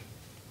example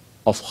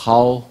of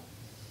how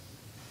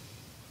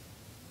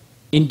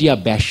India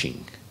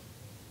bashing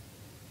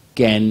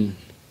can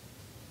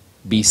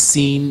be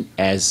seen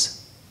as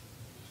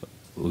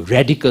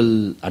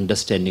radical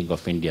understanding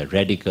of India,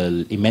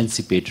 radical,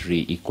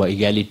 emancipatory,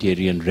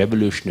 egalitarian,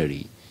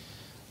 revolutionary,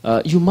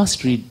 you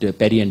must read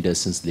Perry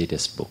Anderson's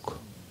latest book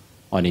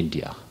on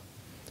India.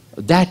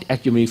 That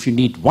actually, if you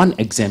need one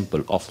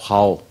example of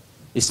how,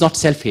 it's not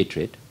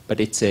self-hatred, but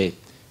it's a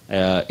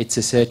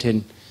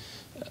certain,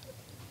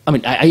 I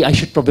mean, I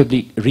should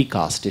probably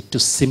recast it to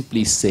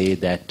simply say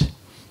that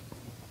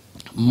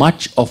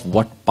much of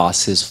what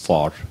passes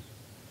for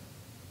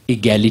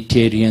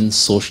egalitarian,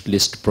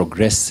 socialist,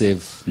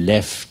 progressive,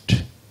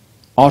 left,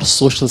 or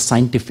social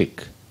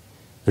scientific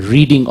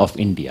reading of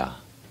India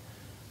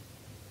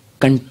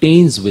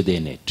contains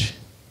within it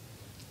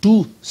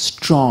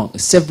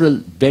several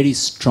very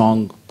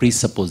strong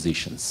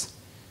presuppositions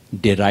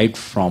derived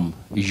from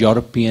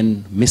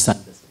European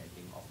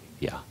misunderstanding of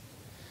India.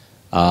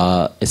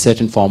 A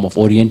certain form of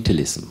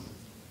Orientalism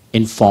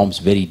informs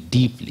very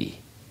deeply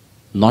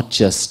not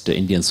just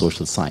Indian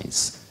social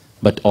science,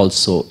 but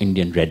also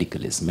Indian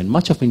radicalism. And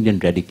much of Indian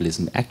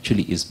radicalism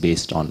actually is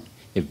based on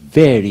a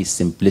very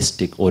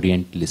simplistic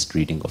Orientalist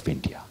reading of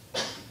India.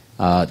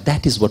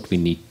 That is what we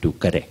need to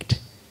correct.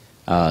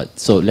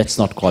 So let's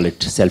not call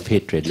it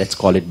self-hatred, let's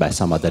call it by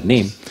some other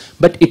name.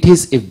 But it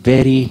is a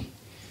very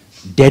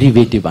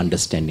derivative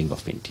understanding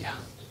of India.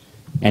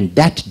 And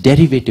that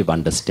derivative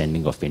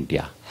understanding of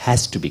India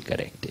has to be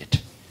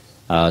corrected.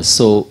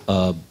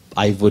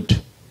 I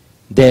would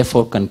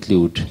therefore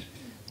conclude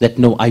that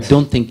no, I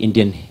don't think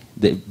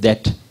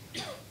that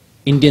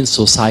Indian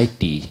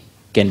society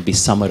can be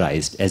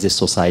summarized as a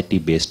society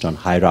based on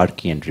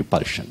hierarchy and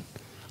repulsion.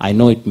 I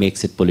know it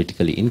makes it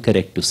politically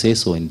incorrect to say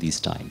so in these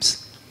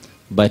times,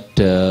 but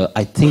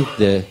I think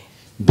the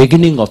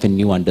beginning of a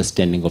new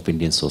understanding of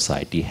Indian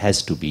society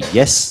has to be,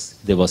 yes,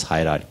 there was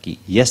hierarchy,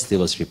 yes, there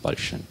was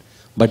repulsion,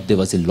 but there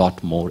was a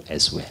lot more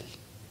as well.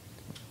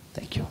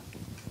 Thank you.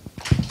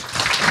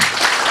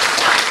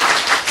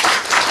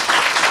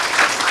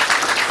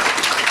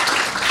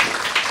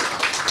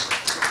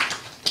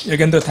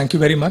 Yogendra, thank you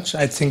very much.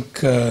 I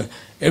think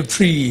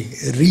every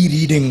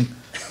rereading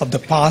of the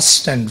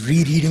past and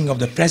rereading of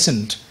the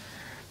present,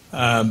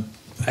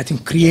 I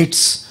think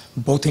creates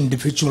both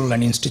individual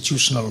and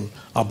institutional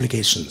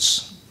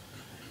obligations.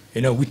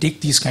 You know, we take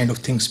these kind of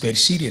things very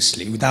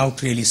seriously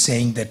without really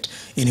saying that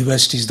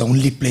university is the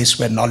only place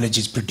where knowledge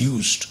is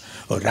produced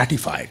or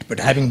ratified. But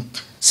having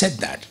said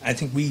that, I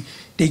think we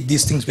take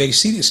these things very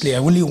seriously. I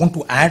only want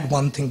to add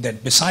one thing,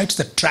 that besides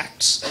the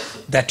tracts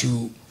that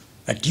you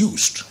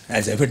adduced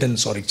as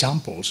evidence or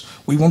examples,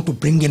 we want to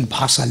bring in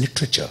Bhasa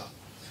literature.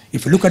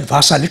 If you look at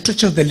Bhasa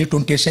literature of the late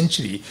 20th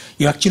century,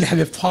 you actually have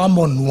a far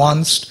more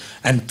nuanced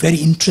and very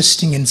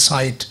interesting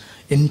insight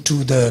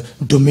into the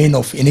domain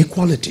of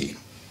inequality.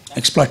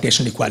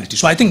 exploitation equality.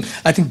 So I think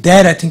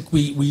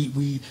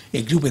we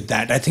agree with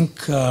that. I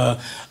think,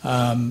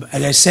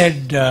 as I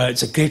said,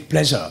 it's a great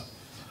pleasure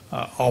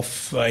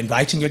of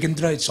inviting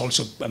Yogendra. It's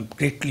also, I'm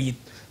greatly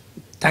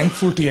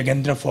thankful to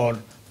Yogendra for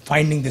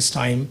finding this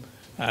time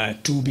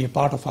to be a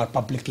part of our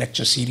public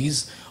lecture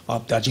series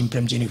of the Ajim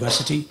Premji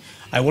University.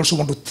 I also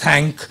want to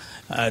thank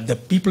the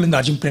people in the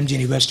Ajim Premji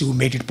University who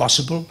made it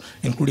possible,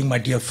 including my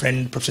dear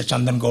friend Professor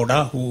Chandan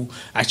Gowda, who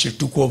actually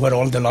took over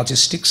all the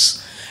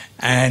logistics,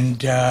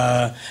 and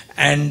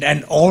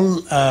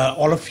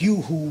all of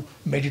you who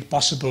made it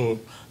possible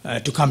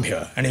to come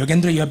here. And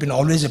Yogendra, you have been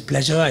always a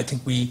pleasure. I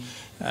think we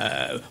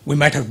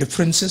might have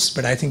differences,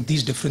 but I think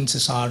these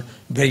differences are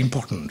very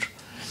important.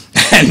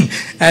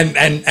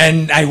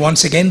 and I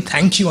once again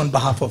thank you on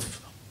behalf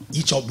of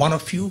each one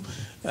of you,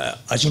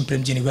 Ajim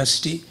Premji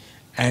University,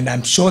 and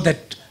I'm sure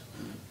that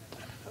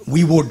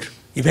we would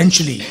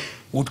eventually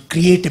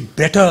create a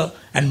better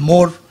and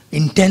more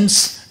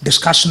intense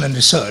discussion and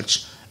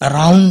research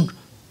around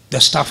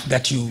the stuff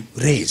that you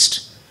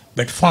raised,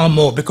 but far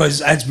more, because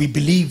as we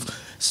believe,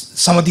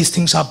 some of these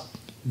things are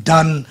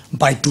done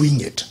by doing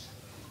it,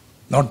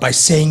 not by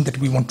saying that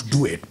we want to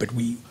do it, but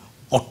we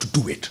ought to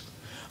do it.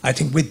 I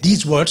think with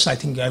these words, I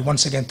think I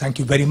once again thank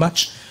you very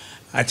much.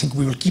 I think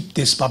we will keep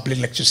this public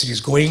lecture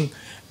series going,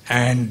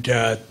 and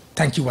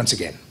thank you once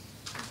again.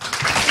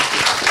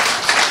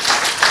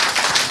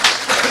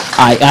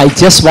 I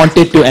just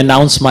wanted to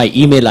announce my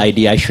email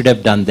ID. I should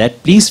have done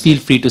that. Please feel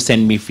free to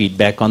send me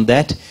feedback on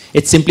that.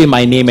 It's simply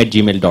my name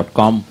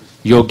 @gmail.com,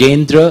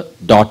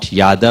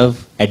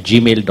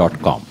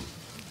 yogendra.yadav@gmail.com.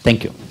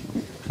 Thank you.